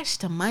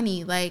attached to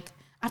money. Like,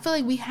 I feel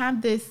like we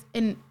have this,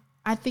 and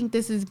I think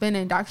this has been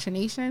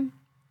indoctrination,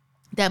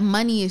 that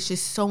money is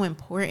just so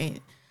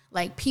important.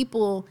 Like,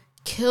 people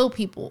kill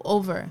people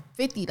over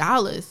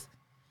 $50.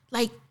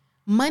 Like,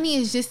 money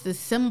is just a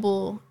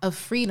symbol of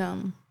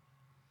freedom.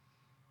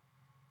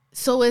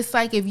 So it's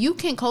like, if you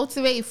can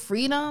cultivate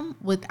freedom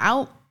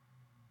without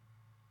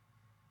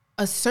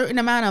a certain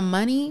amount of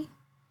money,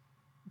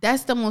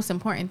 that's the most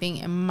important thing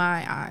in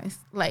my eyes.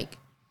 Like,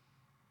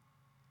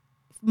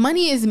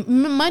 money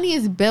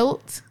is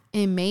built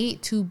and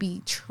made to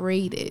be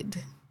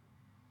traded.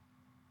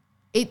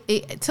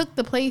 It took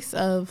the place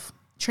of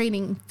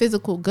trading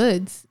physical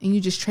goods, and you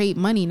just trade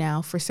money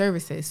now for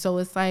services. So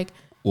it's like,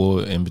 well,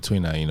 in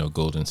between that,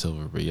 gold and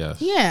silver, but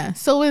yes. Yeah.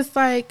 So it's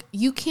like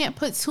you can't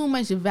put too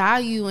much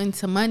value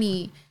into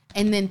money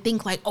and then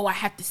think like, oh, I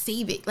have to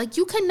save it. Like,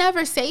 you can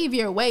never save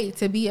your way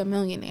to be a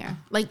millionaire.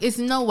 Like, it's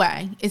no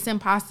way. It's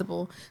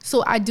impossible.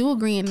 So I do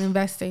agree in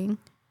investing.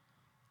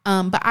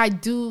 But I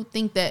do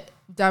think that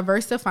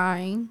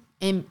diversifying,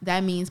 and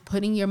that means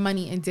putting your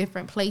money in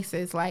different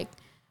places. Like,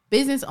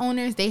 business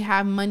owners, they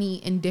have money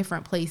in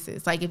different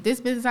places. Like, if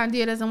this business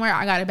idea doesn't work,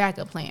 I got a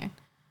backup plan.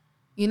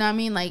 You know what I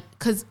mean? Like,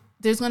 because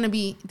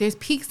there's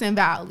peaks and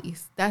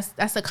valleys.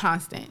 That's a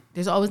constant.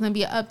 There's always going to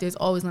be an up. There's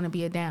always going to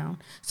be a down.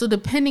 So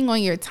depending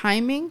on your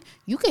timing,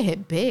 you could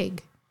hit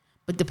big.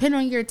 But depending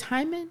on your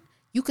timing,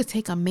 you could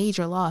take a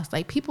major loss.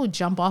 Like, people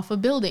jump off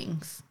of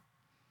buildings.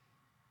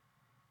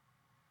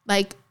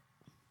 Like,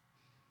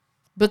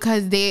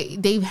 because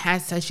they've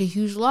had such a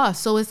huge loss.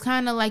 So it's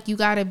kind of like you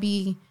got to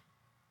be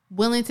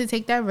willing to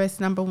take that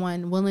risk, number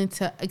one, willing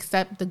to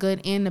accept the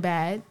good and the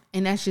bad.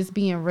 And that's just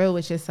being real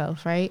with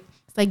yourself, right?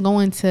 It's like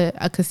going to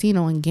a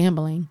casino and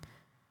gambling.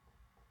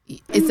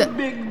 It's a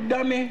big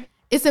dummy.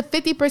 It's a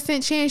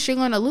 50% chance you're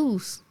going to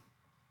lose.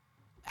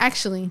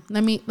 Actually,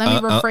 let me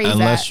rephrase that.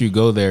 Unless you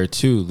go there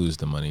to lose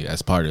the money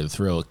as part of the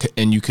thrill,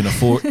 and you can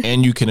afford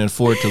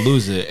to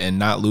lose it and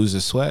not lose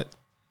a sweat.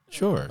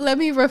 Sure. Let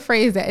me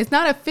rephrase that. It's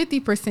not a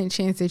 50%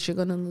 chance that you're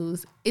going to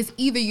lose. It's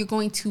either you're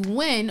going to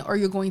win or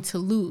you're going to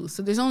lose.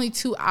 So there's only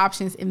two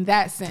options in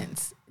that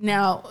sense.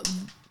 Now,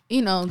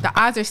 the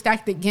odds are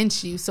stacked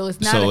against you, so it's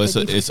not.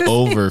 So it's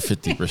over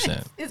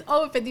 50%. It's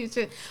over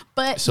 50%,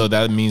 but so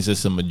that means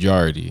it's a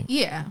majority.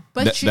 Yeah,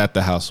 but that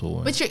the house will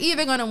win. But you're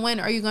either gonna win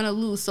or you're gonna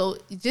lose. So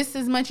just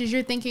as much as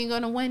you're thinking you're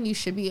gonna win, you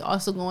should be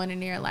also going in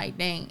there like,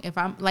 dang, if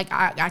I'm like,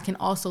 I can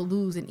also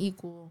lose an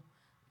equal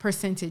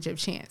percentage of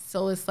chance.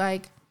 So it's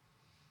like,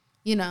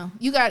 you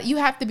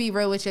have to be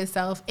real with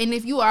yourself. And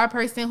if you are a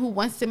person who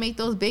wants to make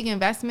those big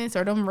investments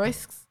or them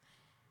risks,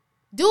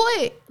 do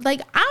it.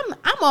 Like, I'm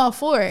all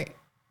for it.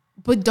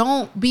 But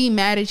don't be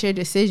mad at your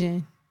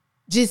decision.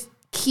 Just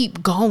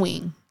keep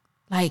going.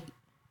 Like,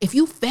 if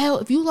you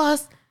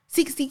lost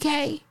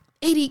 60K,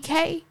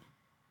 80K,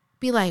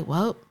 be like,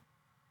 well,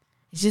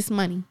 it's just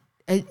money.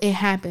 It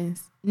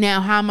happens.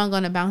 Now, how am I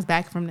going to bounce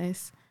back from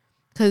this?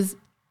 Because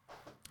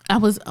there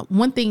was an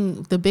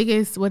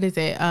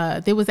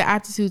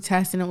aptitude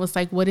test, and it was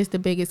like, what is the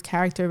biggest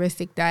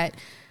characteristic that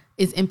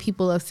is in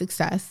people of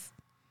success?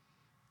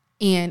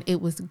 And it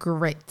was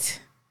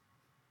grit.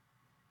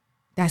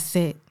 That's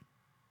it.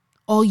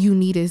 All you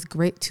need is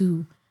grit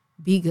to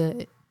be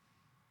good.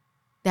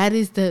 That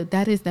is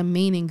the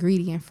main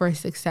ingredient for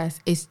success,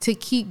 is to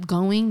keep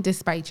going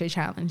despite your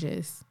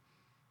challenges.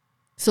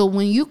 So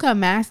when you can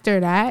master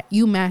that,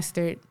 you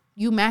mastered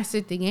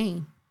the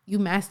game. You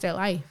master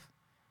life.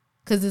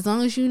 Because as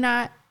long as you're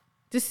not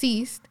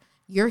deceased,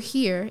 you're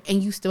here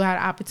and you still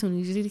have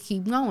opportunity to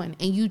keep going.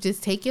 And you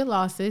just take your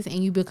losses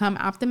and you become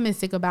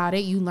optimistic about it.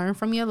 You learn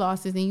from your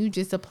losses and you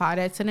just apply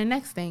that to the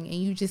next thing. And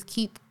you just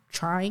keep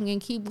trying and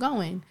keep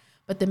going.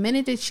 But the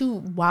minute that you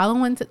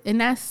wallow in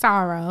that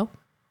sorrow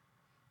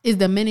is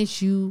the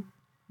minute you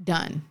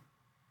done.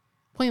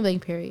 Point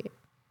blank, period.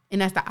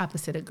 And that's the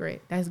opposite of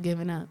grit. That's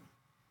giving up.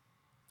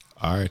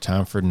 All right,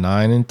 time for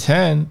 9 and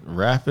 10.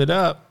 Wrap it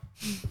up.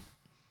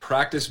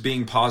 Practice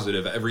being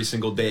positive every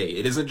single day.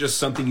 It isn't just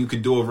something you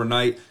can do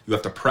overnight. You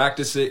have to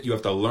practice it. You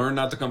have to learn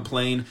not to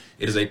complain.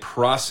 It is a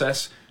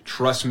process.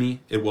 Trust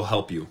me, it will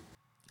help you.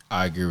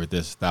 I agree with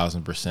this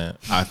 1,000%.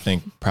 I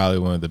think probably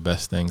one of the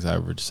best things I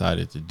ever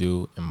decided to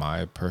do in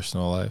my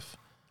personal life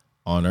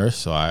on earth.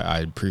 So I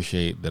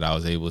appreciate that I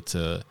was able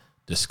to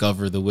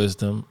discover the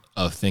wisdom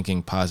of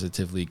thinking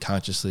positively,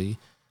 consciously,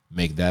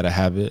 make that a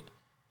habit,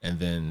 and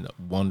then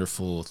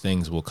wonderful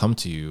things will come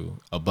to you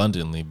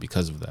abundantly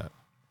because of that.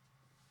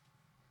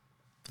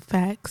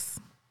 Facts.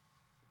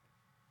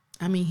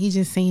 I mean, he's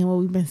just saying what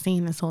we've been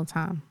saying this whole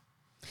time.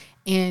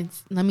 And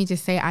let me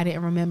just say, I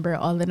didn't remember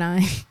all the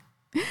 9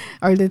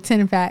 or the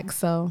 10 facts.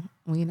 So,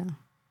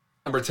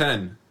 Number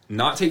 10,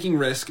 not taking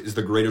risk is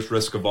the greatest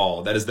risk of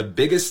all. That is the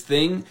biggest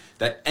thing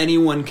that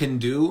anyone can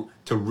do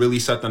to really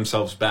set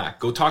themselves back.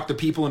 Go talk to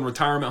people in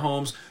retirement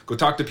homes. Go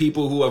talk to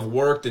people who have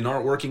worked and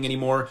aren't working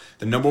anymore.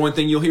 The number one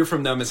thing you'll hear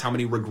from them is how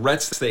many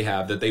regrets they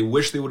have, that they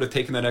wish they would have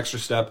taken that extra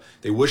step.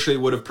 They wish they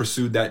would have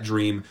pursued that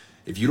dream.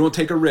 If you don't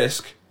take a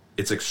risk,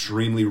 it's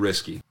extremely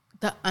risky.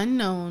 The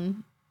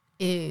unknown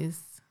is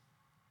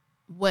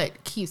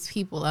what keeps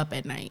people up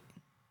at night.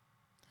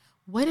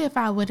 What if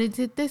I would have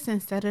did this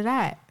instead of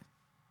that?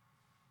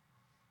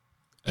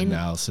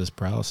 Analysis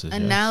paralysis.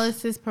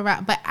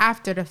 But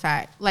after the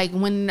fact, like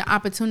when the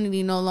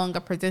opportunity no longer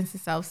presents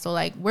itself. So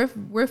like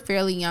we're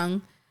fairly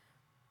young,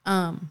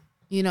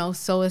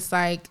 so it's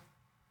like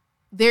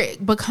there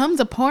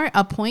becomes a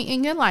point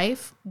in your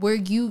life where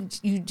you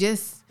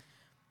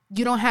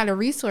don't have the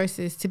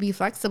resources to be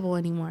flexible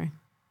anymore.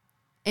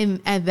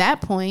 And at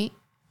that point,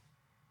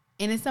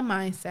 and it's a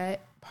mindset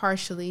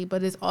partially,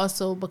 but it's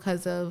also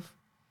because of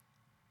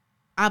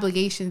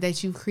obligations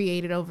that you've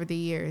created over the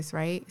years,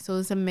 right? So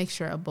it's a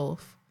mixture of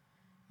both.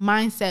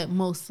 mindset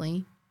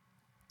mostly.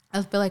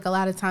 I feel like a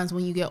lot of times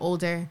when you get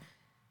older,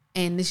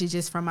 and this is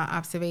just from my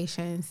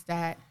observations,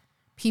 that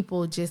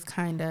people just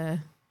kind of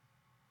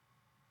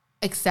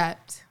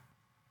accept,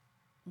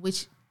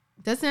 which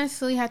doesn't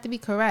necessarily have to be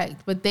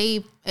correct, but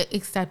they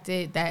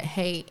accepted that,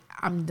 hey,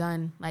 I'm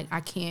done. Like, I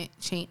can't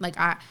change. Like,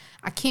 I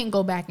can't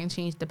go back and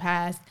change the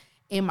past.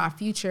 In my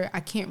future, I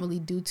can't really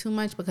do too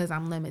much because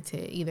I'm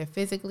limited, either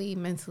physically,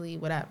 mentally,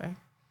 whatever.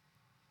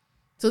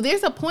 So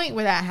there's a point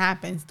where that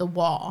happens, the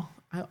wall.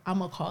 I'm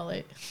going to call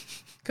it,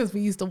 because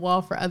we use the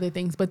wall for other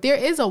things. But there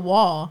is a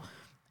wall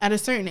at a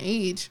certain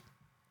age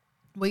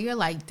where you're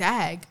like,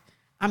 dag,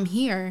 I'm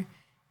here,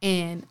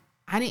 and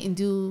I didn't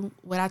do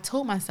what I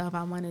told myself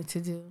I wanted to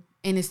do.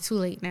 And it's too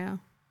late now.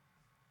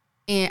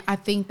 And I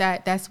think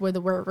that that's where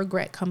the word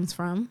regret comes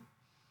from.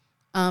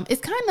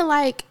 It's kind of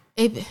like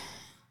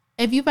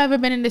if you've ever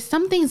been into,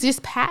 some things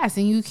just pass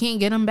and you can't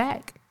get them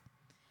back.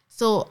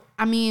 So,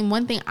 I mean,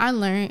 one thing I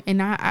learned,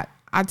 and I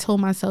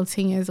told myself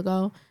 10 years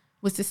ago,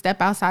 was to step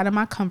outside of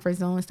my comfort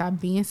zone and stop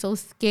being so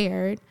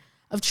scared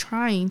of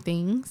trying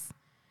things.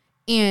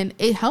 And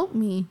it helped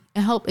me.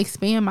 It helped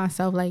expand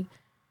myself. Like,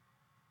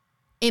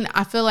 and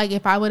I feel like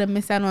if I would have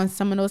missed out on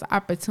some of those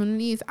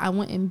opportunities, I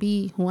wouldn't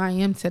be who I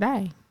am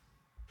today.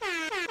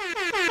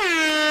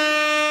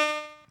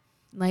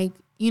 Like,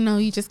 you know,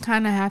 you just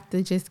kind of have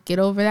to just get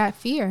over that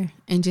fear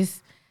and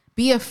just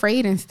be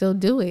afraid and still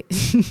do it.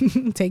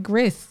 Take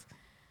risks.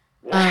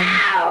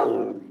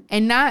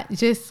 And not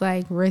just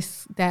like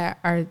risks that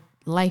are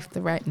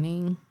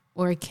life-threatening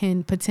or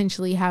can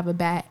potentially have a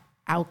bad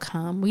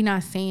outcome. We're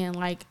not saying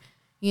like,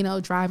 you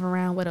know, drive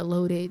around with a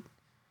loaded.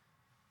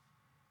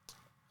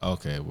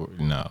 Okay,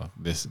 no.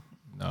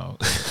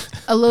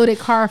 A loaded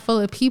car full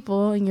of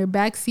people in your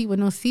back seat with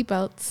no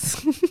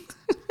seatbelts.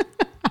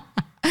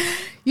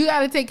 You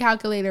got to take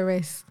calculated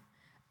risks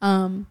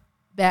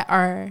that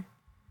are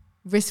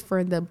risk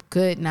for the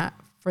good, not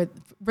for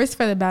risk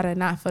for the better,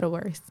 not for the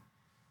worse.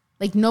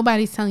 Like,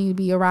 nobody's telling you to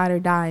be a ride or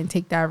die and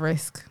take that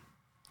risk.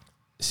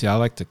 See, I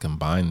like to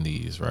combine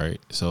these,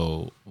 right?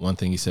 So one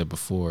thing you said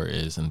before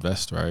is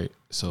invest, right?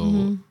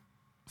 So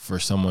for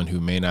someone who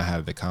may not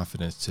have the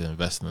confidence to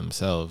invest in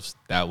themselves,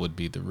 that would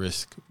be the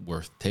risk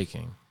worth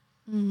taking.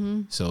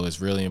 So it's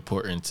really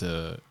important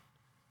to,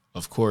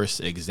 of course,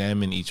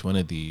 examine each one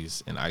of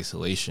these in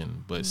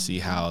isolation, but see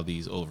how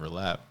these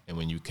overlap. And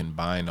when you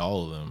combine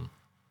all of them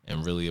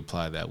and really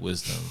apply that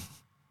wisdom,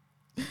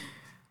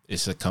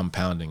 it's a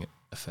compounding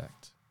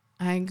effect.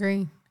 I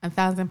agree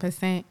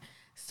 1,000%.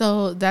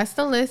 So that's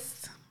the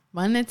list,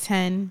 1 to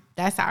 10.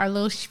 That's our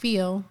little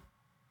spiel.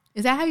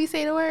 Is that how you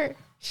say the word?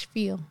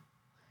 Spiel.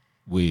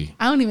 I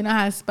don't even know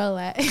how to spell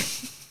that.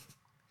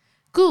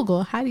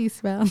 Google, how do you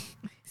spell?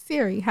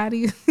 Siri, how do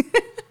you?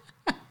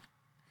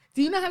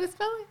 Do you know how to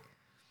spell it?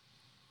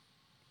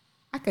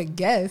 I could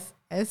guess.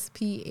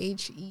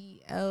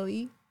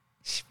 SPHELE.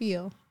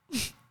 Spiel.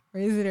 Or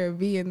is there a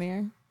V in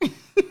there?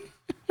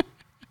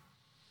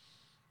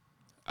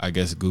 I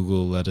guess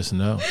Google let us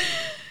know.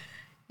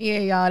 Yeah,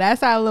 y'all.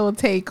 That's our little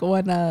take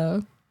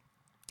on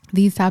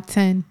these top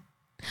 10.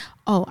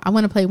 Oh, I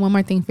want to play one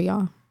more thing for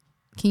y'all.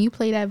 Can you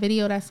play that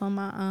video that's on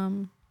my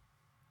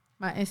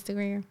my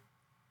Instagram?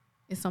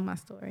 It's on my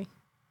story.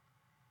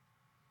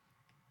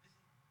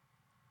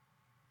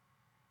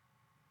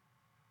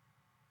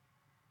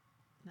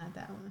 Not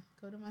that one.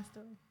 Go to my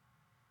story.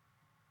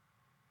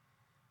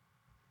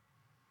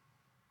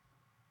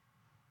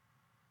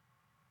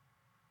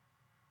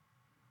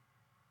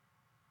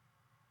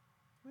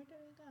 Where did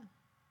it go?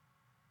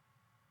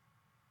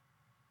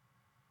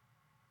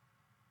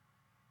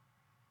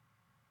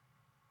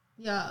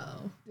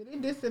 Yo, did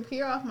it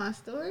disappear off my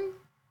story?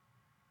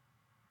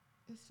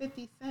 It's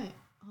 50 Cent.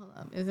 Hold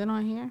up. Is it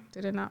on here?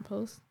 Did it not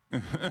post?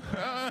 I'm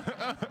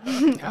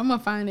going to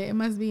find it. It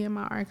must be in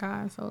my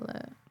archives. Hold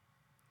up.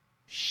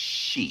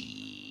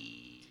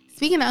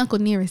 Speaking of Uncle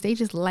Nearest, they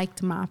just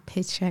liked my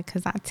picture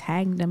because I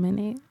tagged them in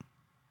it.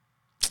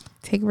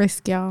 Take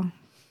risk, y'all.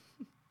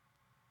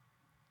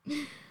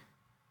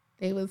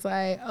 They was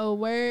like, oh,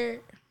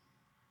 word.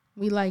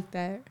 We like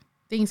that.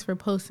 Thanks for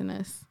posting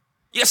us.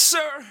 Yes,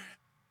 sir.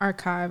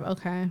 Archive,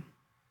 okay.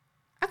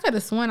 I could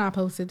have sworn I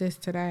posted this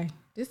today.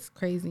 This is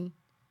crazy.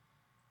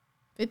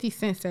 50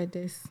 Cent said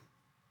this.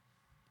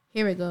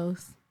 Here it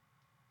goes.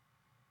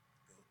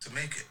 To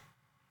make it.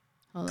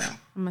 Hold on.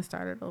 I'm going to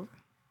start it over.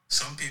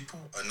 Some people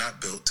are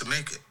not built to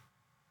make it.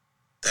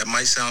 That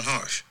might sound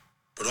harsh,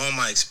 but all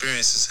my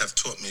experiences have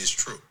taught me it's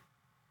true.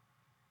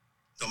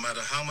 No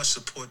matter how much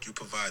support you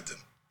provide them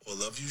or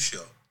love you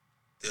show,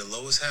 their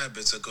lowest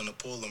habits are going to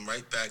pull them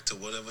right back to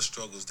whatever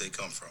struggles they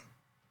come from.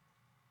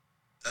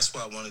 That's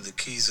why one of the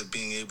keys of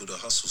being able to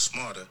hustle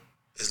smarter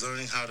is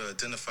learning how to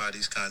identify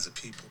these kinds of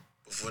people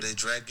before they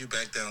drag you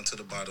back down to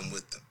the bottom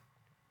with them.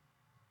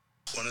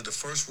 One of the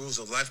first rules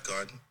of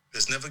lifeguarding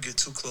is never get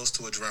too close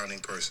to a drowning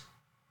person.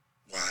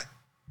 Why?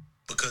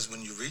 Because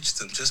when you reach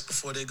them just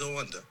before they go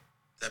under,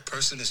 that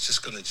person is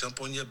just going to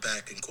jump on your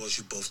back and cause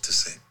you both to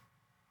sink.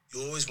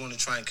 You always want to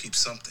try and keep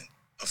something,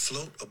 a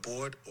float, a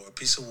board, or a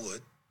piece of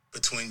wood,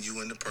 between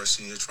you and the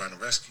person you're trying to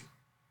rescue.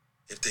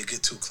 If they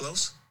get too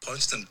close,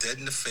 punch them dead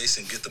in the face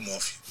and get them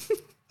off you.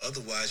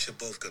 Otherwise, you're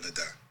both gonna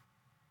die.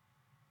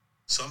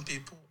 Some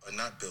people are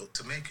not built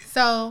to make it.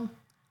 So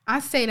I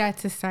say that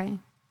to say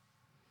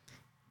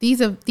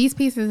these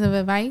pieces of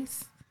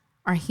advice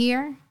are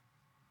here.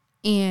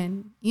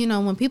 And, you know,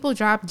 when people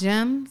drop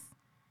gems,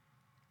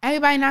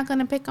 everybody not going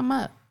to pick them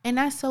up. And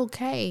that's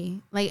okay.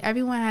 Like,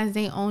 everyone has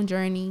their own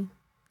journey.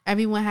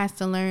 Everyone has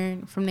to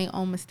learn from their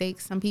own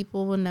mistakes. Some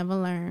people will never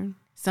learn.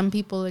 Some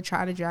people will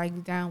try to drag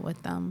you down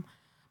with them.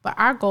 But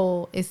our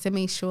goal is to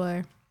make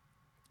sure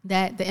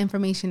that the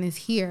information is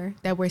here,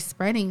 that we're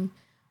spreading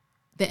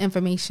the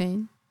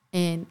information,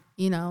 and,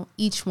 you know,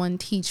 each one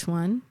teach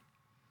one.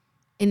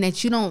 And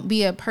that you don't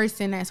be a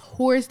person that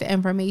hoards the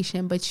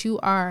information, but you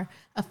are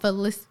a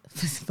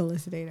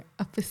facilitator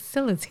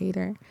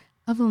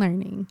of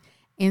learning.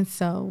 And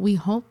so we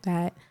hope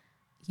that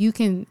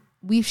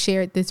we've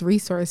shared this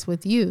resource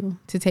with you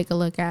to take a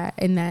look at,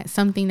 and that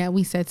something that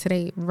we said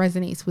today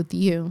resonates with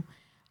you.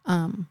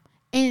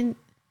 And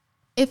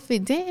if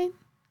it didn't,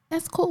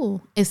 that's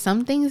cool. If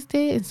some things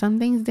did and some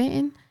things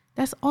didn't,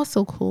 that's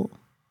also cool.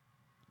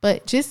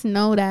 But just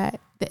know that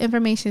the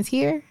information's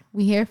here.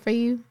 We're here for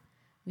you.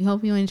 We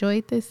hope you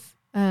enjoyed this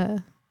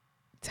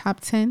top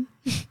 10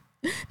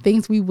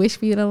 things we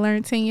wish we would have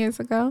learned 10 years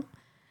ago.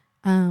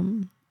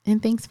 And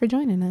thanks for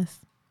joining us.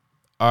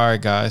 All right,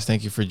 guys.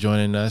 Thank you for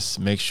joining us.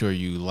 Make sure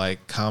you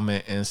like,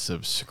 comment, and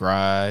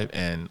subscribe.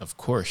 And, of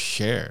course,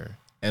 share.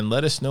 And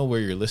let us know where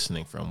you're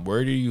listening from.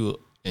 Where do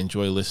you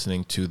enjoy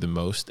listening to the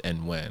most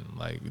and when?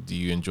 Like, do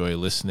you enjoy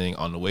listening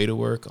on the way to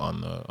work,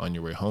 on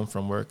your way home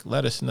from work?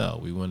 Let us know.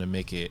 We want to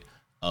make it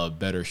a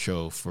better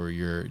show for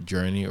your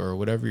journey or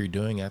whatever you're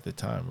doing at the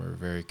time. We're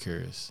very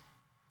curious.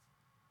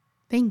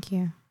 Thank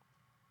you.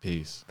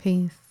 Peace.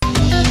 Peace.